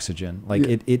of oxygen. Like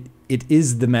it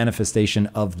is the manifestation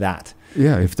of that.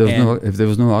 Yeah, if there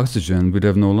was no oxygen, we'd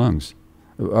have no lungs.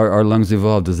 Our lungs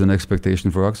evolved as an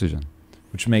expectation for oxygen.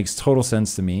 Which makes total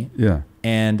sense to me. Yeah.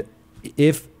 And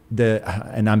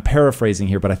and I'm paraphrasing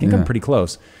here, but I think I'm pretty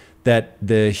close, that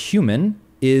the human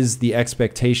is the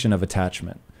expectation of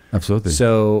attachment. Absolutely.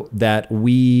 So that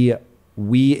we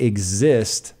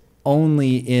exist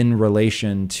only in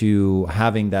relation to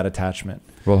having that attachment.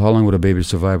 Well, how long would a baby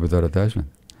survive without attachment?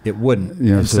 It wouldn't.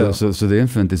 Yeah. So the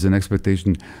infant is an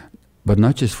expectation, but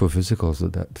not just for physical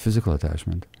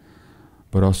attachment,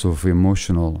 but also for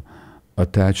emotional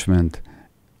attachment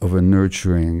of a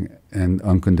nurturing and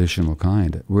unconditional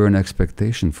kind. We're an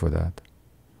expectation for that.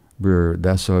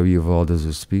 That's how we evolved as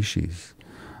a species.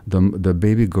 The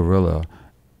baby gorilla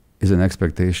is an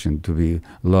expectation to be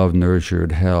loved,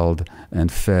 nurtured, held,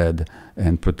 and fed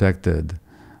and protected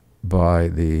by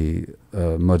the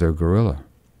mother gorilla.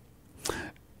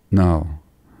 Now,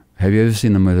 have you ever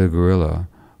seen a mother gorilla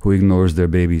who ignores their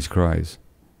baby's cries?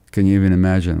 Can you even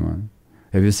imagine one?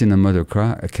 Have you seen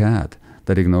a cat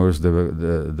that ignores the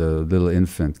little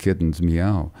infant kitten's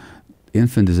meow?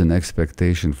 Infant is an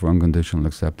expectation for unconditional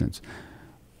acceptance.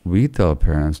 We tell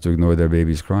parents to ignore their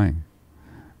babies crying.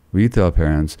 We tell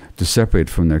parents to separate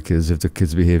from their kids if the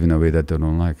kids behave in a way that they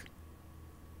don't like.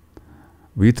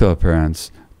 We tell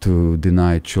parents to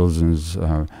deny children's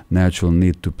natural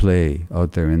need to play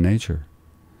out there in nature.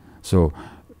 So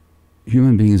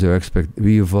human beings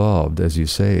we evolved, as you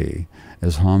say,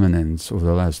 as hominins over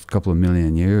the last couple of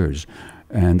million years.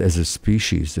 And as a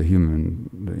species, the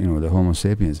Homo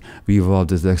sapiens, we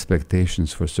evolved as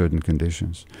expectations for certain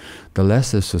conditions. The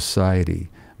less a society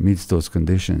meets those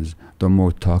conditions, the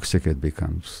more toxic it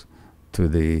becomes to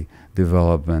the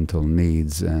developmental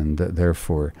needs and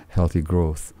therefore healthy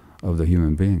growth of the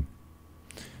human being.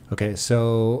 Okay,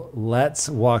 so let's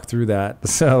walk through that.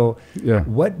 So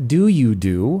what do you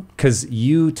do? Because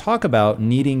you talk about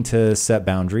needing to set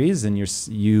boundaries, and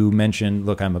you mentioned,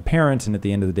 look, I'm a parent, and at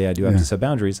the end of the day, I do have to set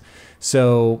boundaries.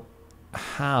 So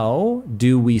how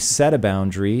do we set a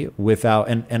boundary without,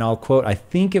 and I'll quote, I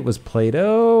think it was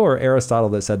Plato or Aristotle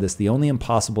that said this, the only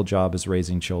impossible job is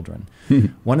raising children.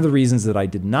 One of the reasons that I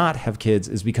did not have kids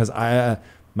is because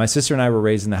my sister and I were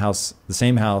raised in the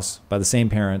same house by the same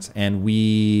parents, and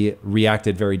we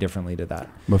reacted very differently to that.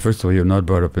 But first of all, you're not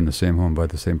brought up in the same home by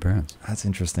the same parents. That's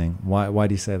interesting. Why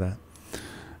do you say that?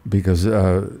 Because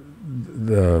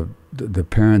the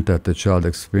parent that the child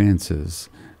experiences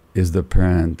is the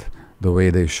parent, the way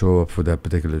they show up for that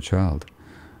particular child.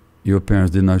 Your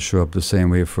parents did not show up the same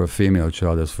way for a female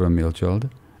child as for a male child.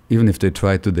 Even if they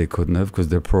tried to, they couldn't have, because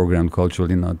they're programmed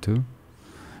culturally not to.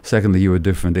 Secondly, you were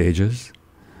different ages.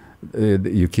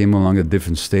 You came along at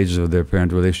different stages of their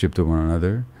parent relationship to one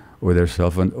another, or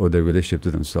or their relationship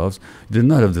to themselves. You did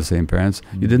not have the same parents.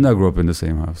 You did not grow up in the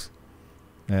same house.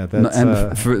 Yeah,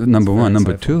 that's for number one.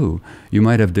 Number insightful. two, you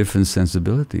might have different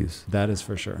sensibilities. That is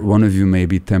for sure. One of you may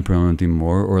be temperamentally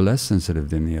more or less sensitive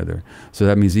than the other. So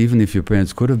that means even if your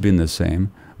parents could have been the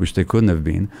same, which they couldn't have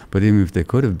been, but even if they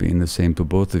could have been the same to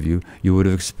both of you, you would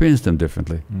have experienced them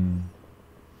differently. Mm.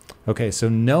 Okay, so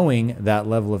knowing that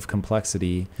level of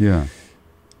complexity, Yeah.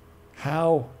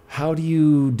 how do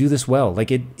you do this well?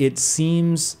 Like it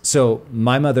seems, so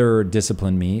my mother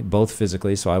disciplined me both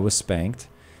physically, so I was spanked,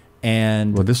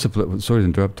 and Well, discipline. Sorry to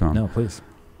interrupt, Tom. no, please.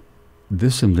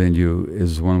 Discipline you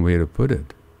is one way to put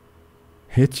it.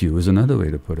 Hit you is another way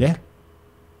to put it. Yeah.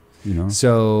 You know.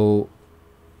 So,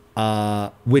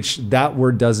 which that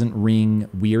word doesn't ring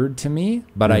weird to me,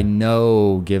 but I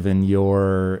know, given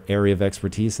your area of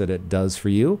expertise, that it does for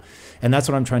you. And that's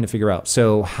what I'm trying to figure out.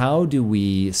 So how do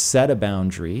we set a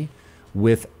boundary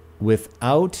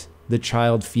without the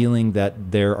child feeling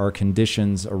that there are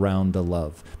conditions around the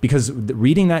love? Because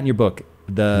reading that in your book,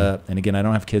 and again, I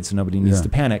don't have kids, so nobody needs to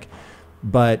panic,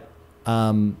 but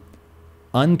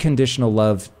unconditional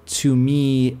love, to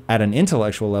me, at an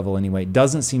intellectual level anyway,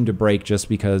 doesn't seem to break just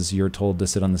because you're told to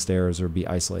sit on the stairs or be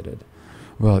isolated.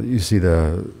 Well, you see,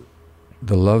 the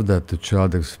love that the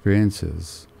child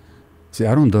experiences. See,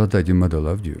 I don't doubt that your mother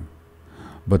loved you,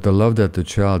 but the love that the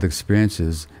child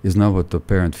experiences is not what the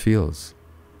parent feels.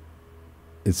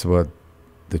 It's what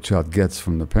the child gets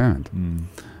from the parent. Mm.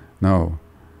 Now,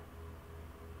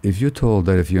 if you're told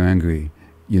that if you're angry,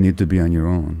 you need to be on your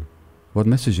own, what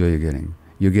message are you getting?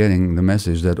 You're getting the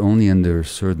message that only under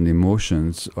certain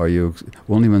emotions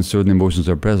only when certain emotions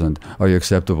are present are you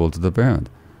acceptable to the parent.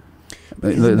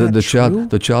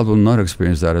 The child will not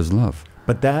experience that as love.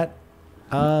 But that,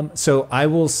 so I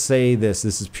will say this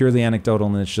is purely anecdotal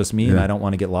and it's just me, and I don't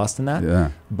want to get lost in that. Yeah.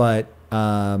 But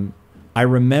I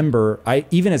remember,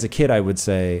 even as a kid, I would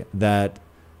say that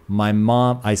my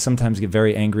mom, I sometimes get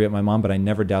very angry at my mom, but I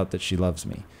never doubt that she loves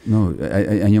me. No,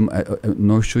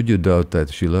 nor should you doubt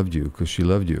that she loved you, because she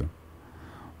loved you.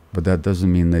 But that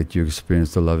doesn't mean that you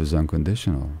experience the love is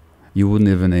unconditional. You wouldn't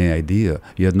have any idea.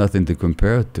 You had nothing to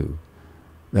compare it to.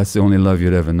 That's the only love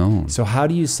you'd ever known. So how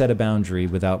do you set a boundary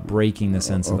without breaking the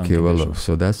sense of unconditional? Okay, well, look,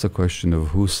 so that's the question of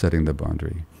who's setting the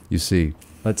boundary. You see.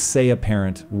 Let's say a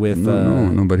parent with...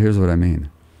 No, but here's what I mean.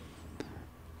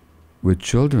 With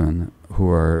children who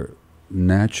are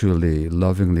naturally,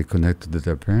 lovingly connected to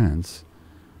their parents,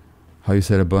 how you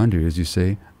set a boundary is you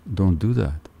say, don't do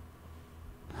that.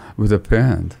 With a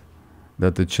parent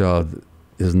that the child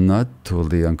is not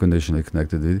totally unconditionally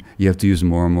connected to, you have to use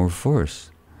more and more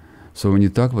force. So when you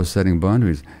talk about setting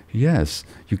boundaries, yes,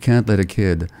 you can't let a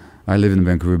kid... I live in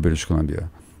Vancouver, British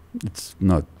Columbia. It's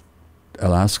not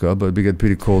Alaska, but we get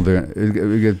pretty cold there.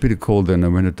 We get pretty cold there in the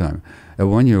wintertime. A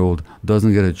 1-year-old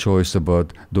doesn't get a choice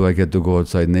about, do I get to go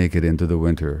outside naked into the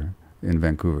winter in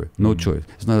Vancouver? No choice.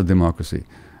 It's not a democracy.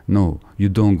 No, you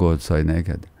don't go outside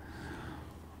naked.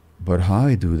 But how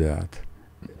I do that,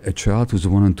 a child who's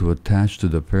wanting to attach to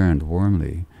the parent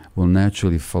warmly will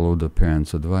naturally follow the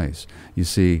parent's advice. You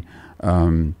see,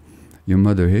 your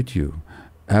mother hit you.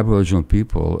 Aboriginal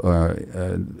people,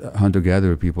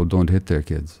 hunter-gatherer people don't hit their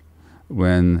kids.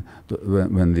 When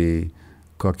the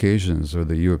Caucasians or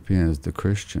the Europeans, the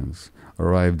Christians,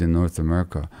 arrived in North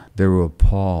America, they were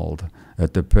appalled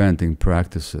at the parenting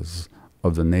practices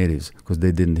of the natives because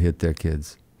they didn't hit their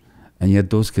kids. And yet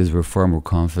those kids were far more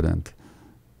confident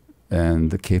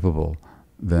and capable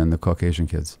than the Caucasian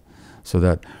kids. So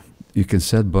that you can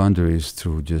set boundaries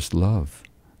through just love,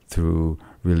 through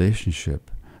relationship,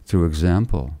 through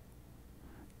example.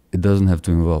 It doesn't have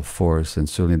to involve force, and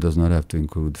certainly does not have to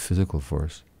include physical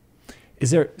force.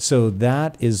 So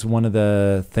that is one of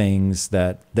the things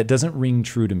that doesn't ring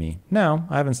true to me. Now,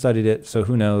 I haven't studied it, so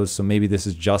who knows? So maybe this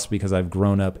is just because I've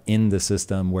grown up in the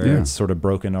system where it's sort of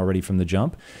broken already from the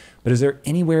jump. But is there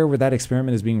anywhere where that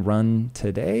experiment is being run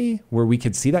today where we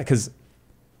could see that? Because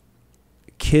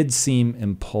kids seem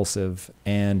impulsive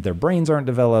and their brains aren't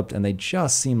developed and they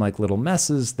just seem like little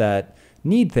messes that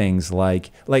need things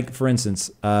like for instance,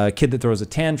 a kid that throws a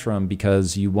tantrum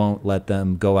because you won't let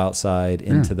them go outside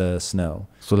into the snow.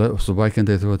 So why can't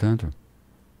they throw a tantrum?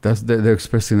 They're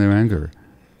expressing their anger.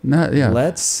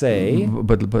 Let's say.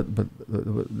 But what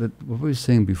were you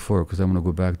saying before? Because I want to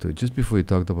go back to it. Just before you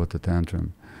talked about the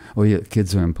tantrum. Oh yeah,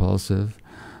 kids are impulsive.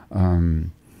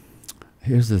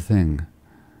 Here's the thing.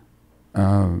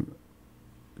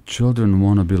 Children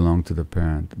want to belong to the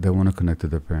parent. They want to connect to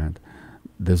the parent.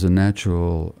 There's a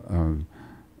natural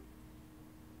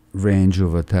range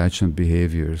of attachment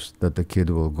behaviors that the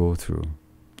kid will go through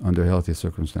under healthy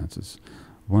circumstances.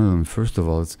 One of them, first of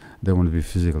all, is they want to be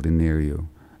physically near you.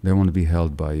 They want to be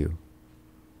held by you.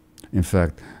 In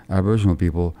fact, Aboriginal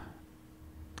people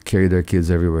carry their kids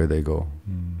everywhere they go.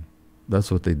 That's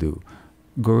what they do.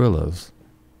 Gorillas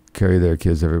carry their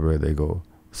kids everywhere they go,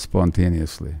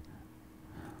 spontaneously.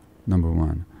 Number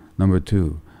one. Number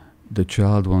two, the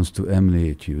child wants to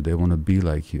emulate you. They want to be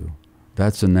like you.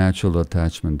 That's a natural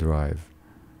attachment drive.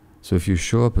 So if you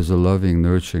show up as a loving,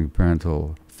 nurturing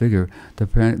parental figure,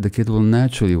 the kid will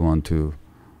naturally want to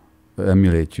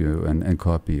emulate you and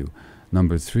copy you.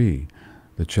 Number three,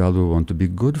 the child will want to be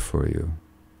good for you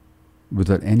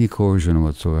without any coercion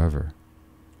whatsoever.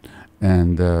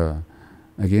 And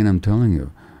again, I'm telling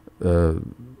you,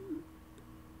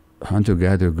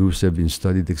 hunter-gatherer groups have been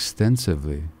studied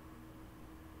extensively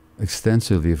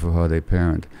for how they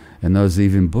parent. And now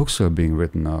even books are being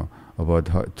written now about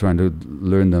trying to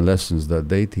learn the lessons that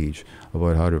they teach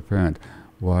about how to parent.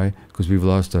 Why? Because we've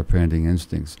lost our parenting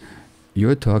instincts.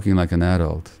 You're talking like an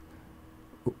adult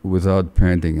without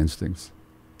parenting instincts.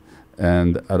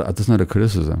 And that's not a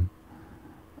criticism.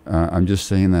 I'm just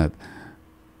saying that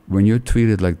when you're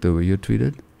treated like the way you're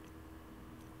treated,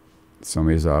 some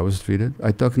ways I was treated,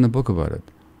 I talk in the book about it.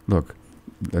 Look,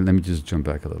 let me just jump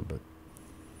back a little bit.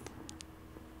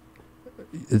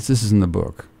 This is in the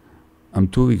book. I'm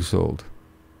 2 weeks old.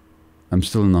 I'm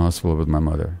still in the hospital with my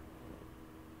mother.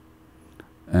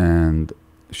 And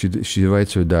she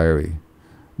writes her diary.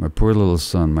 My poor little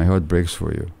son, my heart breaks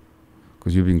for you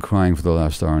because you've been crying for the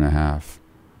last hour and a half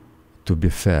to be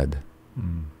fed.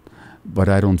 But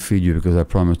I don't feed you because I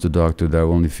promised the doctor that I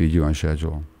will only feed you on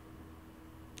schedule.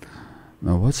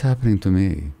 Now what's happening to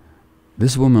me?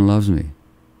 This woman loves me.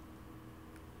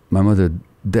 My mother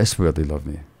desperately loved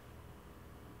me.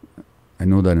 I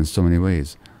know that in so many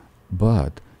ways.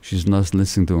 But she's not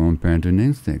listening to her own parenting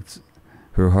instincts.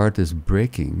 Her heart is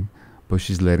breaking, but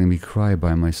she's letting me cry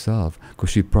by myself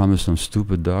because she promised some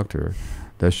stupid doctor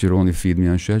that she'd only feed me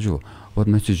on schedule. What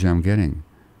message am I getting?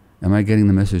 Am I getting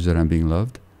the message that I'm being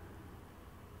loved?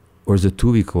 Or as a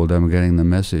 2-week-old, I'm getting the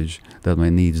message that my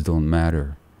needs don't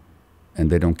matter and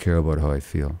they don't care about how I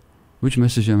feel? Which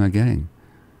message am I getting?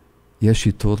 Yes,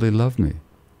 she totally loved me,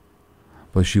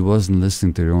 but she wasn't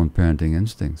listening to her own parenting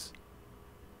instincts.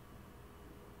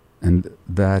 And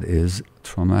that is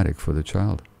traumatic for the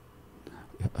child.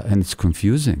 And it's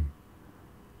confusing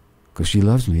because she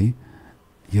loves me,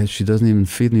 yet she doesn't even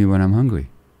feed me when I'm hungry.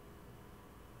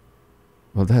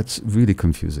 Well, that's really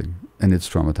confusing and it's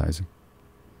traumatizing.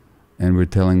 And we're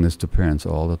telling this to parents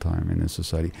all the time in this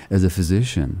society. As a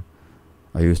physician,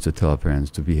 I used to tell parents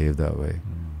to behave that way.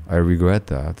 I regret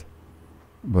that,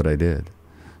 but I did.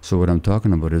 So what I'm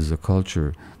talking about is a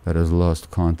culture that has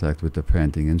lost contact with the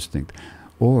parenting instinct.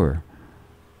 Or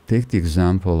take the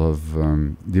example of,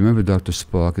 do you remember Dr.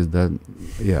 Spock? Is that,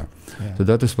 yeah. So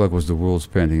Dr. Spock was the world's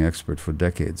parenting expert for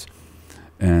decades.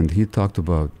 And he talked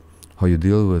about how you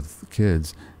deal with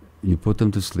kids. You put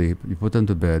them to sleep, you put them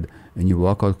to bed, and you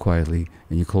walk out quietly,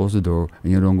 and you close the door,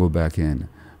 and you don't go back in.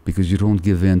 Because you don't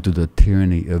give in to the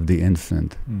tyranny of the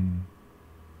infant,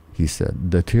 he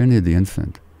said. The tyranny of the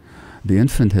infant. The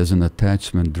infant has an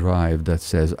attachment drive that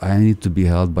says, I need to be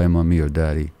held by mommy or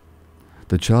daddy.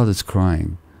 The child is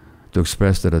crying to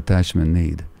express that attachment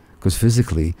need. Because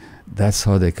physically, that's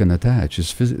how they can attach.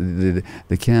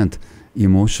 They can't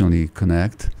emotionally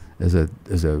connect as a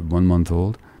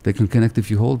 1-month-old. They can connect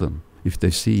if you hold them, if they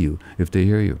see you, if they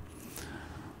hear you.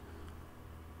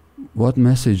 What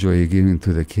message are you giving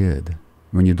to the kid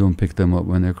when you don't pick them up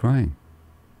when they're crying?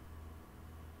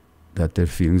 That their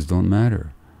feelings don't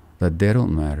matter, that they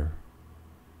don't matter.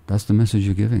 That's the message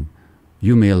you're giving.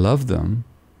 You may love them,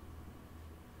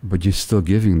 but you're still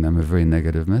giving them a very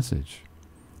negative message.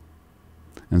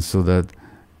 And so that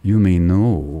you may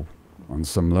know on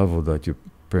some level that your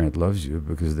parent loves you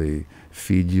because they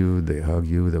feed you, they hug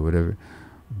you, they whatever.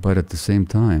 But at the same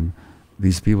time,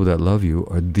 these people that love you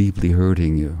are deeply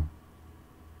hurting you.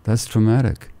 That's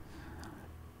traumatic.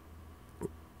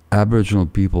 Aboriginal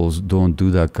peoples don't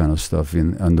do that kind of stuff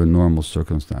under normal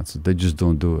circumstances. They just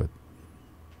don't do it.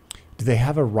 Do they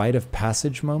have a rite of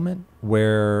passage moment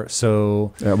where,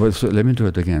 so let me do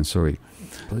it again, sorry.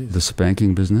 Please. The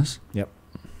spanking business? Yep.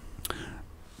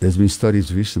 There's been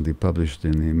studies recently published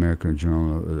in the American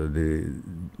Journal, the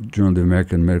Journal of the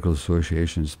American Medical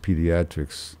Association's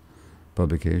Pediatrics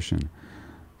publication,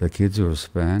 that kids who are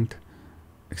spanked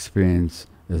experience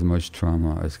as much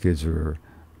trauma as kids who are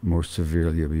more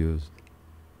severely abused.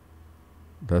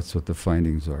 That's what the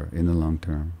findings are in the long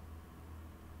term.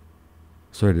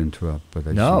 Sorry to interrupt, but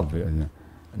I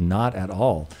not at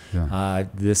all. Yeah.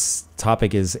 This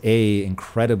topic is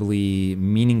incredibly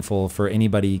meaningful for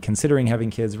anybody considering having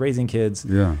kids, raising kids.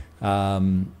 Yeah.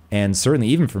 And certainly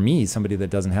even for me, somebody that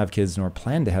doesn't have kids nor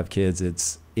plan to have kids,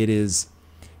 it is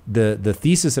the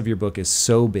thesis of your book is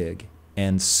so big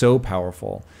and so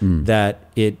powerful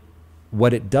that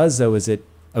what it does though is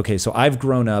okay, so I've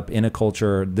grown up in a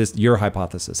culture, your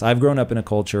hypothesis, I've grown up in a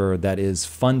culture that is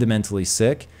fundamentally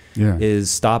sick,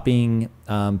 is stopping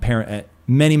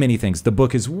many, many things. The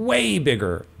book is way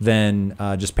bigger than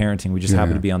just parenting. We just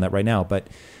happen to be on that right now. But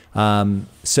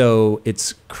so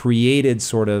it's created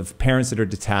sort of parents that are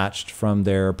detached from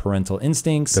their parental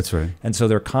instincts. That's right. And so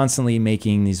they're constantly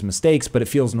making these mistakes, but it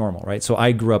feels normal, right? So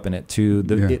I grew up in it too.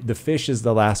 The fish is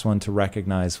the last one to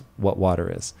recognize what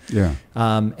water is. Yeah.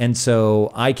 And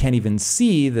so I can't even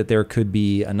see that there could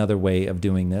be another way of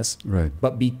doing this. Right.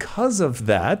 But because of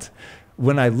that,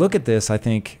 when I look at this, I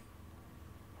think,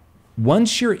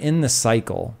 once you're in the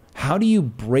cycle, how do you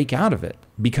break out of it?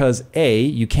 Because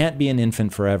you can't be an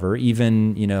infant forever.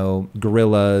 Even,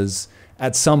 gorillas,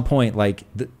 at some point, like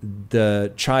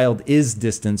the child is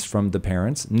distanced from the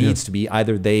parents, needs to be.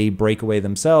 Either they break away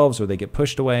themselves or they get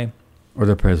pushed away. Or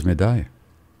the parents may die.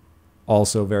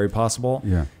 Also very possible.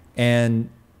 Yeah. And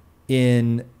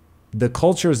in the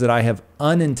cultures that I have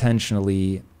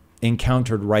unintentionally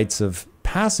encountered rites of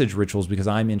passage rituals, because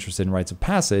I'm interested in rites of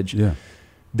passage,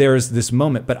 there's this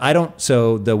moment, but I don't.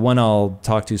 So the one I'll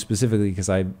talk to specifically, because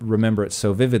I remember it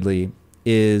so vividly,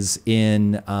 is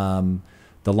in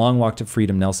The Long Walk to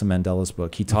Freedom, Nelson Mandela's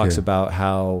book. He talks about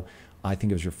how, I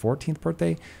think it was your 14th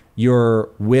birthday, you're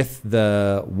with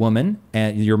the woman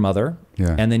and your mother,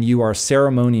 and then you are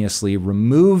ceremoniously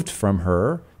removed from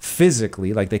her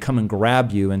physically, like they come and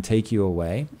grab you and take you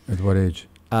away. At what age?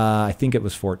 I think it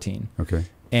was 14. Okay.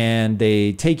 And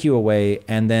they take you away,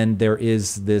 and then there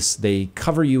is this, they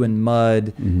cover you in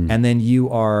mud, and then you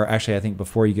are, actually I think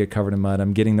before you get covered in mud,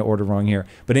 I'm getting the order wrong here,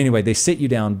 but anyway, they sit you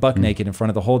down buck naked in front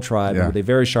of the whole tribe with a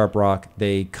very sharp rock.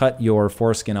 They cut your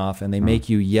foreskin off and they make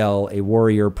you yell a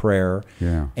warrior prayer,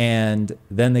 and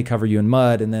then they cover you in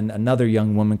mud, and then another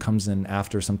young woman comes in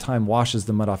after some time, washes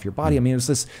the mud off your body. I mean, it was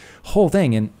this whole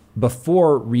thing. And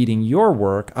before reading your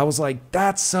work, I was like,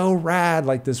 that's so rad,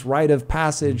 like this rite of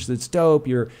passage, that's dope.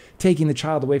 You're taking the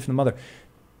child away from the mother.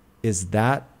 Is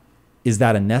that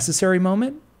a necessary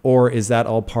moment? Or is that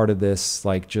all part of this,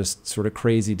 like, just sort of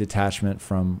crazy detachment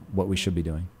from what we should be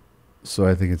doing? So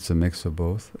I think it's a mix of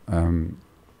both.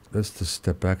 Let's just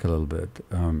step back a little bit.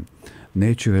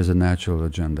 Nature has a natural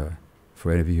agenda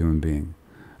for every human being.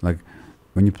 Like,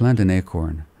 when you plant an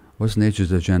acorn, what's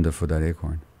nature's agenda for that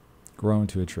acorn? Grow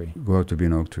into a tree. Grow up to be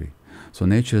an oak tree. So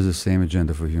nature has the same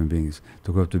agenda for human beings,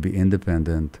 to grow up to be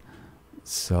independent,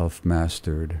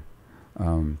 self-mastered,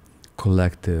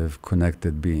 collective,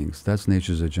 connected beings. That's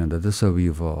nature's agenda. That's how we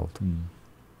evolved.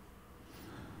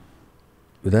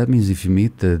 But that means if you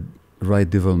meet the right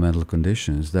developmental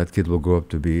conditions, that kid will grow up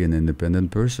to be an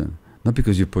independent person. Not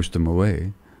because you pushed them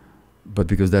away, but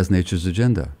because that's nature's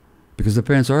agenda. Because the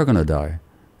parents are going to die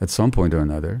at some point or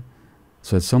another.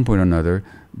 So at some point or another,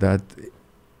 that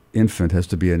infant has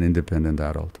to be an independent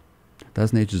adult.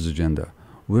 That's nature's agenda.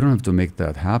 We don't have to make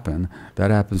that happen. That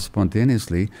happens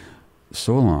spontaneously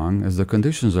so long as the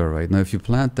conditions are right. Now, if you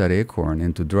plant that acorn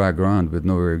into dry ground with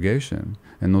no irrigation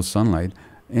and no sunlight,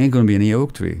 ain't going to be any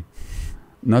oak tree.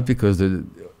 Not because the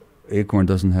acorn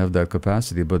doesn't have that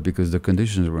capacity, but because the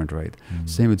conditions weren't right.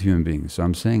 Same with human beings. So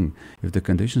I'm saying, if the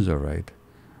conditions are right,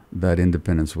 that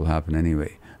independence will happen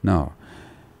anyway. Now,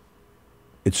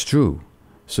 it's true.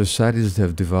 Societies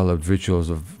have developed rituals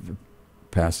of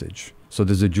passage. So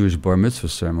there's a Jewish bar mitzvah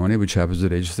ceremony, which happens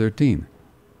at age 13.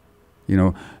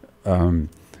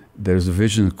 There's a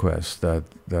vision quest that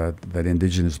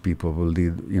indigenous people will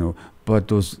lead. But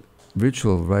those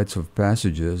ritual rites of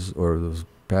passages, or those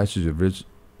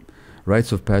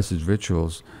rites of passage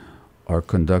rituals, are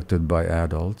conducted by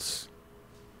adults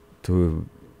to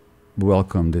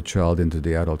welcome the child into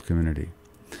the adult community.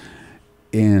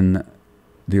 In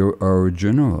our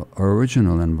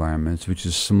original environments, which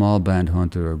is small band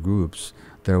hunter groups,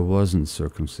 there wasn't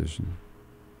circumcision.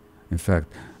 In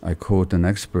fact, I quote an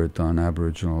expert on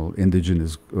Aboriginal,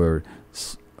 indigenous, or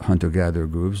hunter-gatherer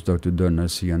groups, Dr.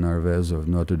 Donarcia Narvez of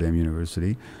Notre Dame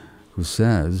University, who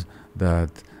says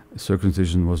that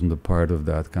circumcision wasn't a part of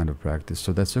that kind of practice.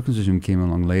 So that circumcision came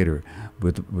along later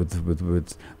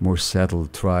with more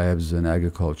settled tribes and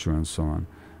agriculture and so on.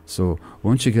 So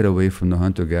once you get away from the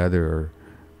hunter-gatherer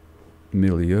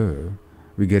milieu,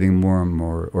 we're getting more and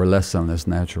more, or less and less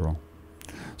natural.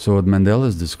 So what Mandela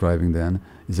is describing then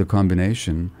is a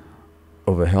combination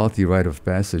of a healthy rite of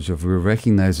passage, of we're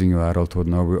recognizing your adulthood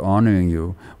now, we're honoring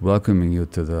you, welcoming you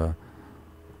to the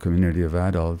community of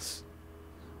adults.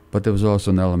 But there was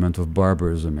also an element of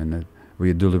barbarism in it, where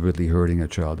you're deliberately hurting a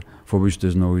child, for which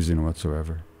there's no reason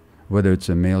whatsoever, whether it's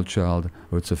a male child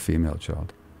or it's a female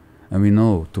child. And we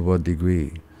know to what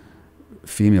degree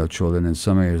female children in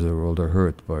some areas of the world are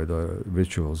hurt by the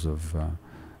rituals of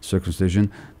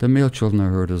circumcision. The male children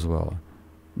are hurt as well,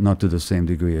 not to the same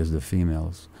degree as the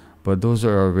females. But those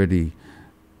are already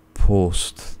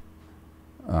post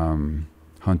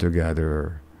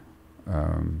hunter-gatherer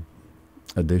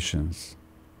additions.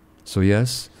 So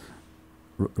yes,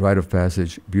 rite of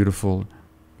passage, beautiful.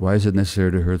 Why is it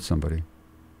necessary to hurt somebody?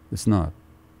 It's not.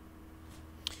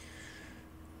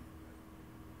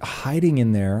 Hiding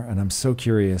in there, and I'm so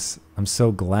curious, I'm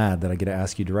so glad that I get to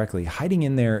ask you directly. Hiding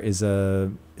in there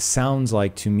sounds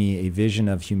like to me a vision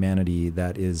of humanity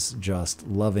that is just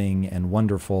loving and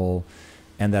wonderful,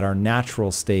 and that our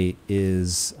natural state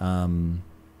is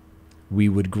we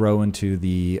would grow into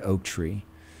the oak tree.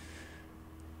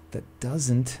 That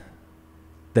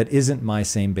isn't my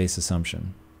same base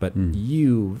assumption, but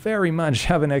you very much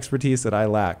have an expertise that I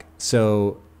lack.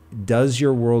 So does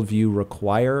your worldview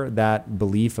require that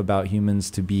belief about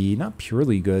humans to be not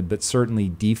purely good, but certainly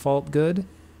default good?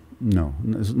 No,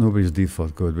 nobody's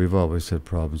default good. We've always had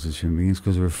problems as human beings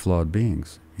because we're flawed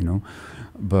beings, you know.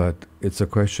 But it's a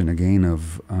question again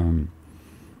of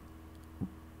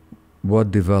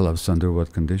what develops under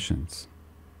what conditions,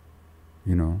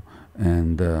 you know.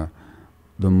 And the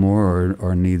more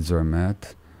our needs are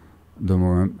met, the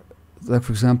more, like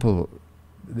for example,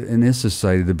 in this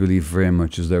society, the belief very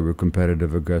much is that we're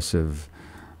competitive, aggressive,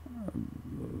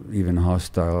 even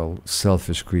hostile,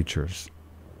 selfish creatures.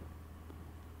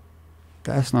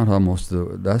 That's not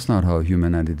how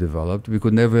humanity developed. We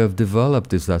could never have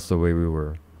developed if that's the way we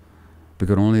were. We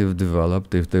could only have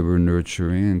developed if they were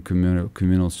nurturing and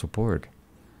communal support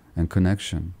and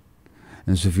connection.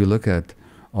 And so if you look at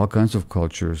all kinds of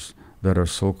cultures that are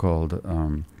so-called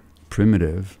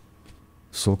primitive,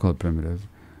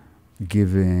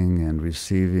 giving and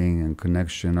receiving and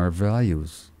connection are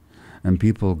values. And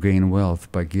people gain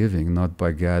wealth by giving, not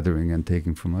by gathering and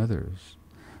taking from others.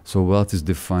 So wealth is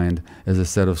defined as a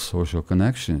set of social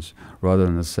connections rather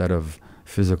than a set of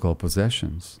physical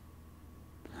possessions.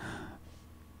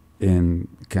 In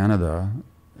Canada,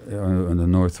 in the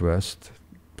Northwest,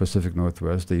 Pacific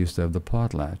Northwest, they used to have the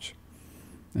potlatch.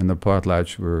 And the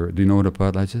potlatch do you know what a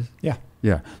potlatch is? Yeah.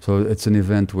 Yeah, so it's an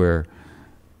event where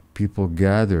people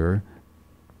gather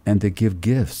and they give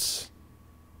gifts,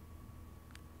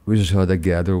 which is how they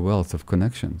gather wealth of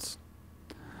connections.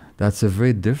 That's a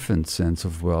very different sense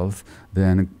of wealth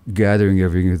than gathering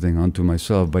everything onto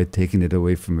myself by taking it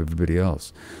away from everybody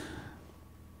else.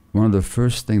 One of the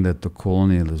first things that the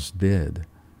colonialists did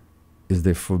is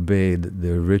they forbade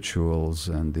the rituals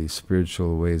and the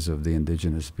spiritual ways of the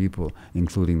indigenous people,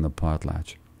 including the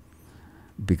potlatch,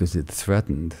 because it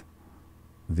threatened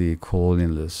the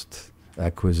colonialist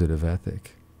acquisitive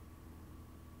ethic.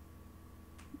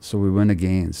 So we went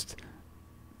against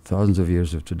thousands of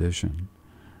years of tradition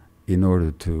in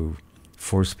order to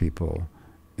force people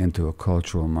into a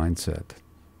cultural mindset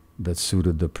that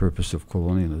suited the purpose of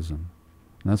colonialism.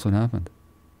 And that's what happened.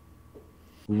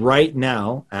 Right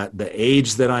now, at the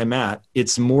age that I'm at,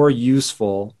 it's more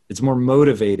useful, it's more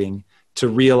motivating to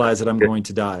realize that I'm going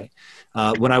to die.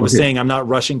 When I was saying I'm not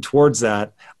rushing towards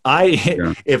that,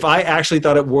 if I actually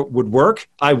thought it would work,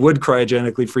 I would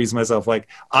cryogenically freeze myself. Like,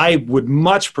 I would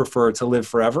much prefer to live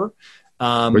forever.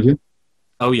 Would you?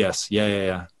 Oh yes,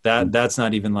 yeah. That's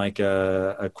not even like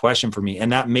a question for me.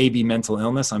 And that may be mental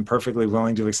illness. I'm perfectly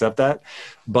willing to accept that.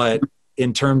 But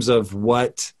in terms of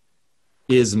what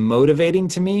is motivating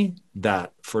to me,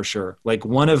 that for sure. Like,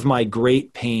 one of my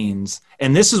great pains,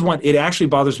 and this is one, it actually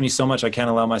bothers me so much I can't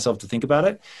allow myself to think about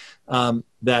it,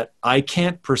 that I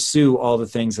can't pursue all the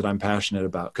things that I'm passionate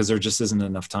about because there just isn't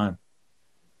enough time.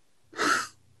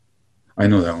 I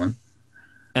know that one.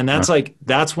 And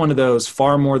that's one of those,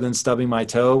 far more than stubbing my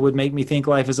toe would make me think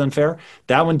life is unfair.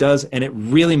 That one does, and it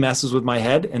really messes with my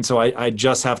head. And so I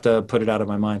just have to put it out of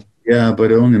my mind. Yeah,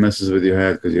 but it only messes with your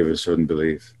head because you have a certain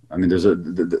belief. I mean, there's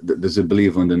a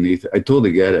belief underneath. I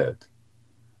totally get it.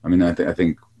 I mean, I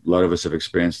think a lot of us have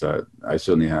experienced that. I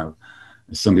certainly have.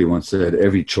 Somebody once said,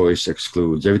 every choice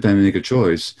excludes. Every time you make a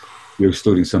choice, you're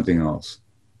excluding something else.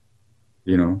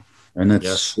 You know? And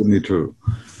that's certainly true.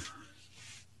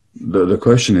 The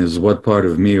question is, what part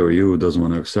of me or you doesn't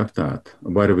want to accept that?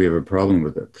 Why do we have a problem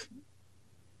with it?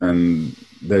 And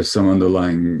there's some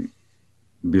underlying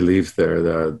belief there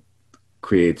that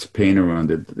creates pain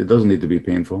around it. It doesn't need to be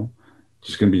painful. It's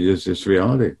just going to be just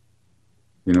reality.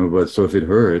 You know, but so if it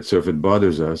hurts or if it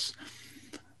bothers us,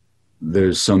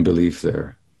 there's some belief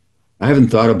there. I haven't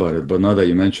thought about it, but now that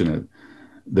you mention it,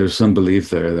 there's some belief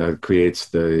there that creates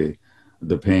the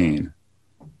pain.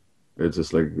 It's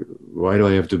just like, why do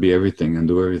I have to be everything and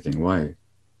do everything? Why?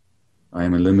 I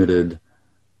am a limited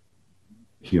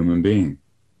human being.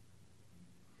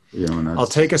 You know, and I'll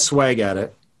that's, take a swag at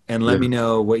it and let yeah, me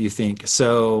know what you think.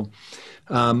 So,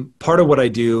 part of what I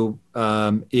do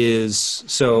is,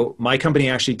 so my company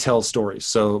actually tells stories.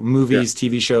 So yeah, movies,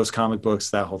 TV shows, comic books,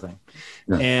 that whole thing.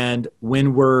 yeah, And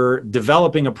when we're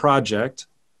developing a project,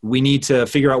 we need to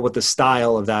figure out what the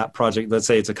style of that project, let's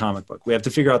say it's a comic book. We have to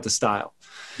figure out the style.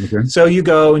 okay, So you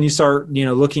go and you start,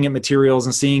 looking at materials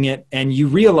and seeing it, and you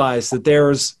realize that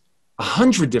there's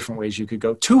 100 different ways you could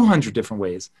go, 200 different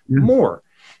ways, yeah, more.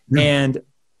 yeah, And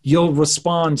you'll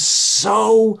respond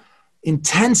so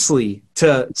intensely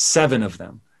to 7 of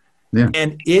them. yeah,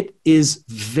 And it is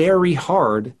very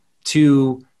hard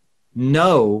to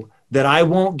know that I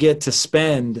won't get to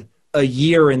spend a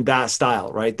year in that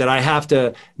style, right? That I have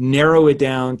to narrow it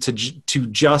down to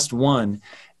just one.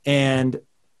 And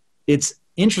it's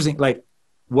interesting. Like,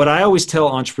 what I always tell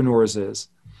entrepreneurs is,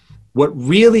 what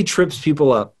really trips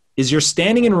people up is you're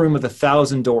standing in a room with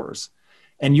 1,000 doors,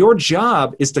 and your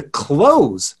job is to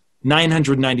close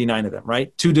 999 of them,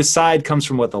 right? To decide comes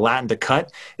from what? The Latin to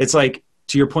cut. It's like,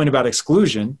 to your point about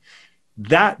exclusion,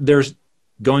 that there's,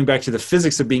 going back to the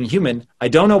physics of being human, I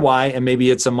don't know why, and maybe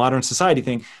it's a modern society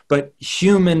thing, but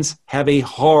humans have a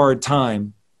hard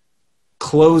time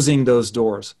closing those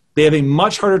doors. They have a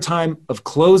much harder time of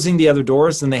closing the other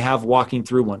doors than they have walking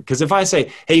through one. Because if I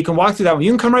say, hey, you can walk through that one,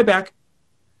 you can come right back,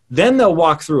 then they'll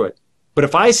walk through it. But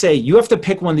if I say, you have to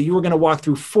pick one that you were going to walk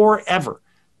through forever,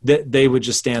 that they would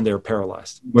just stand there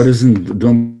paralyzed. But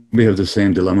don't we have the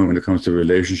same dilemma when it comes to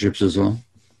relationships as well?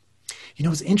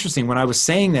 It's interesting. When I was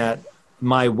saying that,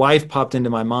 my wife popped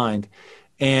into my mind,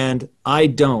 and I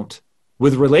don't.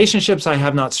 With relationships, I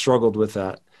have not struggled with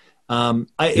that.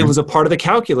 It was a part of the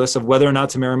calculus of whether or not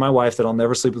to marry my wife, that I'll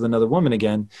never sleep with another woman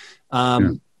again.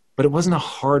 But it wasn't a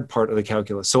hard part of the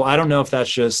calculus. So I don't know if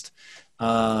that's just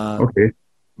Okay,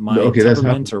 my okay, that's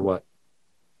temperament or what.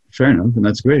 fair enough, and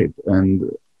that's great.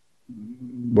 And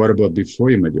what about before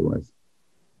you met your wife?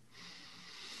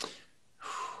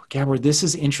 Gabor, this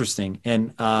is interesting.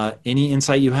 And any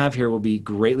insight you have here will be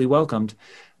greatly welcomed.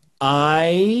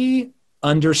 I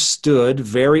understood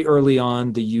very early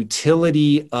on the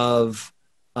utility of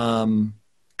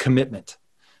commitment.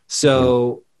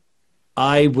 So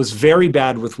I was very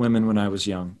bad with women when I was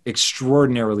young,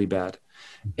 extraordinarily bad.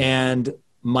 And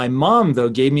my mom, though,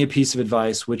 gave me a piece of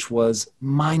advice which was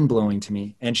mind-blowing to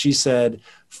me. And she said,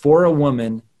 for a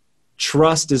woman,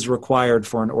 trust is required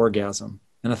for an orgasm.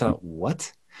 And I thought,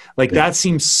 what? Like, that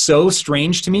seems so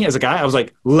strange to me as a guy. I was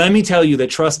like, let me tell you that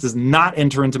trust does not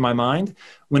enter into my mind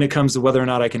when it comes to whether or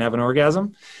not I can have an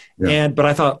orgasm. Yeah. But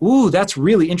I thought, ooh, that's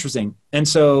really interesting. And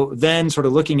so then sort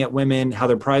of looking at women, how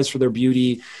they're prized for their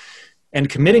beauty, and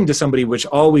committing to somebody, which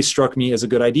always struck me as a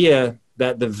good idea,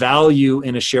 that the value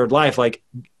in a shared life, like,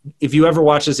 if you ever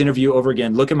watch this interview over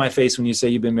again, look at my face when you say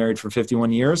you've been married for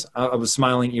 51 years. I was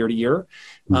smiling ear to ear,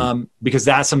 because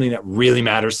that's something that really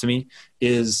matters to me,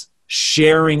 is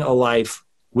sharing a life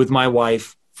with my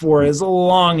wife for as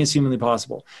long as humanly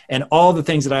possible. And all the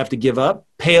things that I have to give up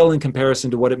pale in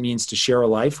comparison to what it means to share a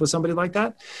life with somebody like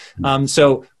that.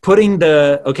 So putting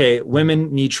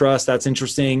women need trust. That's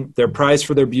interesting. They're prized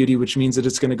for their beauty, which means that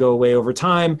it's going to go away over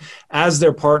time, as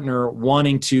their partner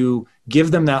wanting to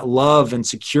give them that love and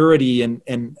security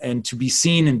and to be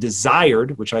seen and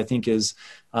desired, which I think is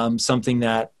something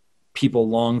that people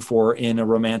long for in a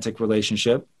romantic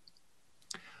relationship.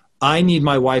 I need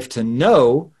my wife to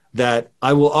know that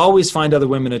I will always find other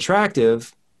women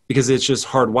attractive because it's just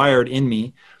hardwired in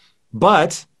me.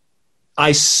 But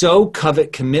I so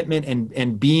covet commitment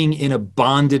and being in a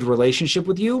bonded relationship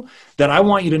with you that I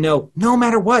want you to know, no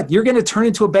matter what, you're going to turn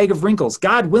into a bag of wrinkles.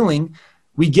 God willing,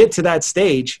 we get to that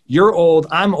stage. You're old,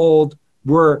 I'm old.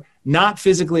 We're not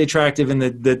physically attractive in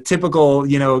the typical,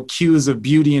 cues of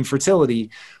beauty and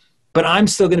fertility. But I'm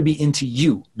still going to be into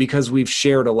you because we've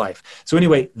shared a life. So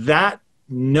anyway, that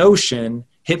notion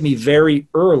hit me very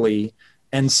early.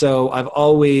 And so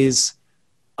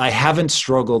I haven't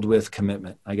struggled with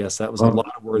commitment. I guess that was a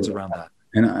lot of words around that.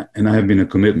 And I have been a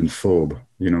commitment phobe,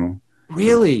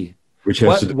 Really?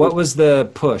 What was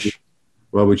the push?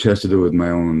 Well, which has to do with my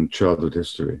own childhood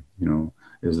history,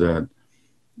 is that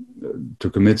to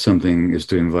commit something is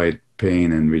to invite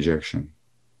pain and rejection,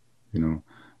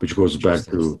 which goes back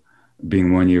to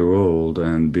being 1 year old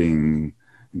and being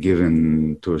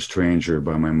given to a stranger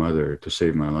by my mother to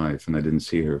save my life. And I didn't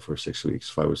see her for 6 weeks,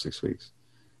 5 or 6 weeks.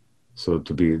 So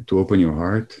to open your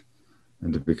heart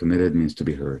and to be committed means to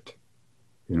be hurt.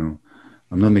 I'm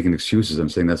not making excuses. I'm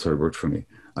saying that's how it worked for me.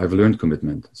 I've learned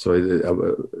commitment. So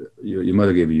your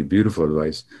mother gave you beautiful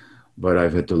advice, but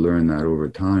I've had to learn that over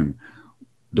time.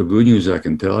 The good news I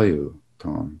can tell you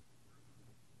Tom,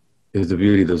 is the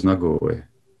beauty does not go away.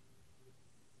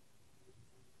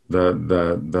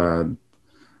 That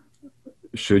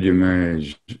should your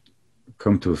marriage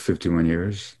come to 51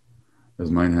 years, as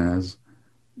mine has,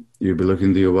 you'll be looking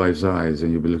into your wife's eyes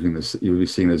and you'll be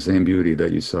seeing the same beauty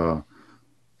that you saw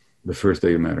the first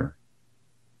day you met her.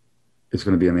 It's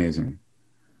going to be amazing.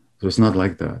 So it's not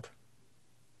like that.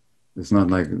 It's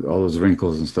not like all those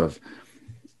wrinkles and stuff.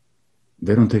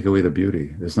 They don't take away the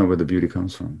beauty. That's not where the beauty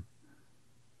comes from.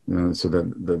 You know, so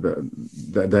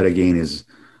that again is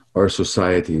our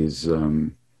society's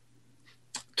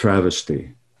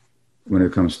travesty when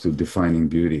it comes to defining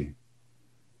beauty.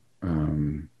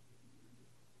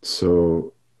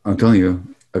 So I'm telling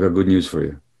you, I got good news for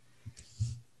you.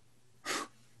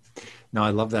 No, I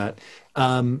love that.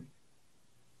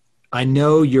 I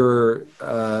know you're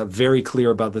very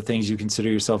clear about the things you consider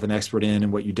yourself an expert in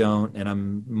and what you don't, and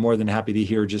I'm more than happy to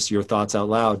hear just your thoughts out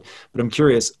loud. But I'm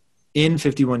curious, in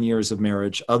 51 years of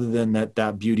marriage, other than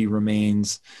that beauty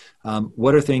remains,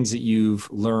 what are things that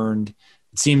you've learned?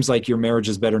 It seems like your marriage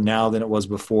is better now than it was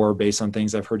before, based on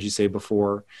things I've heard you say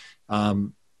before.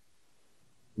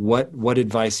 What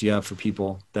advice do you have for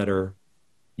people that are,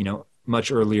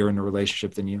 much earlier in a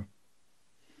relationship than you?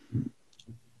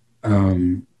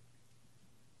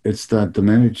 It's that the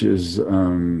marriage is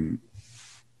a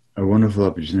wonderful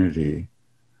opportunity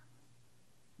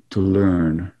to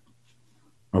learn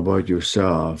about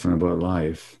yourself and about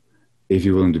life if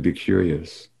you're willing to be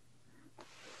curious.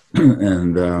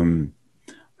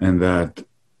 and that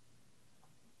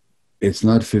it's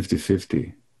not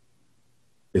 50-50.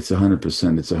 It's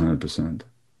 100%. It's 100%.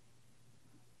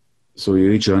 So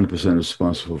you're each 100%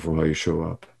 responsible for how you show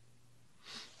up.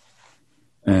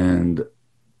 And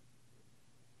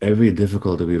every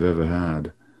difficulty we've ever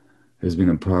had has been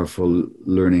a powerful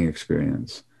learning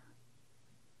experience.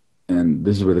 And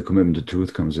this is where the commitment to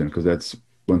truth comes in, because that's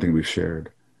one thing we've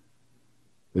shared,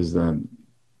 is that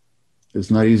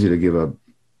it's not easy to give up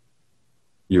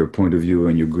your point of view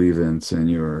and your grievance and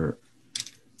your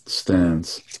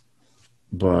stance,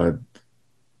 but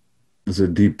there's a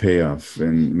deep payoff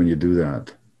when you do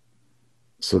that,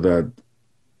 so that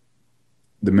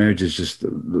the marriage is just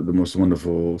the most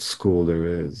wonderful school there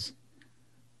is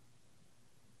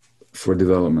for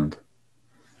development,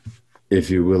 if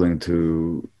you're willing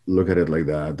to look at it like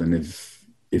that, and if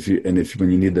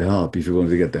when you need the help, if you're willing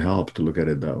to get the help to look at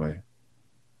it that way.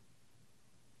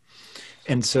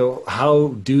 And so how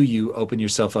do you open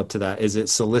yourself up to that? Is it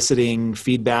soliciting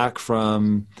feedback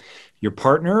from your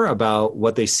partner about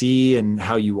what they see and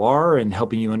how you are and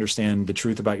helping you understand the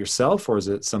truth about yourself, or is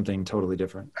it something totally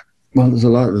different? Well, there's a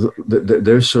lot.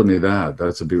 There's certainly that.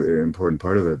 That's a very important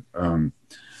part of it.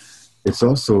 It's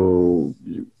also,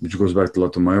 which goes back a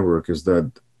lot to my work, is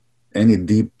that any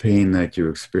deep pain that you're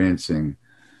experiencing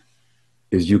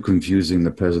is you confusing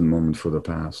the present moment for the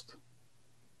past.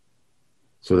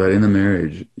 So that in a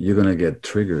marriage, you're going to get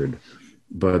triggered.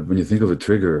 But when you think of a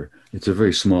trigger, it's a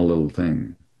very small little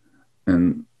thing.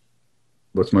 And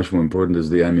what's much more important is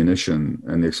the ammunition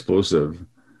and the explosive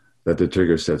that the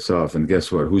trigger sets off. And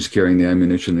guess what? Who's carrying the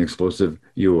ammunition, the explosive?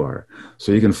 You are.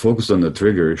 So you can focus on the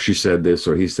trigger. She said this,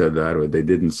 or he said that, or they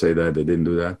didn't say that, they didn't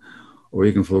do that. Or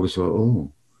you can focus on,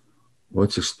 oh,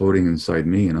 what's exploding inside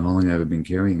me, and how long have I been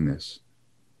carrying this?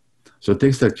 So it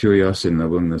takes that curiosity and that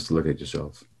willingness to look at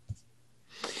yourself.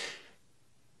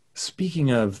 Speaking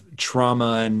of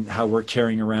trauma and how we're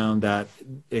carrying around that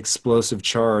explosive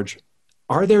charge,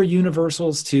 are there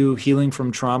universals to healing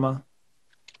from trauma?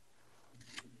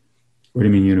 What do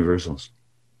you mean universals?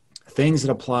 Things that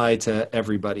apply to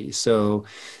everybody. So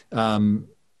I'm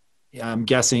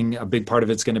guessing a big part of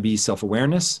it's going to be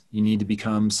self-awareness. You need to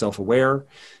become self-aware.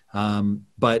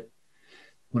 But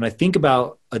when I think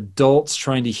about adults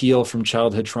trying to heal from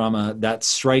childhood trauma, that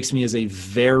strikes me as a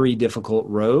very difficult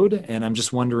road. And I'm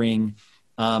just wondering,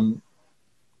 I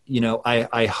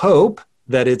hope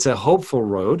that it's a hopeful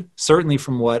road. Certainly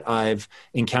from what I've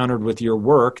encountered with your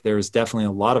work, there's definitely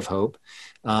a lot of hope.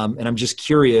 And I'm just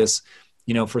curious,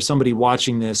 for somebody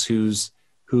watching this who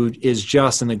is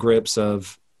just in the grips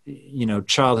of,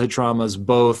 childhood traumas,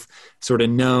 both sort of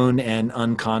known and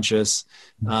unconscious,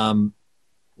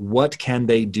 what can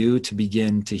they do to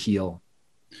begin to heal?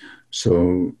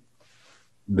 So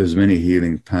there's many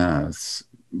healing paths,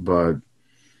 but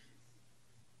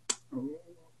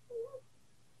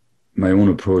my own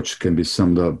approach can be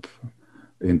summed up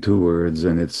in 2 words,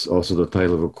 and it's also the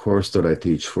title of a course that I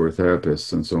teach for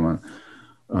therapists and so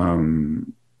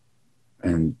on.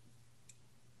 And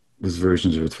there's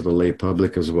versions of it for the lay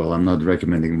public as well. I'm not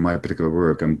recommending my particular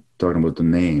work. I'm talking about the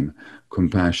name,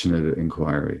 compassionate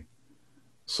inquiry.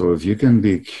 So if you can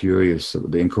be curious,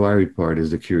 the inquiry part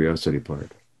is the curiosity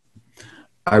part.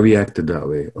 I reacted that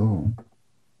way. Oh,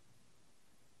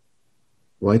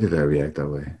 why did I react that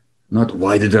way? Not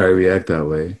why did I react that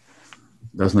way?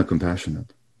 That's not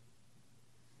compassionate.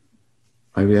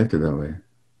 I reacted that way.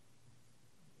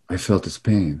 I felt its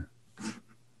pain.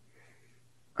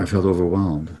 I felt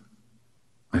overwhelmed.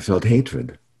 I felt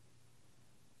hatred.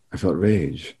 I felt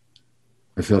rage.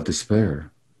 I felt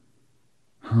despair.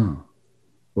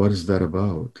 What is that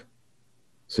about?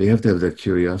 So you have to have that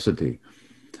curiosity,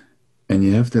 and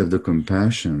you have to have the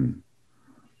compassion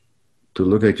to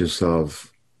look at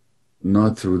yourself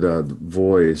not through that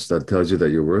voice that tells you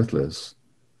that you're worthless,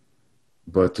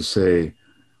 but to say,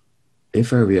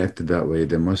 if I reacted that way,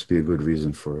 there must be a good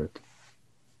reason for it.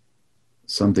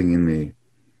 Something in me,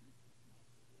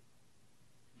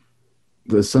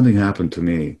 there's something happened to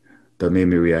me that made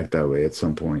me react that way at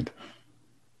some point.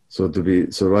 So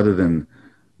rather than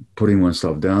putting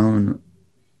oneself down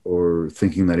or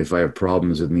thinking that if I have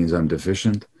problems, it means I'm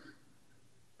deficient,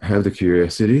 have the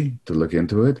curiosity to look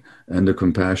into it and the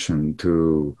compassion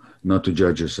to not to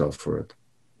judge yourself for it.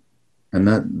 And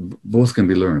that both can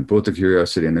be learned. Both the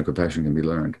curiosity and the compassion can be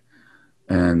learned.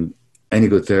 And any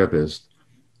good therapist,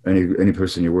 any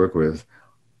person you work with,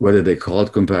 whether they call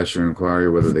it compassion or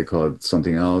inquiry, whether they call it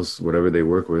something else, whatever they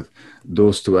work with,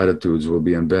 those two attitudes will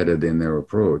be embedded in their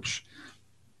approach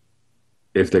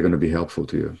if they're going to be helpful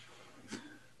to you.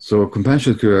 So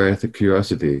compassionate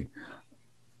curiosity,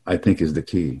 I think, is the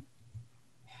key.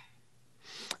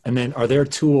 And then are there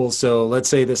tools? So let's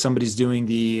say that somebody's doing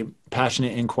the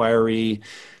passionate inquiry,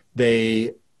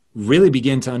 they really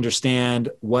begin to understand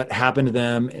what happened to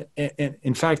them.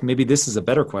 In fact, maybe this is a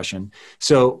better question.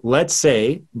 So let's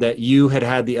say that you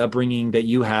had the upbringing that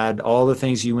you had, all the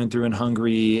things you went through in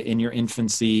Hungary in your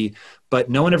infancy, but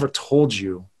no one ever told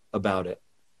you about it.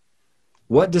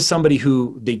 What does somebody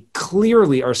who they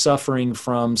clearly are suffering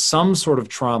from some sort of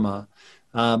trauma,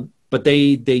 but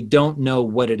they don't know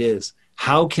what it is,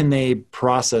 how can they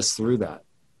process through that?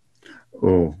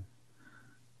 Oh,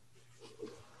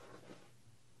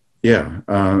 yeah,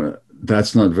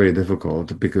 that's not very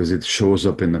difficult because it shows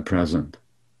up in the present.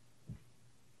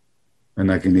 And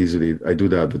I do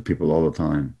that with people all the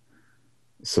time.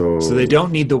 So they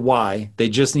don't need the why, they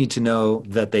just need to know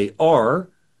that they are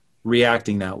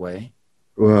reacting that way.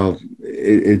 Well,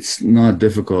 it's not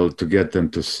difficult to get them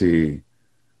to see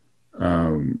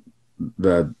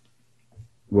that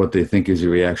what they think is a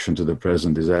reaction to the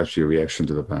present is actually a reaction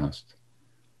to the past.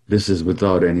 This is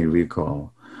without any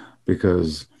recall,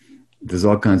 because there's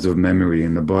all kinds of memory,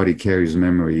 and the body carries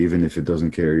memory even if it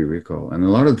doesn't carry recall. And a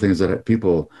lot of things that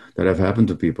have happened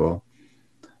to people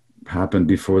happened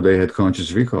before they had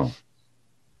conscious recall.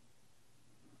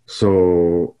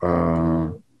 So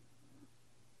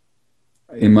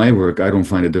in my work, I don't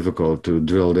find it difficult to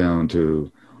drill down to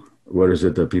what is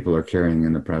it that people are carrying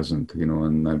in the present,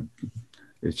 and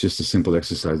it's just a simple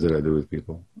exercise that I do with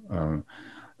people.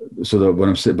 So that what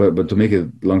I'm saying, but to make it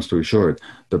long story short,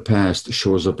 the past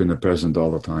shows up in the present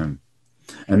all the time.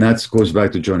 And that goes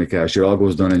back to Johnny Cash. It all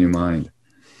goes down in your mind.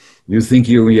 You think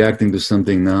you're reacting to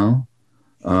something now?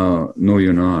 No,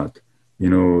 you're not.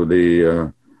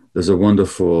 There's a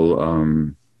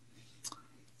wonderful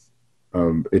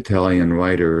Italian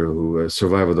writer who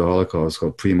survived the Holocaust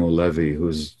called Primo Levi,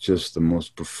 who's just the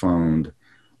most profound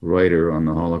writer on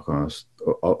the Holocaust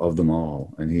of them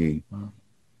all. And he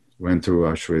went through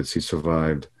Auschwitz, he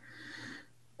survived,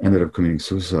 ended up committing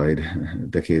suicide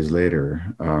decades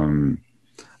later.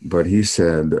 But he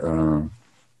said,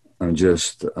 I'm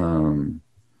just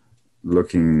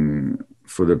looking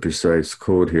for the precise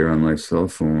code here on my cell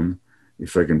phone.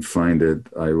 If I can find it,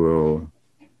 I will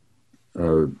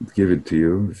give it to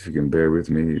you, if you can bear with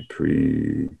me.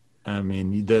 I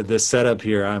mean, the setup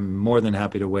here, I'm more than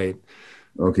happy to wait.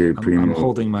 Okay, I'm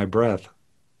holding my breath.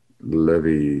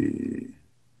 Levi.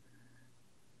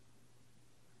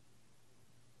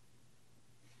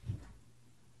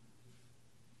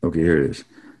 Okay, here it is.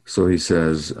 So he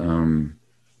says,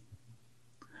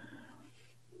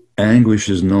 anguish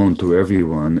is known to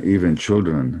everyone, even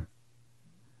children.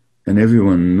 And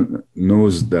everyone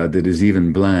knows that it is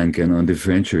even blank and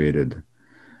undifferentiated.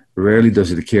 Rarely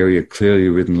does it carry a clearly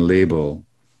written label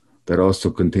that also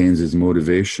contains its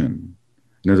motivation.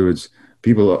 In other words,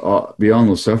 we all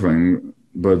know suffering,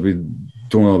 but we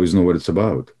don't always know what it's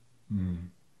about.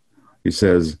 He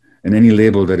says, and any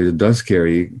label that it does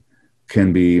carry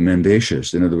can be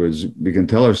mendacious. In other words, we can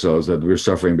tell ourselves that we're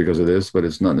suffering because of this, but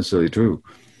it's not necessarily true.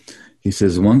 He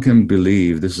says, one can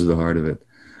believe, this is the heart of it,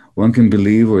 one can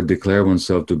believe or declare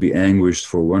oneself to be anguished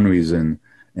for one reason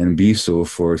and be so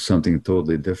for something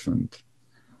totally different.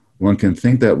 one can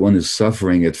think that one is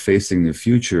suffering at facing the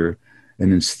future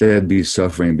and instead be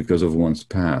suffering because of one's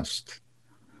past.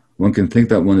 One can think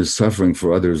that one is suffering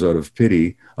for others out of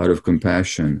pity, out of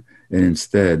compassion, and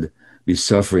instead be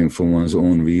suffering for one's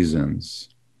own reasons,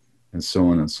 and so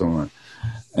on and so on.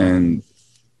 And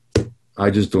I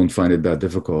just don't find it that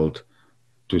difficult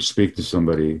to speak to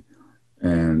somebody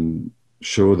and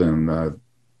show them that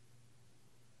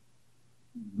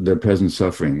their present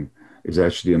suffering is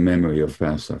actually a memory of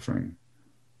past suffering.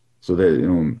 So that,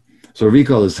 you know, so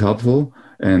recall is helpful,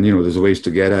 and, you know, there's ways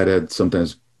to get at it.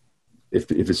 Sometimes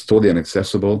if it's totally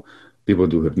inaccessible, people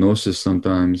do hypnosis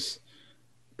sometimes.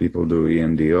 People do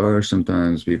EMDR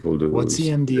sometimes. People do... What's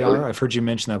EMDR? I've heard you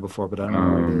mention that before, but I don't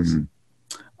know what it is.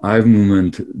 Eye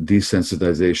movement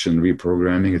desensitization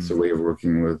reprogramming. It's a way of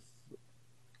working with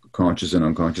conscious and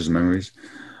unconscious memories.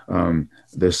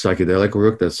 There's psychedelic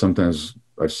work that sometimes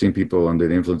I've seen people under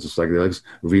the influence of psychedelics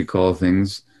recall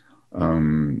things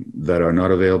that are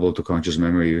not available to conscious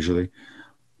memory usually.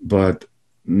 But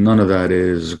none of that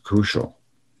is crucial.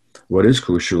 What is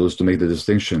crucial is to make the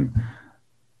distinction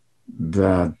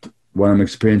that what I'm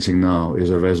experiencing now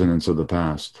is a resonance of the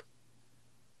past.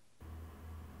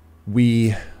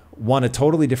 We want a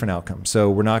totally different outcome.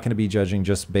 So we're not going to be judging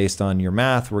just based on your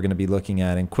math. We're going to be looking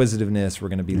at inquisitiveness. We're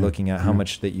going to be looking at how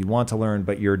much that you want to learn,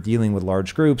 but you're dealing with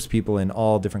large groups, people in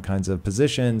all different kinds of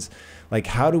positions. Like,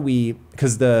 how do we,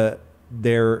 because the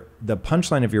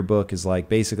punchline of your book is like,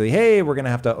 basically, hey, we're going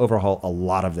to have to overhaul a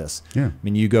lot of this. Yeah. I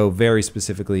mean, you go very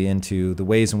specifically into the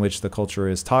ways in which the culture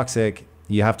is toxic.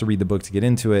 You have to read the book to get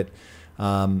into it.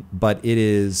 But it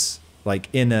is, like,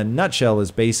 in a nutshell,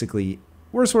 is basically,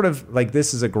 we're sort of like,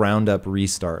 this is a ground up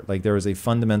restart. Like, there is a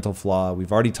fundamental flaw.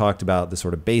 We've already talked about the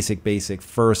sort of basic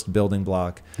first building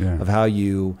block of how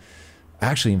you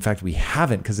actually, in fact, we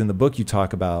haven't, because in the book you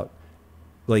talk about,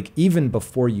 like, even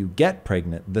before you get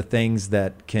pregnant, the things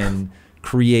that can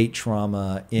create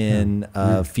trauma in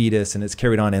a fetus, and it's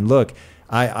carried on. And look,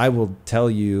 I will tell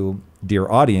you, dear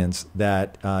audience,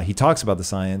 that he talks about the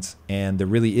science, and there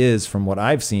really is, from what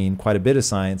I've seen, quite a bit of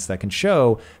science that can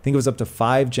show, I think it was up to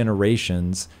 5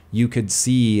 generations, you could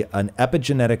see an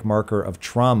epigenetic marker of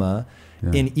trauma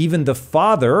in even the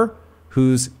father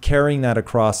who's carrying that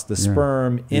across the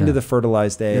sperm into the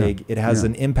fertilized egg. It has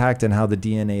an impact on how the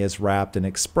DNA is wrapped and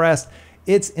expressed.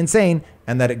 It's insane.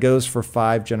 And that it goes for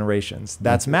 5 generations.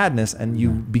 That's madness. And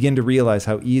you begin to realize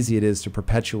how easy it is to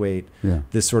perpetuate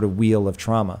this sort of wheel of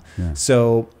trauma.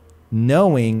 So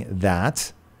knowing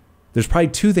that, there's probably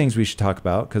 2 things we should talk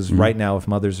about, because right now, if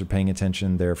mothers are paying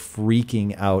attention, they're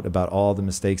freaking out about all the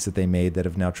mistakes that they made that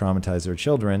have now traumatized their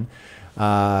children.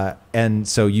 And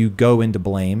so you go into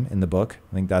blame in the book.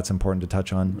 I think that's important to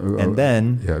touch on. And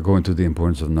then... go into the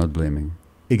importance of not blaming.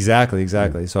 Exactly.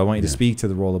 So I want you to speak to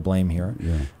the role of blame here.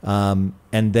 And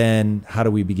then how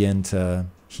do we begin to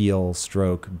heal,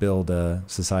 stroke, build a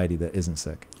society that isn't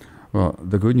sick? Well,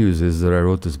 the good news is that I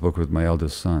wrote this book with my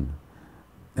eldest son.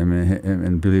 I mean,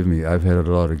 and believe me, I've had a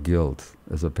lot of guilt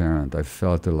as a parent. I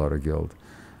felt a lot of guilt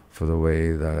for the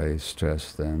way that I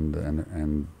stressed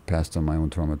and passed on my own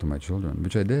trauma to my children,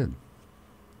 which I did.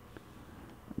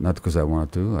 Not because I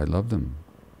wanted to, I loved them.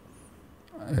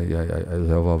 As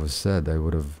I've always said, I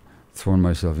would have thrown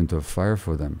myself into a fire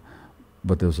for them.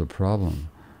 But there was a problem.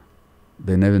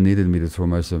 They never needed me to throw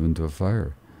myself into a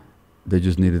fire. They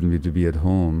just needed me to be at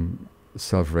home,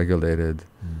 self-regulated,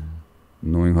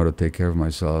 knowing how to take care of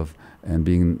myself, and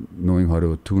knowing how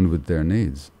to attune with their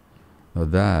needs. Now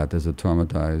that, as a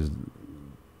traumatized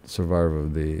survivor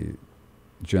of the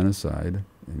genocide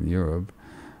in Europe,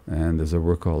 and as a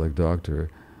workaholic doctor,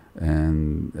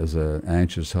 and as an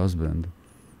anxious husband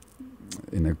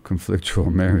in a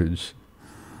conflictual marriage,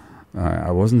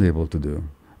 I wasn't able to do.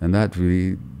 And that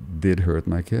really did hurt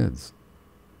my kids.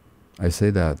 I say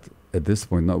that at this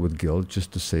point, not with guilt,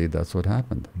 just to say that's what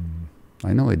happened.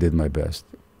 I know I did my best.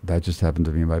 That just happened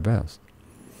to be my best.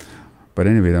 But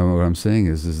anyway, what I'm saying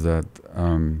is that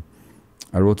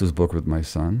I wrote this book with my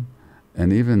son,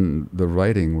 and even the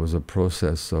writing was a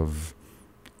process of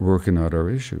working out our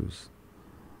issues.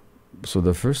 So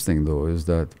the first thing, though, is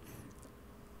that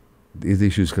these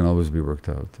issues can always be worked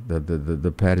out, that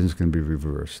the patterns can be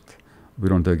reversed. We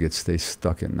don't have to stay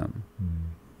stuck in them.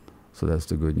 So that's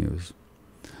the good news.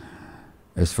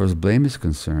 As far as blame is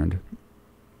concerned,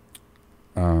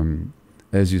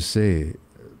 as you say,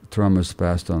 trauma is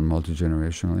passed on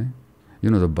multi-generationally. You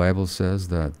know, the Bible says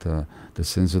that the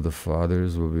sins of the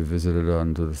fathers will be visited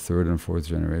on to the 3rd and 4th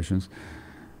generations.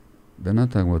 They're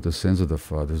not talking about the sins of the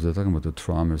fathers, they're talking about the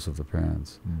traumas of the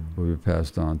parents will be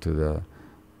passed on to the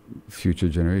future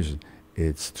generations.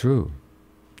 It's true.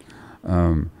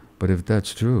 But if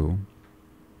that's true,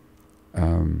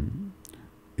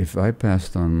 If I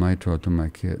passed on my trauma to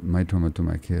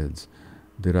my kids,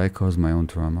 did I cause my own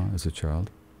trauma as a child?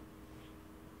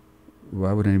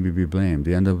 Why would anybody be blamed?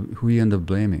 Who you end up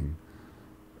blaming?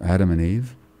 Adam and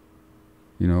Eve?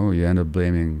 You know, you end up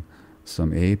blaming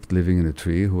some ape living in a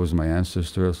tree who was my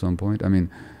ancestor at some point. I mean,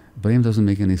 blame doesn't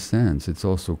make any sense. It's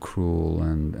also cruel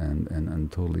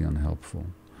and totally unhelpful.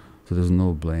 So there's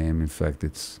no blame. In fact,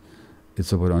 it's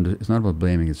not about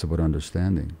blaming, it's about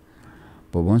understanding.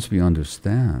 But once we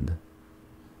understand,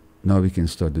 now we can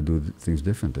start to do things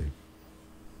differently.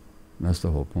 That's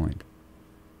the whole point.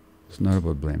 It's not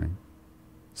about blaming.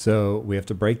 So we have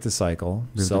to break the cycle,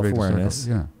 self-awareness,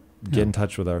 get in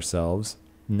touch with ourselves.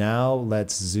 Now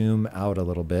let's zoom out a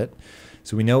little bit.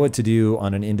 So we know what to do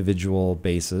on an individual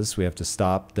basis. We have to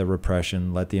stop the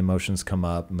repression, let the emotions come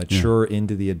up, mature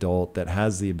into the adult that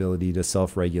has the ability to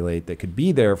self-regulate, that could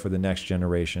be there for the next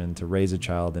generation to raise a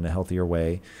child in a healthier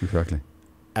way. Exactly.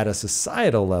 At a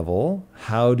societal level,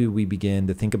 how do we begin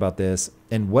to think about this?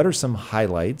 And what are some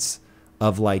highlights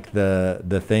of like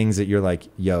the things that you're like,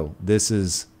 yo, this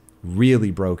is really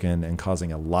broken and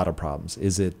causing a lot of problems?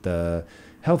 Is it the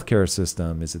healthcare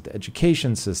system? Is it the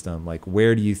education system? Like,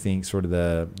 where do you think sort of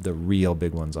the real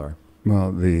big ones are?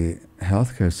 Well, the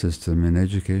healthcare system and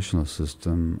educational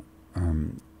system,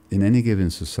 in any given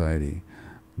society,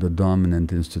 the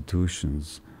dominant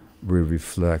institutions will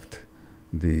reflect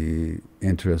the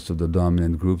interests of the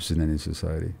dominant groups in any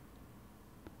society.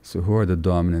 So who are the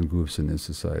dominant groups in this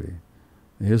society?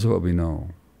 Here's what we know.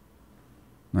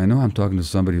 I know I'm talking to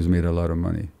somebody who's made a lot of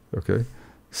money, okay?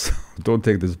 So don't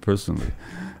take this personally.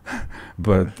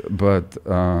 but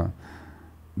the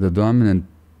dominant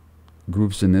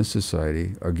groups in this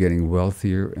society are getting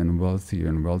wealthier and wealthier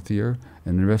and wealthier,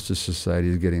 and the rest of society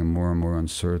is getting more and more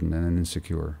uncertain and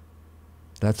insecure.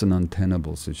 That's an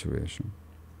untenable situation.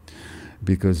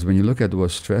 Because when you look at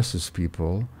what stresses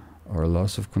people are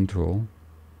loss of control,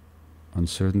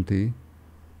 uncertainty,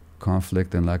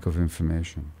 conflict, and lack of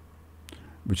information,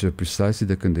 which are precisely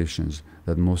the conditions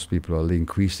that most people are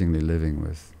increasingly living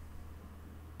with.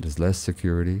 There's less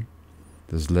security,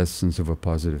 there's less sense of a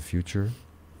positive future,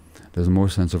 there's more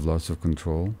sense of loss of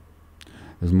control,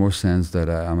 there's more sense that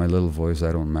I'm a little voice,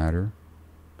 I don't matter.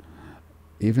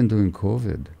 Even during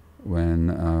COVID,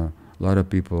 when a lot of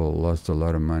people lost a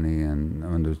lot of money and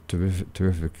under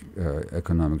terrific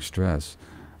economic stress,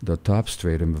 the top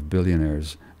stratum of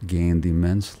billionaires gained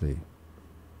immensely.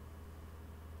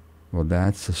 Well,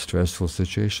 that's a stressful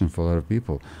situation for a lot of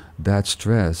people. That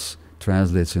stress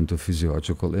translates into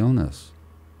physiological illness.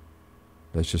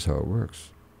 That's just how it works.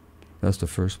 That's the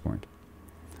first point.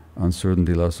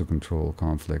 Uncertainty, loss of control,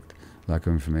 conflict, lack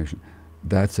of information.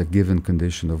 That's a given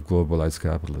condition of globalized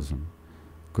capitalism.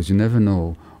 Because you never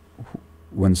know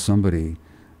when somebody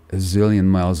a zillion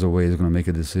miles away is going to make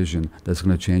a decision that's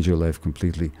going to change your life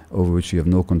completely, over which you have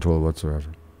no control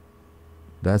whatsoever.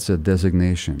 That's a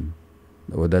designation,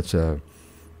 or that's a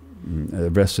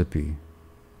recipe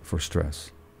for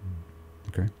stress.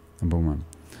 Okay, number one.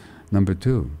 Number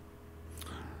two,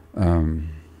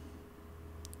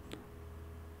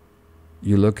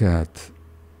 you look at,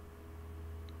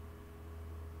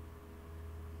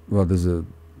 well, there's a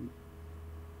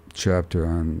chapter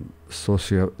on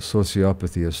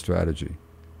sociopathy as strategy.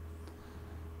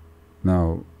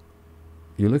 Now,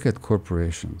 you look at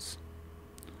corporations,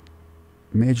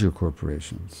 major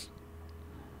corporations,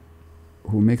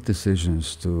 who make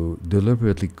decisions to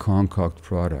deliberately concoct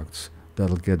products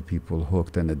that'll get people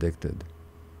hooked and addicted.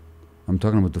 I'm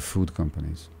talking about the food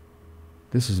companies.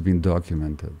 This has been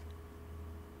documented,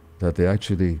 that they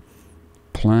actually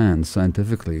plan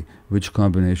scientifically which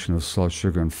combination of salt,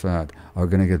 sugar, and fat are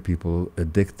going to get people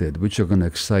addicted, which are going to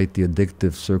excite the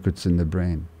addictive circuits in the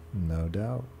brain. No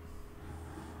doubt.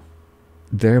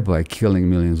 Thereby killing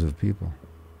millions of people.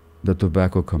 The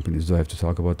tobacco companies, do I have to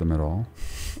talk about them at all?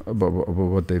 About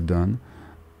what they've done?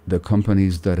 The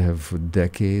companies that have for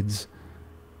decades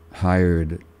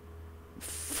hired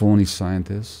phony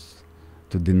scientists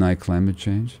to deny climate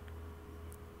change,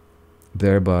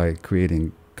 thereby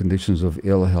creating conditions of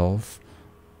ill health,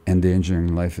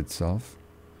 endangering life itself.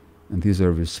 And these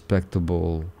are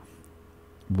respectable,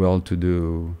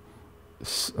 well-to-do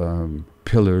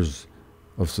pillars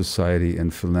of society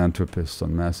and philanthropists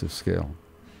on massive scale.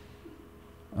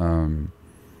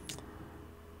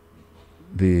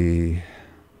 The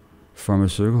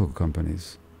pharmaceutical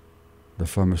companies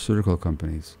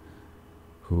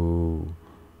who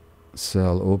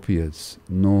sell opiates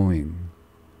knowing.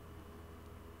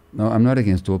 Now, I'm not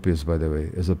against opiates, by the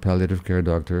way. As a palliative care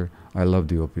doctor, I love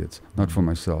the opiates. Not for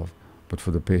myself, but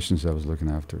for the patients I was looking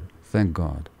after. Thank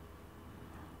God.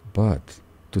 But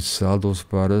to sell those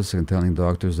products and telling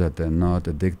doctors that they're not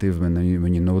addictive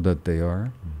when you know that they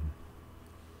are.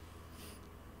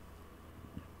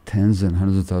 Tens and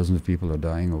hundreds of thousands of people are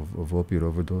dying of opiate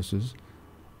overdoses.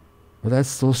 Well,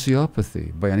 that's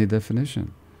sociopathy by any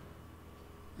definition.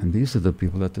 And these are the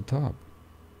people at the top.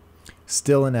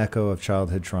 Still an echo of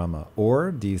childhood trauma,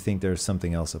 or do you think there's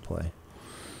something else at play?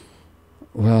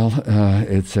 Well,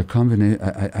 it's a combination.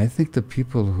 I think the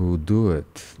people who do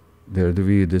it, they're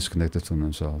really disconnected from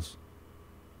themselves.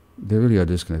 They really are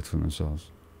disconnected from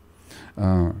themselves.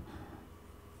 And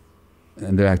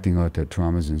they're acting out their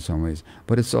traumas in some ways.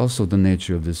 But it's also the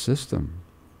nature of this system.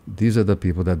 These are the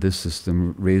people that this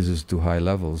system raises to high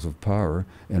levels of power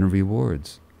and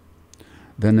rewards.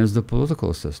 Then there's the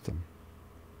political system.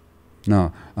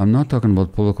 Now, I'm not talking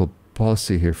about political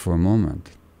policy here for a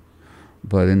moment,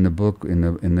 but in the book, in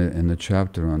the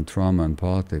chapter on trauma and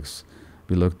politics,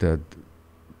 we looked at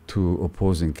two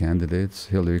opposing candidates,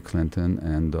 Hillary Clinton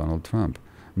and Donald Trump.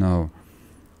 Now,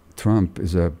 Trump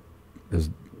is one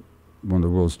of the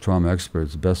world's trauma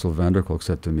experts. Bessel van der Kolk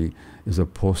said to me, is a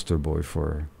poster boy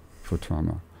for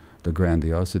trauma. The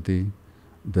grandiosity,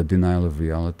 the denial of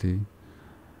reality,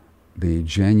 the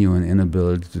genuine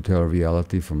inability to tell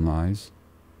reality from lies,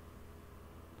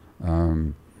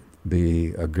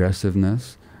 the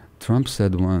aggressiveness. Trump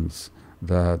said once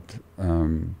that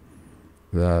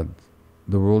that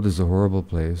the world is a horrible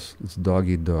place. It's dog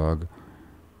eat dog.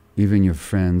 Even your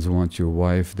friends want your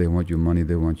wife, they want your money,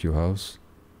 they want your house.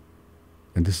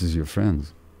 And this is your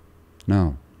friends.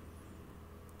 Now,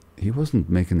 he wasn't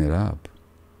making it up.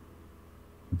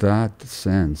 That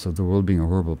sense of the world being a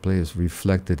horrible place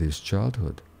reflected his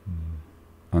childhood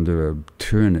under a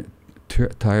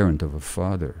tyrant of a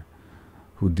father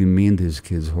who demeaned his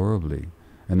kids horribly,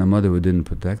 and a mother who didn't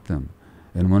protect them,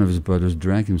 and one of his brothers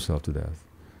drank himself to death.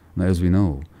 Now, as we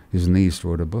know, his niece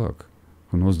wrote a book,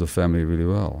 who knows the family really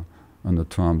well, on the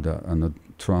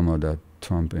trauma that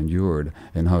Trump endured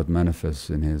and how it manifests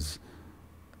in his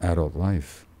adult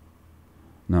life.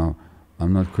 Now,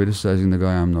 I'm not criticizing the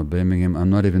guy, I'm not blaming him, I'm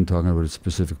not even talking about his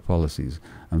specific policies,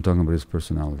 I'm talking about his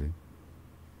personality.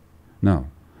 Now,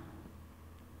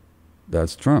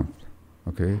 that's Trump,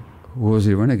 okay? Who was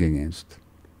he running against?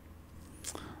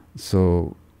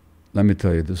 So, let me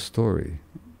tell you this story.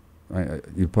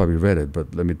 You probably read it,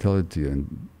 but let me tell it to you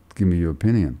and give me your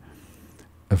opinion.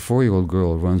 A 4-year-old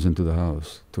girl runs into the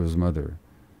house to his mother.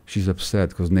 She's upset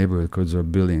because neighborhood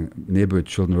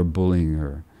children are bullying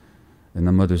her. And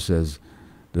the mother says,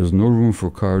 there's no room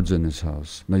for cards in this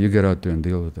house. Now you get out there and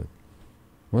deal with it.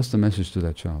 What's the message to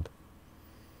that child?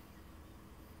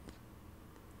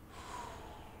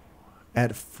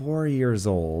 At 4 years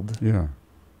old, Yeah.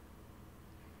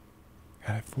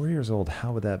 at 4 years old,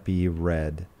 how would that be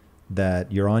read?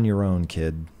 That you're on your own,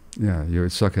 kid. Yeah, you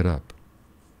suck it up.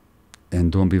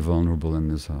 And don't be vulnerable in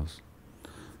this house.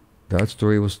 That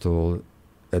story was told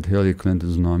at Hillary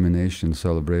Clinton's nomination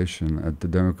celebration at the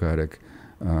Democratic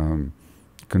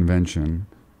convention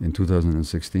in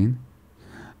 2016.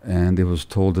 And it was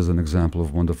told as an example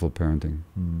of wonderful parenting.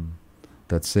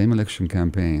 That same election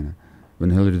campaign, when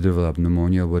Hillary developed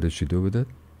pneumonia, what did she do with it?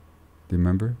 Do you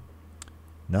remember?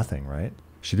 Nothing, right?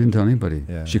 She didn't tell anybody.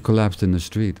 Yeah. She collapsed in the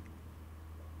street.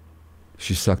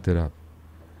 She sucked it up.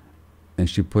 And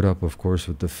she put up, of course,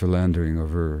 with the philandering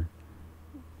of her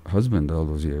husband all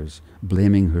those years,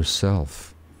 blaming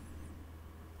herself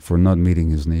for not meeting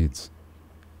his needs.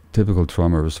 Typical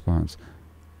trauma response.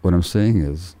 What I'm saying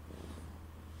is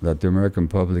that the American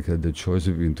public had the choice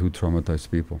between two traumatized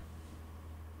people.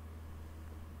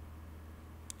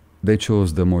 They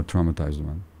chose the more traumatized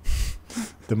one.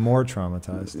 The more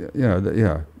traumatized.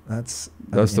 Yeah. That's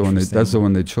the one. That's the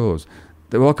one they chose.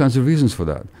 There were all kinds of reasons for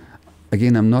that.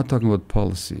 Again, I'm not talking about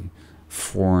policy,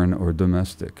 foreign or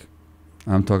domestic.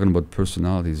 I'm talking about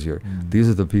personalities here. These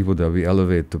are the people that we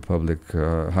elevate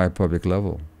to high public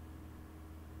level.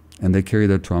 And they carry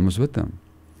their traumas with them.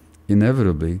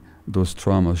 Inevitably, those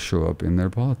traumas show up in their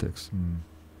politics.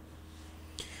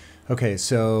 Okay,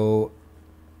 so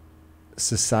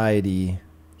society,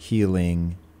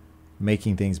 healing,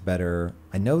 making things better.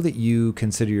 I know that you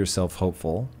consider yourself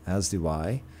hopeful, as do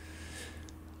I.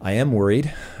 I am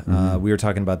worried. We were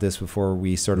talking about this before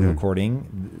we started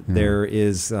recording. Yeah. There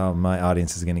is, my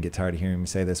audience is going to get tired of hearing me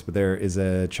say this, but there is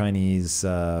a Chinese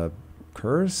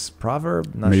curse,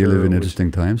 proverb. Not May sure you live in interesting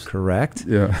times. Correct.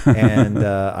 Yeah. And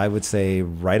I would say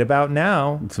right about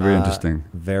now. It's very interesting.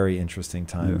 Very interesting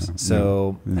times. Yeah,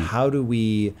 So yeah. how do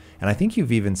we, and I think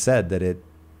you've even said that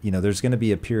there's going to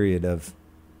be a period of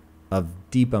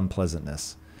deep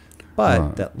unpleasantness,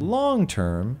 but that long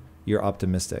term, you're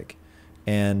optimistic.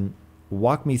 And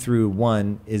walk me through,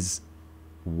 one, is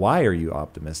why are you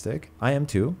optimistic? I am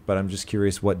too, but I'm just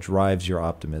curious what drives your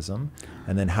optimism.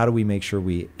 And then how do we make sure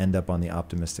we end up on the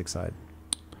optimistic side?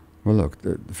 Well, look,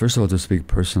 first of all, to speak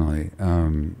personally,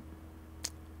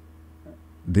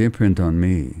 the imprint on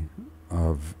me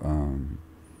of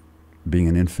being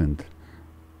an infant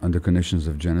under conditions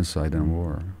of genocide and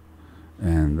war,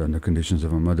 and under conditions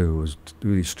of a mother who was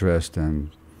really stressed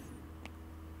and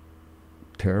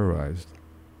terrorized,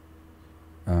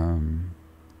 and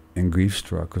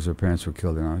grief-struck because her parents were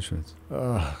killed in Auschwitz.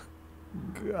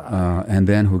 And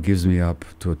then who gives me up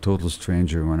to a total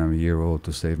stranger when I'm a year old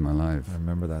to save my life. I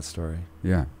remember that story.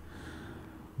 Yeah.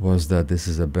 Was that this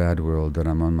is a bad world, that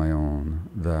I'm on my own,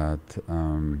 that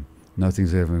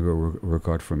nothing's ever going to work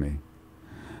out for me.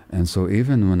 And so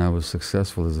even when I was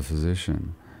successful as a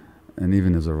physician, and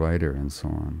even as a writer and so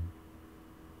on,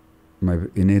 my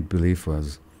innate belief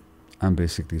was, I'm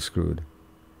basically screwed.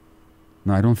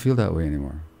 Now, I don't feel that way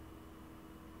anymore.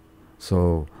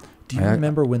 So... Do you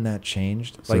remember when that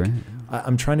changed? Sorry? Like,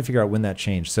 I'm trying to figure out when that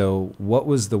changed. So what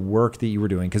was the work that you were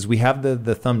doing? Because we have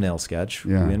the thumbnail sketch.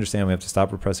 Yeah. We understand we have to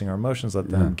stop repressing our emotions, let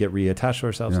them get reattached to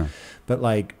ourselves. Yeah. But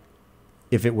like,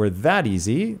 if it were that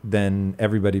easy, then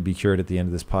everybody'd be cured at the end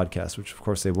of this podcast, which of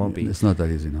course they won't be. It's not that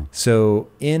easy, no. So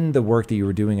in the work that you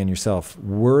were doing on yourself,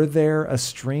 were there a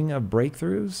string of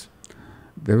breakthroughs?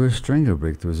 There were a string of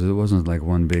breakthroughs. It wasn't like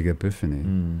one big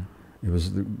epiphany. It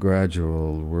was the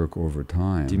gradual work over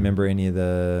time. Do you remember any of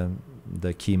the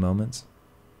key moments?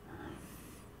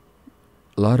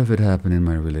 A lot of it happened in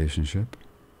my relationship.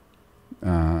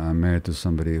 I'm married to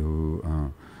somebody who,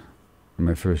 in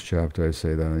my first chapter, I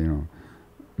say that, you know,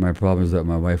 my problem is that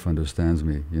my wife understands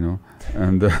me, you know,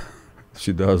 and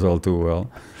she does all too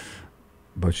well,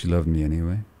 but she loved me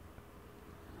anyway.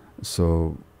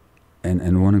 So,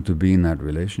 and wanting to be in that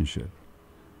relationship,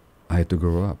 I had to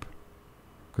grow up.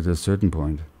 Because at a certain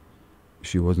point,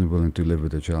 she wasn't willing to live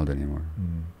with the child anymore.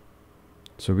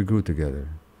 So we grew together.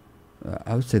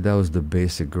 I would say that was the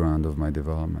basic ground of my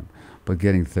development. But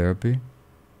getting therapy,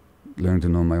 learning to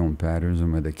know my own patterns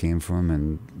and where they came from,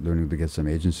 and learning to get some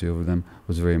agency over them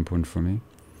was very important for me.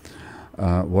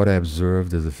 What I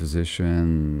observed as a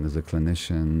physician, as a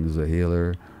clinician, as a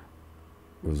healer,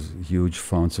 was huge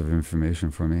founts of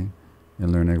information for me.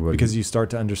 And learning about because you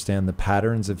start to understand the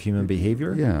patterns of human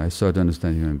behavior? Yeah, I started to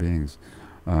understand human beings.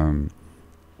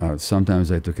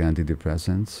 Sometimes I took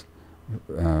antidepressants.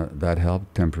 That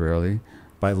helped temporarily.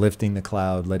 By lifting the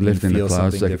cloud, letting you feel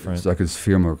something different. So I could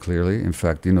feel more clearly. In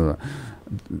fact, you know,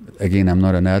 again, I'm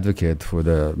not an advocate for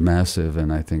the massive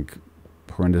and I think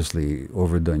horrendously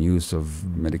overdone use of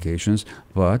medications,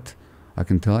 but I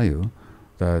can tell you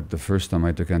that the first time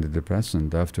I took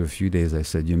antidepressant, after a few days I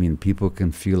said, you mean people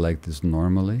can feel like this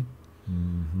normally?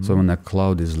 So when that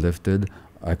cloud is lifted,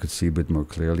 I could see a bit more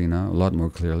clearly now, a lot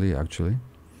more clearly actually.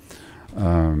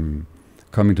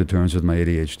 Coming to terms with my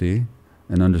ADHD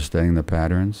and understanding the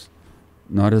patterns,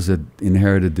 not as an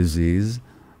inherited disease,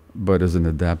 but as an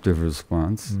adaptive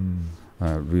response,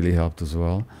 really helped as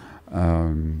well.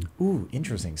 Ooh,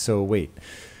 interesting. So wait.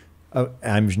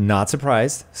 I'm not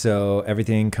surprised. So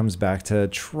everything comes back to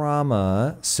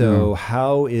trauma. So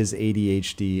how is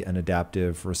ADHD an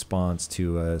adaptive response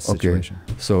to a situation?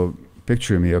 Okay. So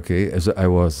picture me, okay, as I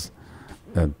was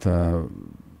at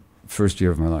first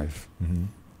year of my life.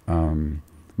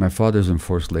 My father's in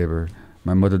forced labor.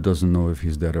 My mother doesn't know if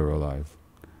he's dead or alive.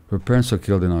 Her parents are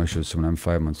killed in Auschwitz when I'm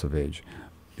 5 months of age.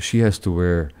 She has to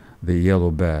wear the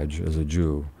yellow badge as a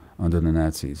Jew under the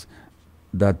Nazis.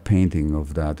 That painting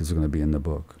of that is going to be in the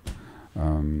book.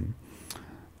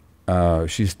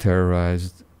 She's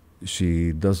terrorized.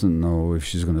 She doesn't know if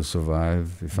she's going to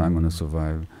survive, if I'm going to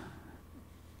survive.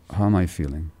 How am I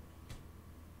feeling?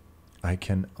 I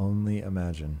can only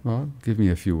imagine. Well, give me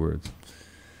a few words.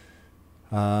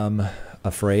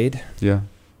 Afraid. Yeah.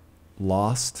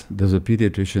 Lost. There's a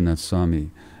pediatrician that saw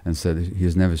me and said he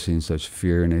has never seen such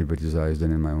fear in anybody's eyes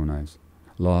than in my own eyes.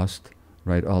 Lost,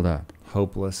 right? All that.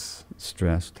 Hopeless.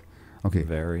 Stressed. Okay.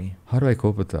 Very. How do I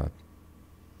cope with that?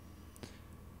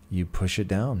 You push it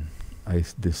down. I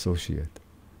dissociate.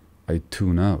 I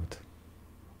tune out.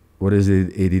 What is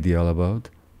ADD all about?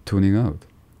 Tuning out.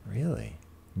 Really?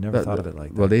 Never thought of it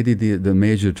like that. Well, ADD, the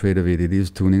major trait of ADD is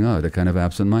tuning out, a kind of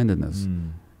absent-mindedness,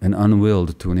 an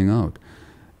unwilled tuning out.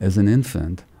 As an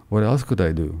infant, what else could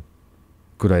I do?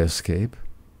 Could I escape?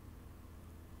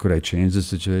 Could I change the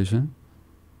situation?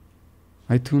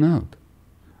 I tune out.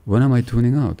 When am I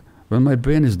tuning out? When my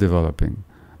brain is developing.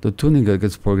 The tuning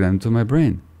gets programmed into my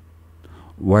brain.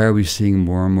 Why are we seeing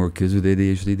more and more kids with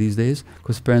ADHD these days?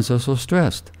 Because parents are so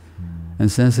stressed.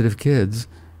 And sensitive kids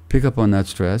pick up on that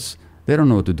stress They don't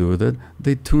know what to do with it.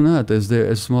 They tune out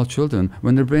as small children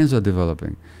when their brains are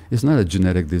developing. It's not a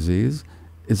genetic disease.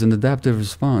 It's an adaptive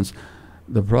response.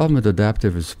 The problem with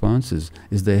adaptive responses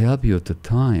is they help you at the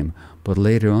time, but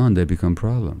later on they become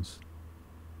problems.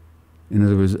 In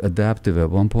other words, adaptive at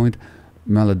one point,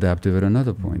 maladaptive at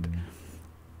another point.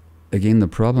 Again, the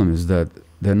problem is that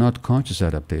they're not conscious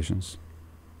adaptations.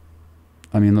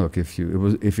 I mean, look, if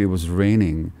it was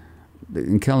raining,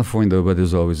 in California the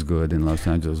weather's always good in Los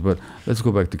Angeles, but let's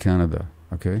go back to Canada,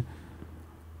 okay?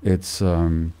 It's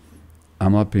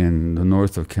I'm up in the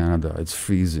north of Canada. It's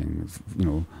freezing, you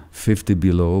know, 50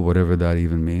 below, whatever that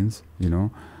even means, you know.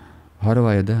 How do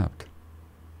I adapt?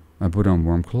 I put on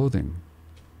warm clothing.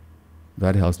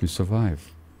 That helps me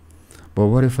survive. But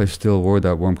what if I still wore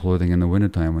that warm clothing in the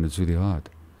wintertime when it's really hot?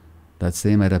 That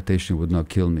same adaptation would not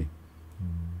kill me.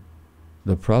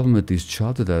 The problem with these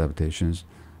childhood adaptations,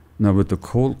 now with the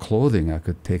cold clothing, I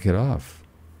could take it off.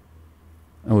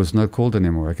 Oh, it's not cold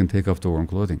anymore. I can take off the warm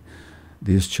clothing.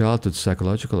 These childhood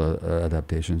psychological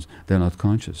adaptations, they're not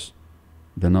conscious.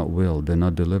 They're not willed. They're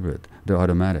not deliberate. They're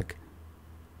automatic.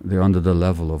 They're under the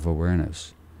level of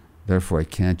awareness. Therefore, I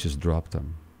can't just drop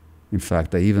them. In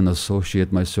fact, I even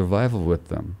associate my survival with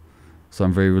them. So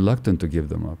I'm very reluctant to give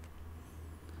them up.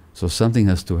 So something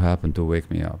has to happen to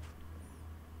wake me up.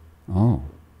 Oh,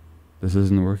 this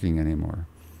isn't working anymore.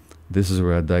 This is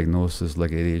where a diagnosis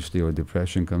like ADHD or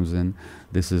depression comes in.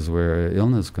 This is where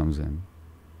illness comes in.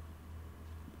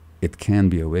 It can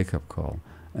be a wake-up call.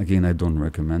 Again, I don't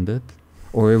recommend it.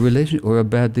 Or a relation, or a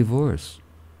bad divorce.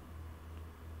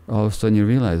 All of a sudden you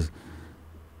realize,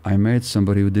 I married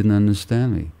somebody who didn't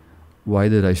understand me. Why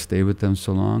did I stay with them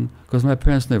so long? Because my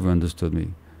parents never understood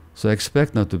me. So I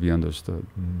expect not to be understood.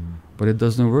 But it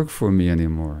doesn't work for me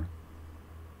anymore.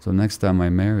 So next time I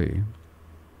marry,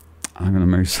 I'm going to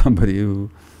marry somebody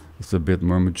who is a bit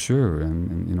more mature,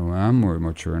 and you know, I'm more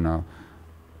mature now.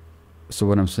 So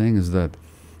what I'm saying is that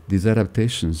these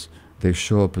adaptations, they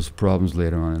show up as problems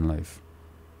later on in life,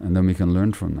 and then we can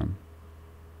learn from them.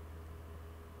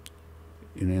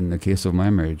 In the case of my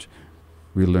marriage,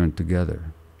 we learned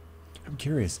together. I'm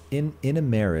curious, in a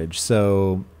marriage,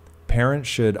 so parents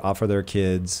should offer their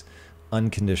kids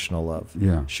unconditional love.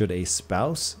 Yeah. Should a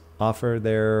spouse offer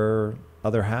their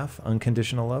other half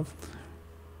unconditional love?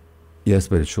 Yes,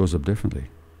 but it shows up differently.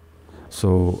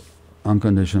 So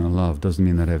unconditional love doesn't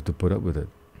mean that I have to put up with it.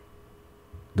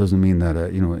 Doesn't mean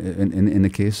that you know, in the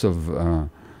case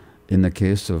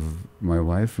of my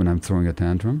wife, when I'm throwing a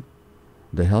tantrum,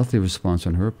 the healthy response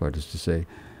on her part is to say,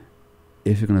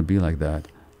 if you're going to be like that,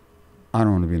 I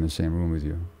don't want to be in the same room with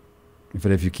you.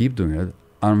 But if you keep doing it,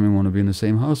 I don't even want to be in the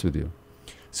same house with you.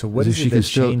 So what is it that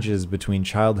changes between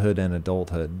childhood and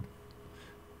adulthood?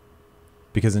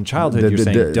 Because in childhood, you're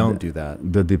saying don't do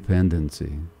that. The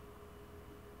dependency.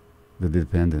 The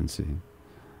dependency.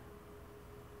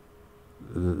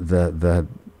 That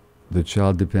the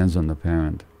child depends on the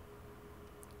parent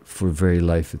for very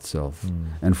life itself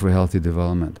and for healthy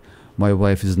development. My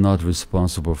wife is not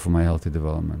responsible for my healthy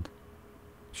development.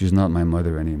 She's not my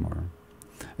mother anymore.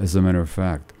 As a matter of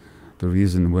fact, the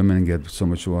reason women get so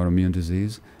much autoimmune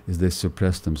disease is they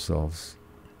suppress themselves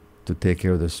to take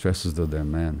care of the stresses of their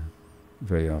men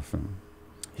very often.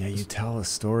 Yeah, you tell a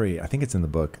story. I think it's in the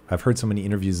book. I've heard so many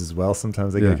interviews as well.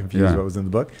 Sometimes I get confused what was in the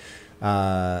book.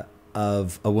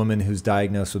 Of a woman who's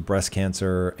diagnosed with breast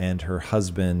cancer, and her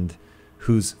husband,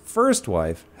 whose first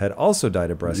wife had also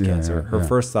died of breast cancer. Her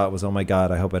first thought was, oh my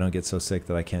God, I hope I don't get so sick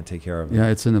that I can't take care of it. Yeah,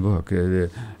 it's in the book. Her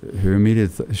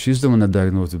immediate, she's the one that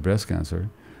diagnosed with breast cancer.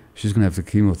 She's going to have the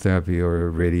chemotherapy or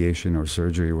radiation or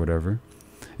surgery or whatever.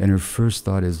 And her first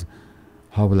thought is,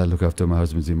 how will I look after my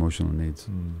husband's emotional needs?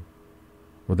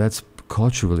 Well, that's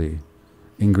culturally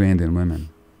ingrained in women.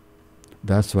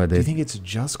 That's why they... Do you think it's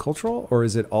just cultural, or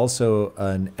is it also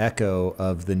an echo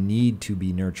of the need to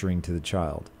be nurturing to the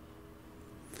child?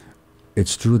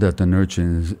 It's true that the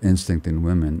nurturing instinct in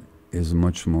women is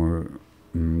much more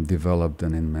developed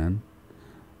than in men,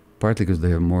 partly because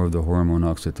they have more of the hormone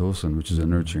oxytocin, which is a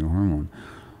nurturing hormone,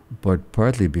 but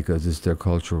partly because it's their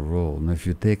cultural role. And if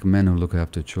you take men who look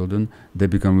after children, they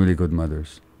become really good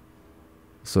mothers.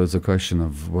 So it's a question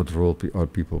of what role our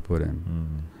people put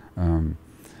in.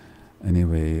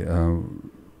 Anyway,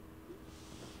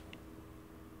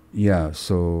 yeah,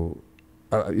 so,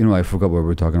 you know, I forgot what we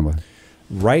were talking about.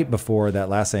 Right before that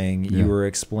last saying, you were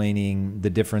explaining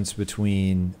the difference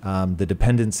between the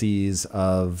dependencies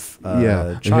of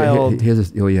a child.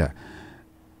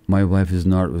 My wife is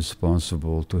not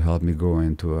responsible to help me grow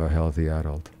into a healthy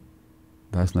adult.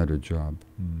 That's not her job.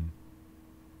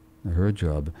 Her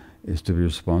job is to be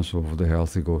responsible for the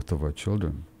healthy growth of our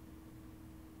children.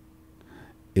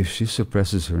 if she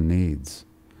suppresses her needs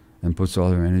and puts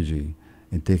all her energy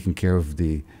in taking care of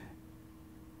the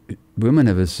women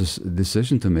have a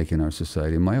decision to make in our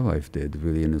society. My wife did,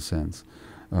 really, in a sense.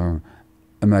 Am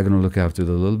I going to look after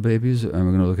the little babies, or am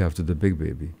I going to look after the big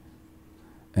baby?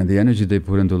 And the energy they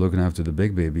put into looking after the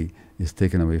big baby is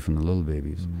taken away from the little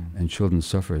babies, and children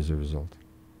suffer as a result.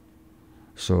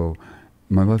 So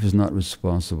my wife is not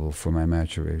responsible for my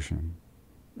maturation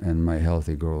and my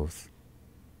healthy growth.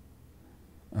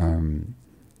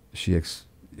 She has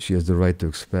the right to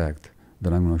expect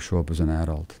that I'm going to show up as an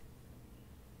adult.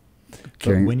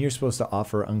 But when you're supposed to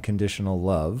offer unconditional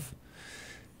love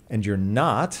and you're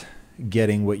not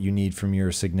getting what you need from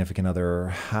your significant other,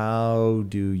 how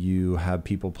do you have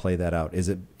people play that out?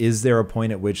 Is there a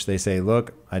point at which they say,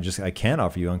 look, I can't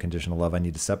offer you unconditional love, I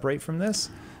need to separate from this?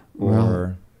 Or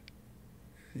well,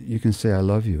 you can say, I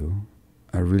love you,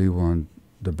 I really want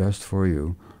the best for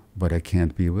you, but I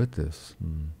can't be with this.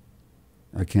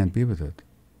 I can't be with it.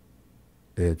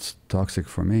 It's toxic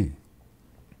for me.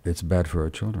 It's bad for our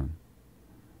children.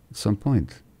 At some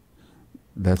point,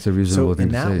 that's a reasonable thing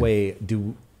to say. So in that way,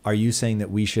 are you saying that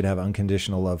we should have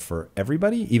unconditional love for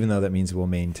everybody, even though that means we'll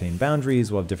maintain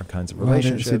boundaries, we'll have different kinds of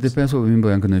relationships? Well, it depends what we mean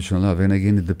by unconditional love. And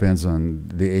again, it depends on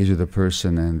the age of the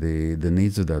person and the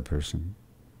needs of that person.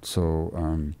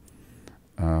 So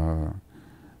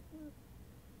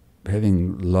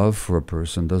having love for a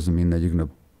person doesn't mean that you're going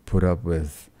to put up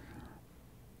with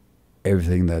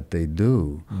everything that they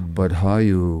do. But how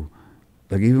you,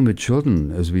 like even with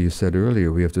children, as we said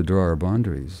earlier, we have to draw our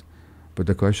boundaries. But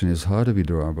the question is, how do we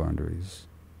draw our boundaries?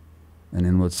 And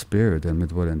in what spirit and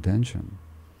with what intention?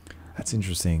 That's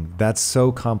interesting. That's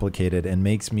so complicated and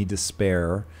makes me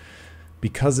despair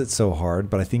because it's so hard,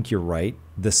 but I think you're right.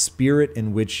 The spirit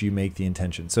in which you make the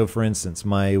intention. So for instance,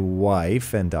 my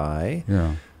wife and I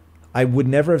would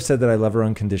never have said that I love her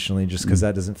unconditionally just because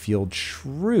that doesn't feel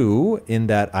true, in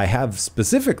that I have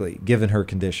specifically given her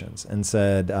conditions and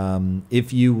said,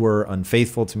 if you were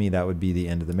unfaithful to me, that would be the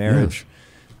end of the marriage.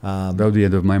 Yes. That would be the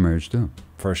end of my marriage too.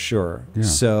 For sure. Yeah.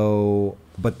 So,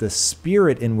 but the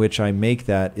spirit in which I make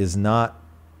that is not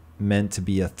meant to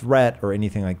be a threat or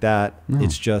anything like that. No.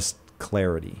 It's just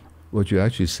clarity. What you're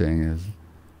actually saying is,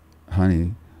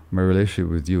 honey, my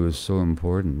relationship with you is so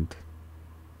important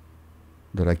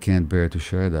that I can't bear to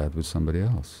share that with somebody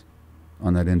else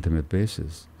on that intimate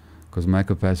basis, because my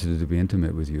capacity to be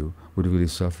intimate with you would really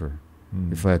suffer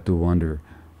if I had to wonder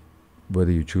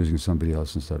whether you're choosing somebody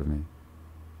else instead of me.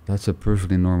 That's a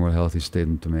perfectly normal, healthy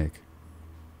statement to make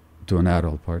to an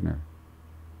adult partner.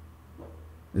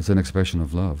 It's an expression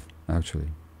of love, actually.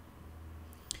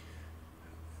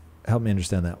 Help me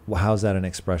understand that. Well, how's that an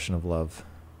expression of love?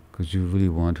 Because you really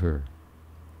want her.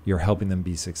 You're helping them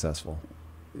be successful.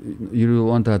 You really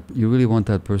want that. You really want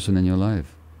that person in your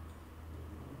life.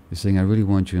 You're saying, I really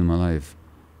want you in my life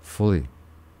fully.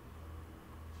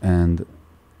 And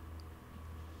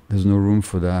there's no room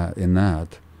for that in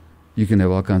that. You can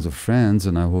have all kinds of friends,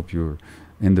 and I hope you're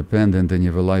independent and you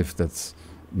have a life that's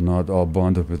not all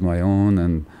bound up with my own,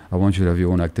 and I want you to have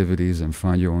your own activities and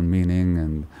find your own meaning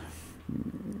and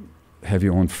have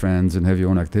your own friends and have your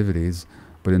own activities.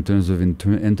 But in terms of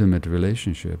intimate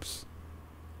relationships,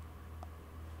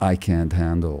 I can't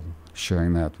handle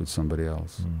sharing that with somebody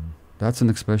else. That's an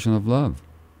expression of love.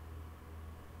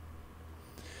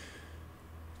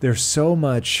 There's so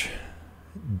much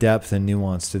depth and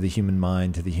nuance to the human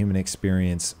mind, to the human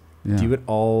experience. Yeah. Do you at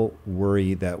all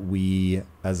worry that we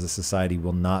as a society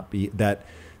will not be that?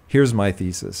 Here's my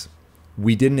thesis.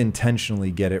 We didn't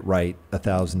intentionally get it right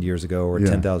 1,000 years ago or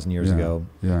 10,000 years ago.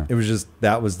 Yeah. It was just,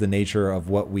 that was the nature of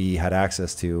what we had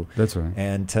access to. That's right.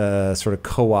 And to sort of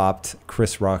co-opt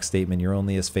Chris Rock's statement, you're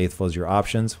only as faithful as your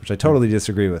options, which I totally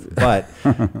disagree with. But,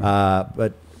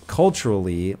 but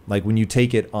culturally, like when you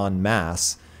take it en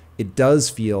masse, it does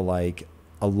feel like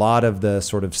a lot of the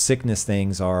sort of sickness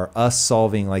things are us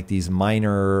solving like these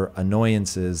minor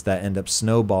annoyances that end up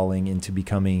snowballing into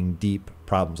becoming deep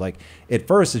problems. Like at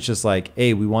first it's just like,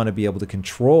 hey, we want to be able to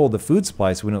control the food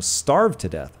supply so we don't starve to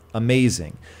death.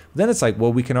 Amazing. Then it's like,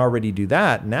 well, we can already do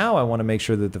that. Now I want to make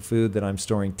sure that the food that I'm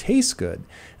storing tastes good.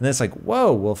 And then it's like,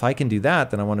 whoa, well, if I can do that,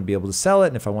 then I want to be able to sell it.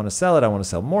 And if I want to sell it, I want to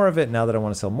sell more of it. Now that I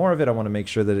want to sell more of it, I want to make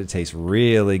sure that it tastes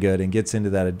really good and gets into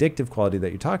that addictive quality that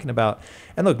you're talking about.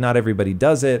 And look, not everybody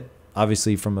does it.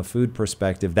 Obviously, from a food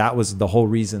perspective, that was the whole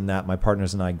reason that my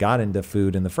partners and I got into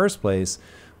food in the first place,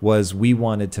 was we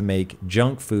wanted to make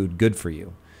junk food good for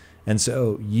you. And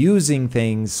so using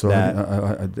things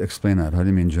I explain that. How do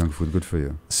you mean junk food good for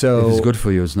you? So if it's good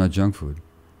for you, it's not junk food.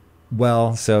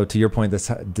 Well, so to your point, this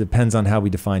depends on how we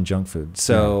define junk food.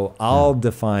 So I'll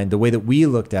define the way that we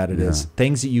looked at it is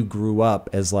things that you grew up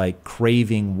as like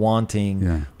craving,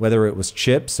 wanting, whether it was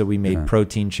chips. So we made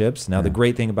protein chips. Now, the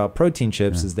great thing about protein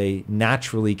chips is they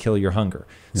naturally kill your hunger.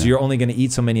 So you're only going to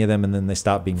eat so many of them and then they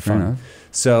stop being fun. enough.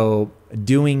 So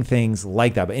doing things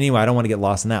like that. But anyway, I don't want to get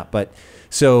lost in that. But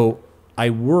so I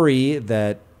worry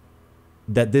that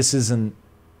this isn't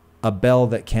a bell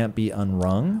that can't be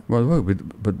unrung. Well,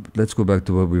 but let's go back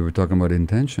to what we were talking about,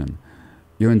 intention.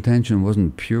 Your intention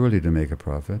wasn't purely to make a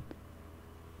profit.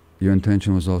 Your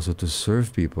intention was also to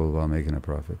serve people while making a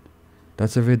profit.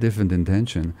 That's a very different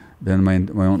intention than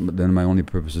my only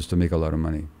purpose is to make a lot of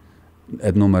money,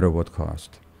 at no matter what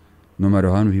cost. No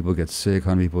matter how many people get sick,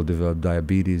 how many people develop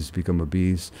diabetes, become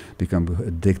obese, become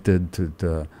addicted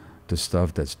to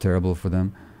stuff that's terrible for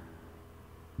them.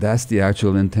 That's the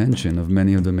actual intention of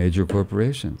many of the major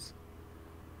corporations.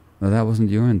 Now, that wasn't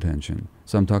your intention.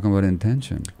 So I'm talking about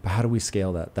intention. But how do we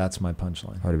scale that? That's my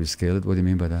punchline. How do we scale it? What do you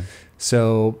mean by that?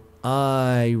 So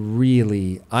I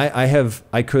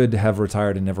could have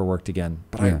retired and never worked again,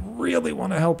 but I really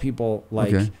want to help people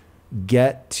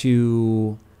get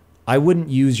to, I wouldn't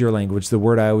use your language. The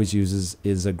word I always use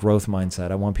is a growth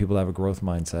mindset. I want people to have a growth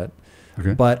mindset.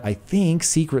 Okay. But I think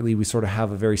secretly we sort of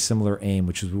have a very similar aim,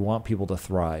 which is we want people to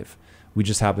thrive. We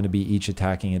just happen to be each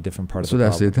attacking a different part of the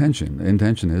problem. So that's the intention. The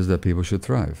intention is that people should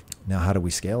thrive. Now, how do we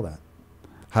scale that?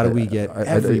 How do we get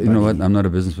everybody? You know what? I'm not a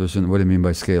business person. What do you mean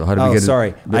by scale? How do we get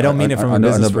sorry. I don't mean it from a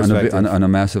business perspective. On a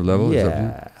massive level?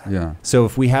 Yeah. So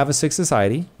if we have a sick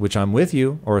society, which I'm with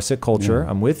you, or a sick culture,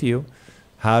 I'm with you,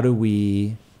 how do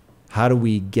we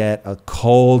get a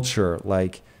culture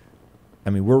like, I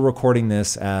mean, we're recording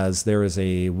this as there is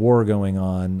a war going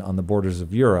on the borders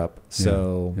of Europe.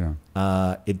 So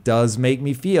it does make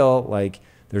me feel like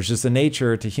there's just a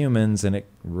nature to humans and it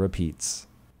repeats.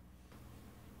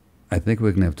 I think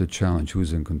we're going to have to challenge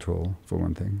who's in control, for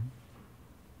one thing.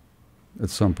 At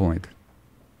some point,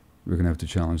 we're going to have to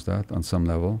challenge that on some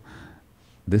level.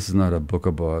 This is not a book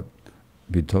about,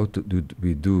 we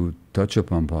do touch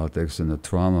upon politics and the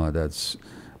trauma that's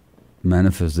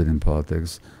manifested in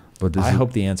politics. But I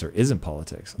hope the answer isn't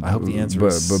politics. I hope the answer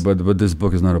is... But this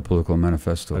book is not a political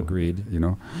manifesto. Agreed. You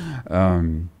know?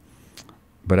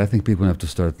 But I think people have to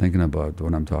start thinking about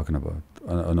what I'm talking about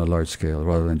on a large scale,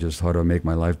 rather than just how do I make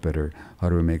my life better? How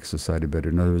do we make society better?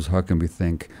 In other words, how can we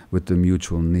think with the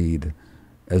mutual need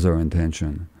as our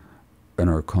intention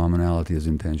and our commonality as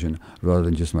intention, rather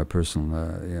than just my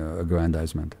personal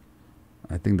aggrandizement?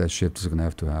 I think that shift is going to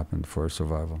have to happen for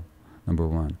survival, number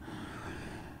one.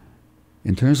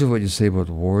 In terms of what you say about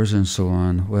wars and so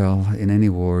on, well, in any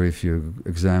war, if you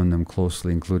examine them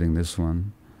closely, including this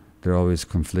one, there are always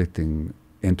conflicting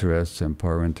interests and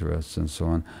power interests and so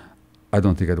on. I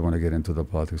don't think I'd want to get into the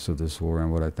politics of this war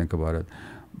and what I think about it,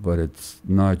 but it's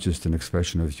not just an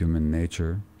expression of human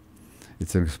nature.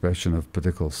 It's an expression of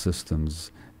political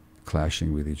systems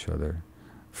clashing with each other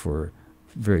for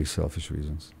very selfish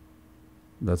reasons.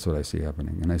 That's what I see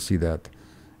happening, and I see that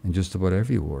in just about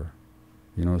every war.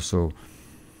 You know, so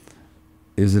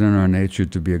is it in our nature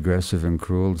to be aggressive and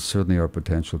cruel? It's certainly our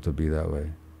potential to be that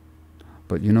way.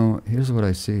 But you know, here's what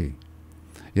I see.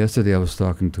 Yesterday I was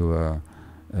talking to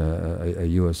a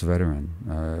U.S. veteran,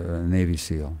 a Navy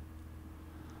SEAL,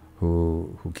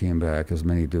 who came back, as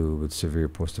many do, with severe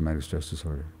post-traumatic stress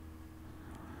disorder.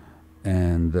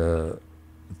 And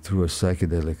through a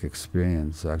psychedelic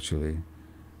experience, actually,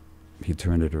 he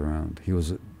turned it around. He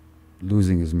was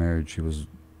losing his marriage. He was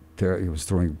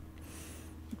throwing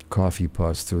coffee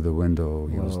pots through the window.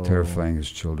 He was terrifying his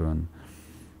children.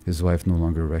 His wife no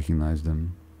longer recognized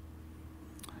him.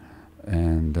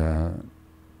 And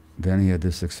then he had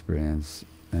this experience,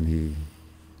 and he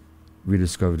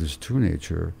rediscovered his true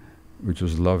nature, which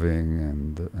was loving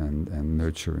and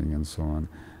nurturing and so on.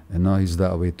 And now he's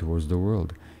that way towards the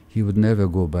world. He would never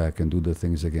go back and do the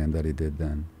things again that he did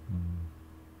then.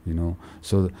 You know?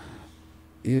 So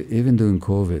even during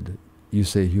COVID, you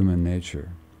say human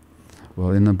nature.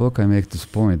 Well, in the book I make this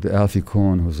point. Alfie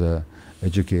Kohn, who's an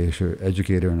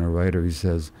educator and a writer, he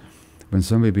says, when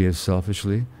somebody behaves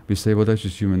selfishly, we say, well, that's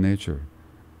just human nature.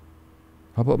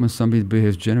 How about when somebody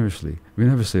behaves generously? We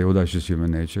never say, oh, that's just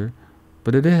human nature.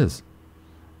 But it is.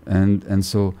 And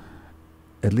so,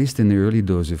 at least in the early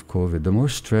days of COVID, the more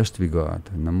stressed we got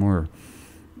and the more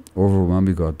overwhelmed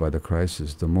we got by the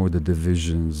crisis, the more the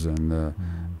divisions and the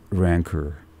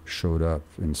rancor showed up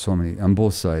in so many, on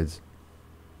both sides.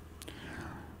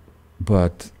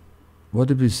 But what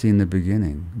did we see in the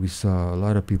beginning? We saw a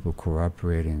lot of people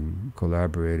cooperating,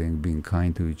 collaborating, being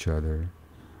kind to each other,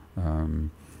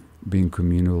 being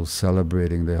communal,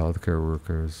 celebrating the healthcare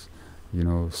workers, you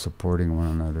know, supporting one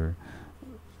another.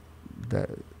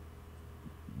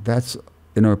 That's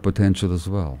in our potential as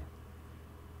well.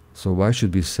 So why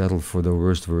should we settle for the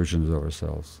worst versions of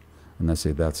ourselves and I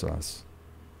say that's us?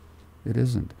 It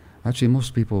isn't. Actually,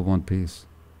 most people want peace.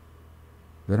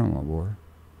 They don't want war.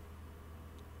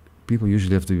 People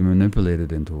usually have to be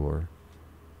manipulated into war,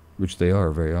 which they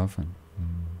are very often.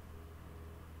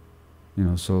 You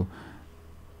know, so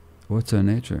what's our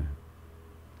nature?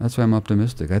 That's why I'm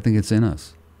optimistic. I think it's in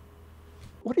us.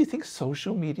 What do you think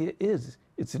social media is?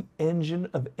 It's an engine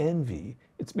of envy.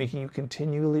 It's making you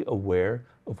continually aware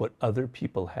of what other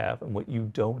people have and what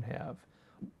you don't have.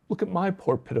 Look at my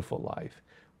poor, pitiful life.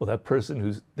 Well, that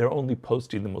person they're only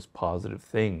posting the most positive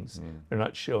things. They're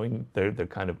not showing their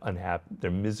kind of their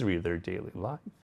misery of their daily life.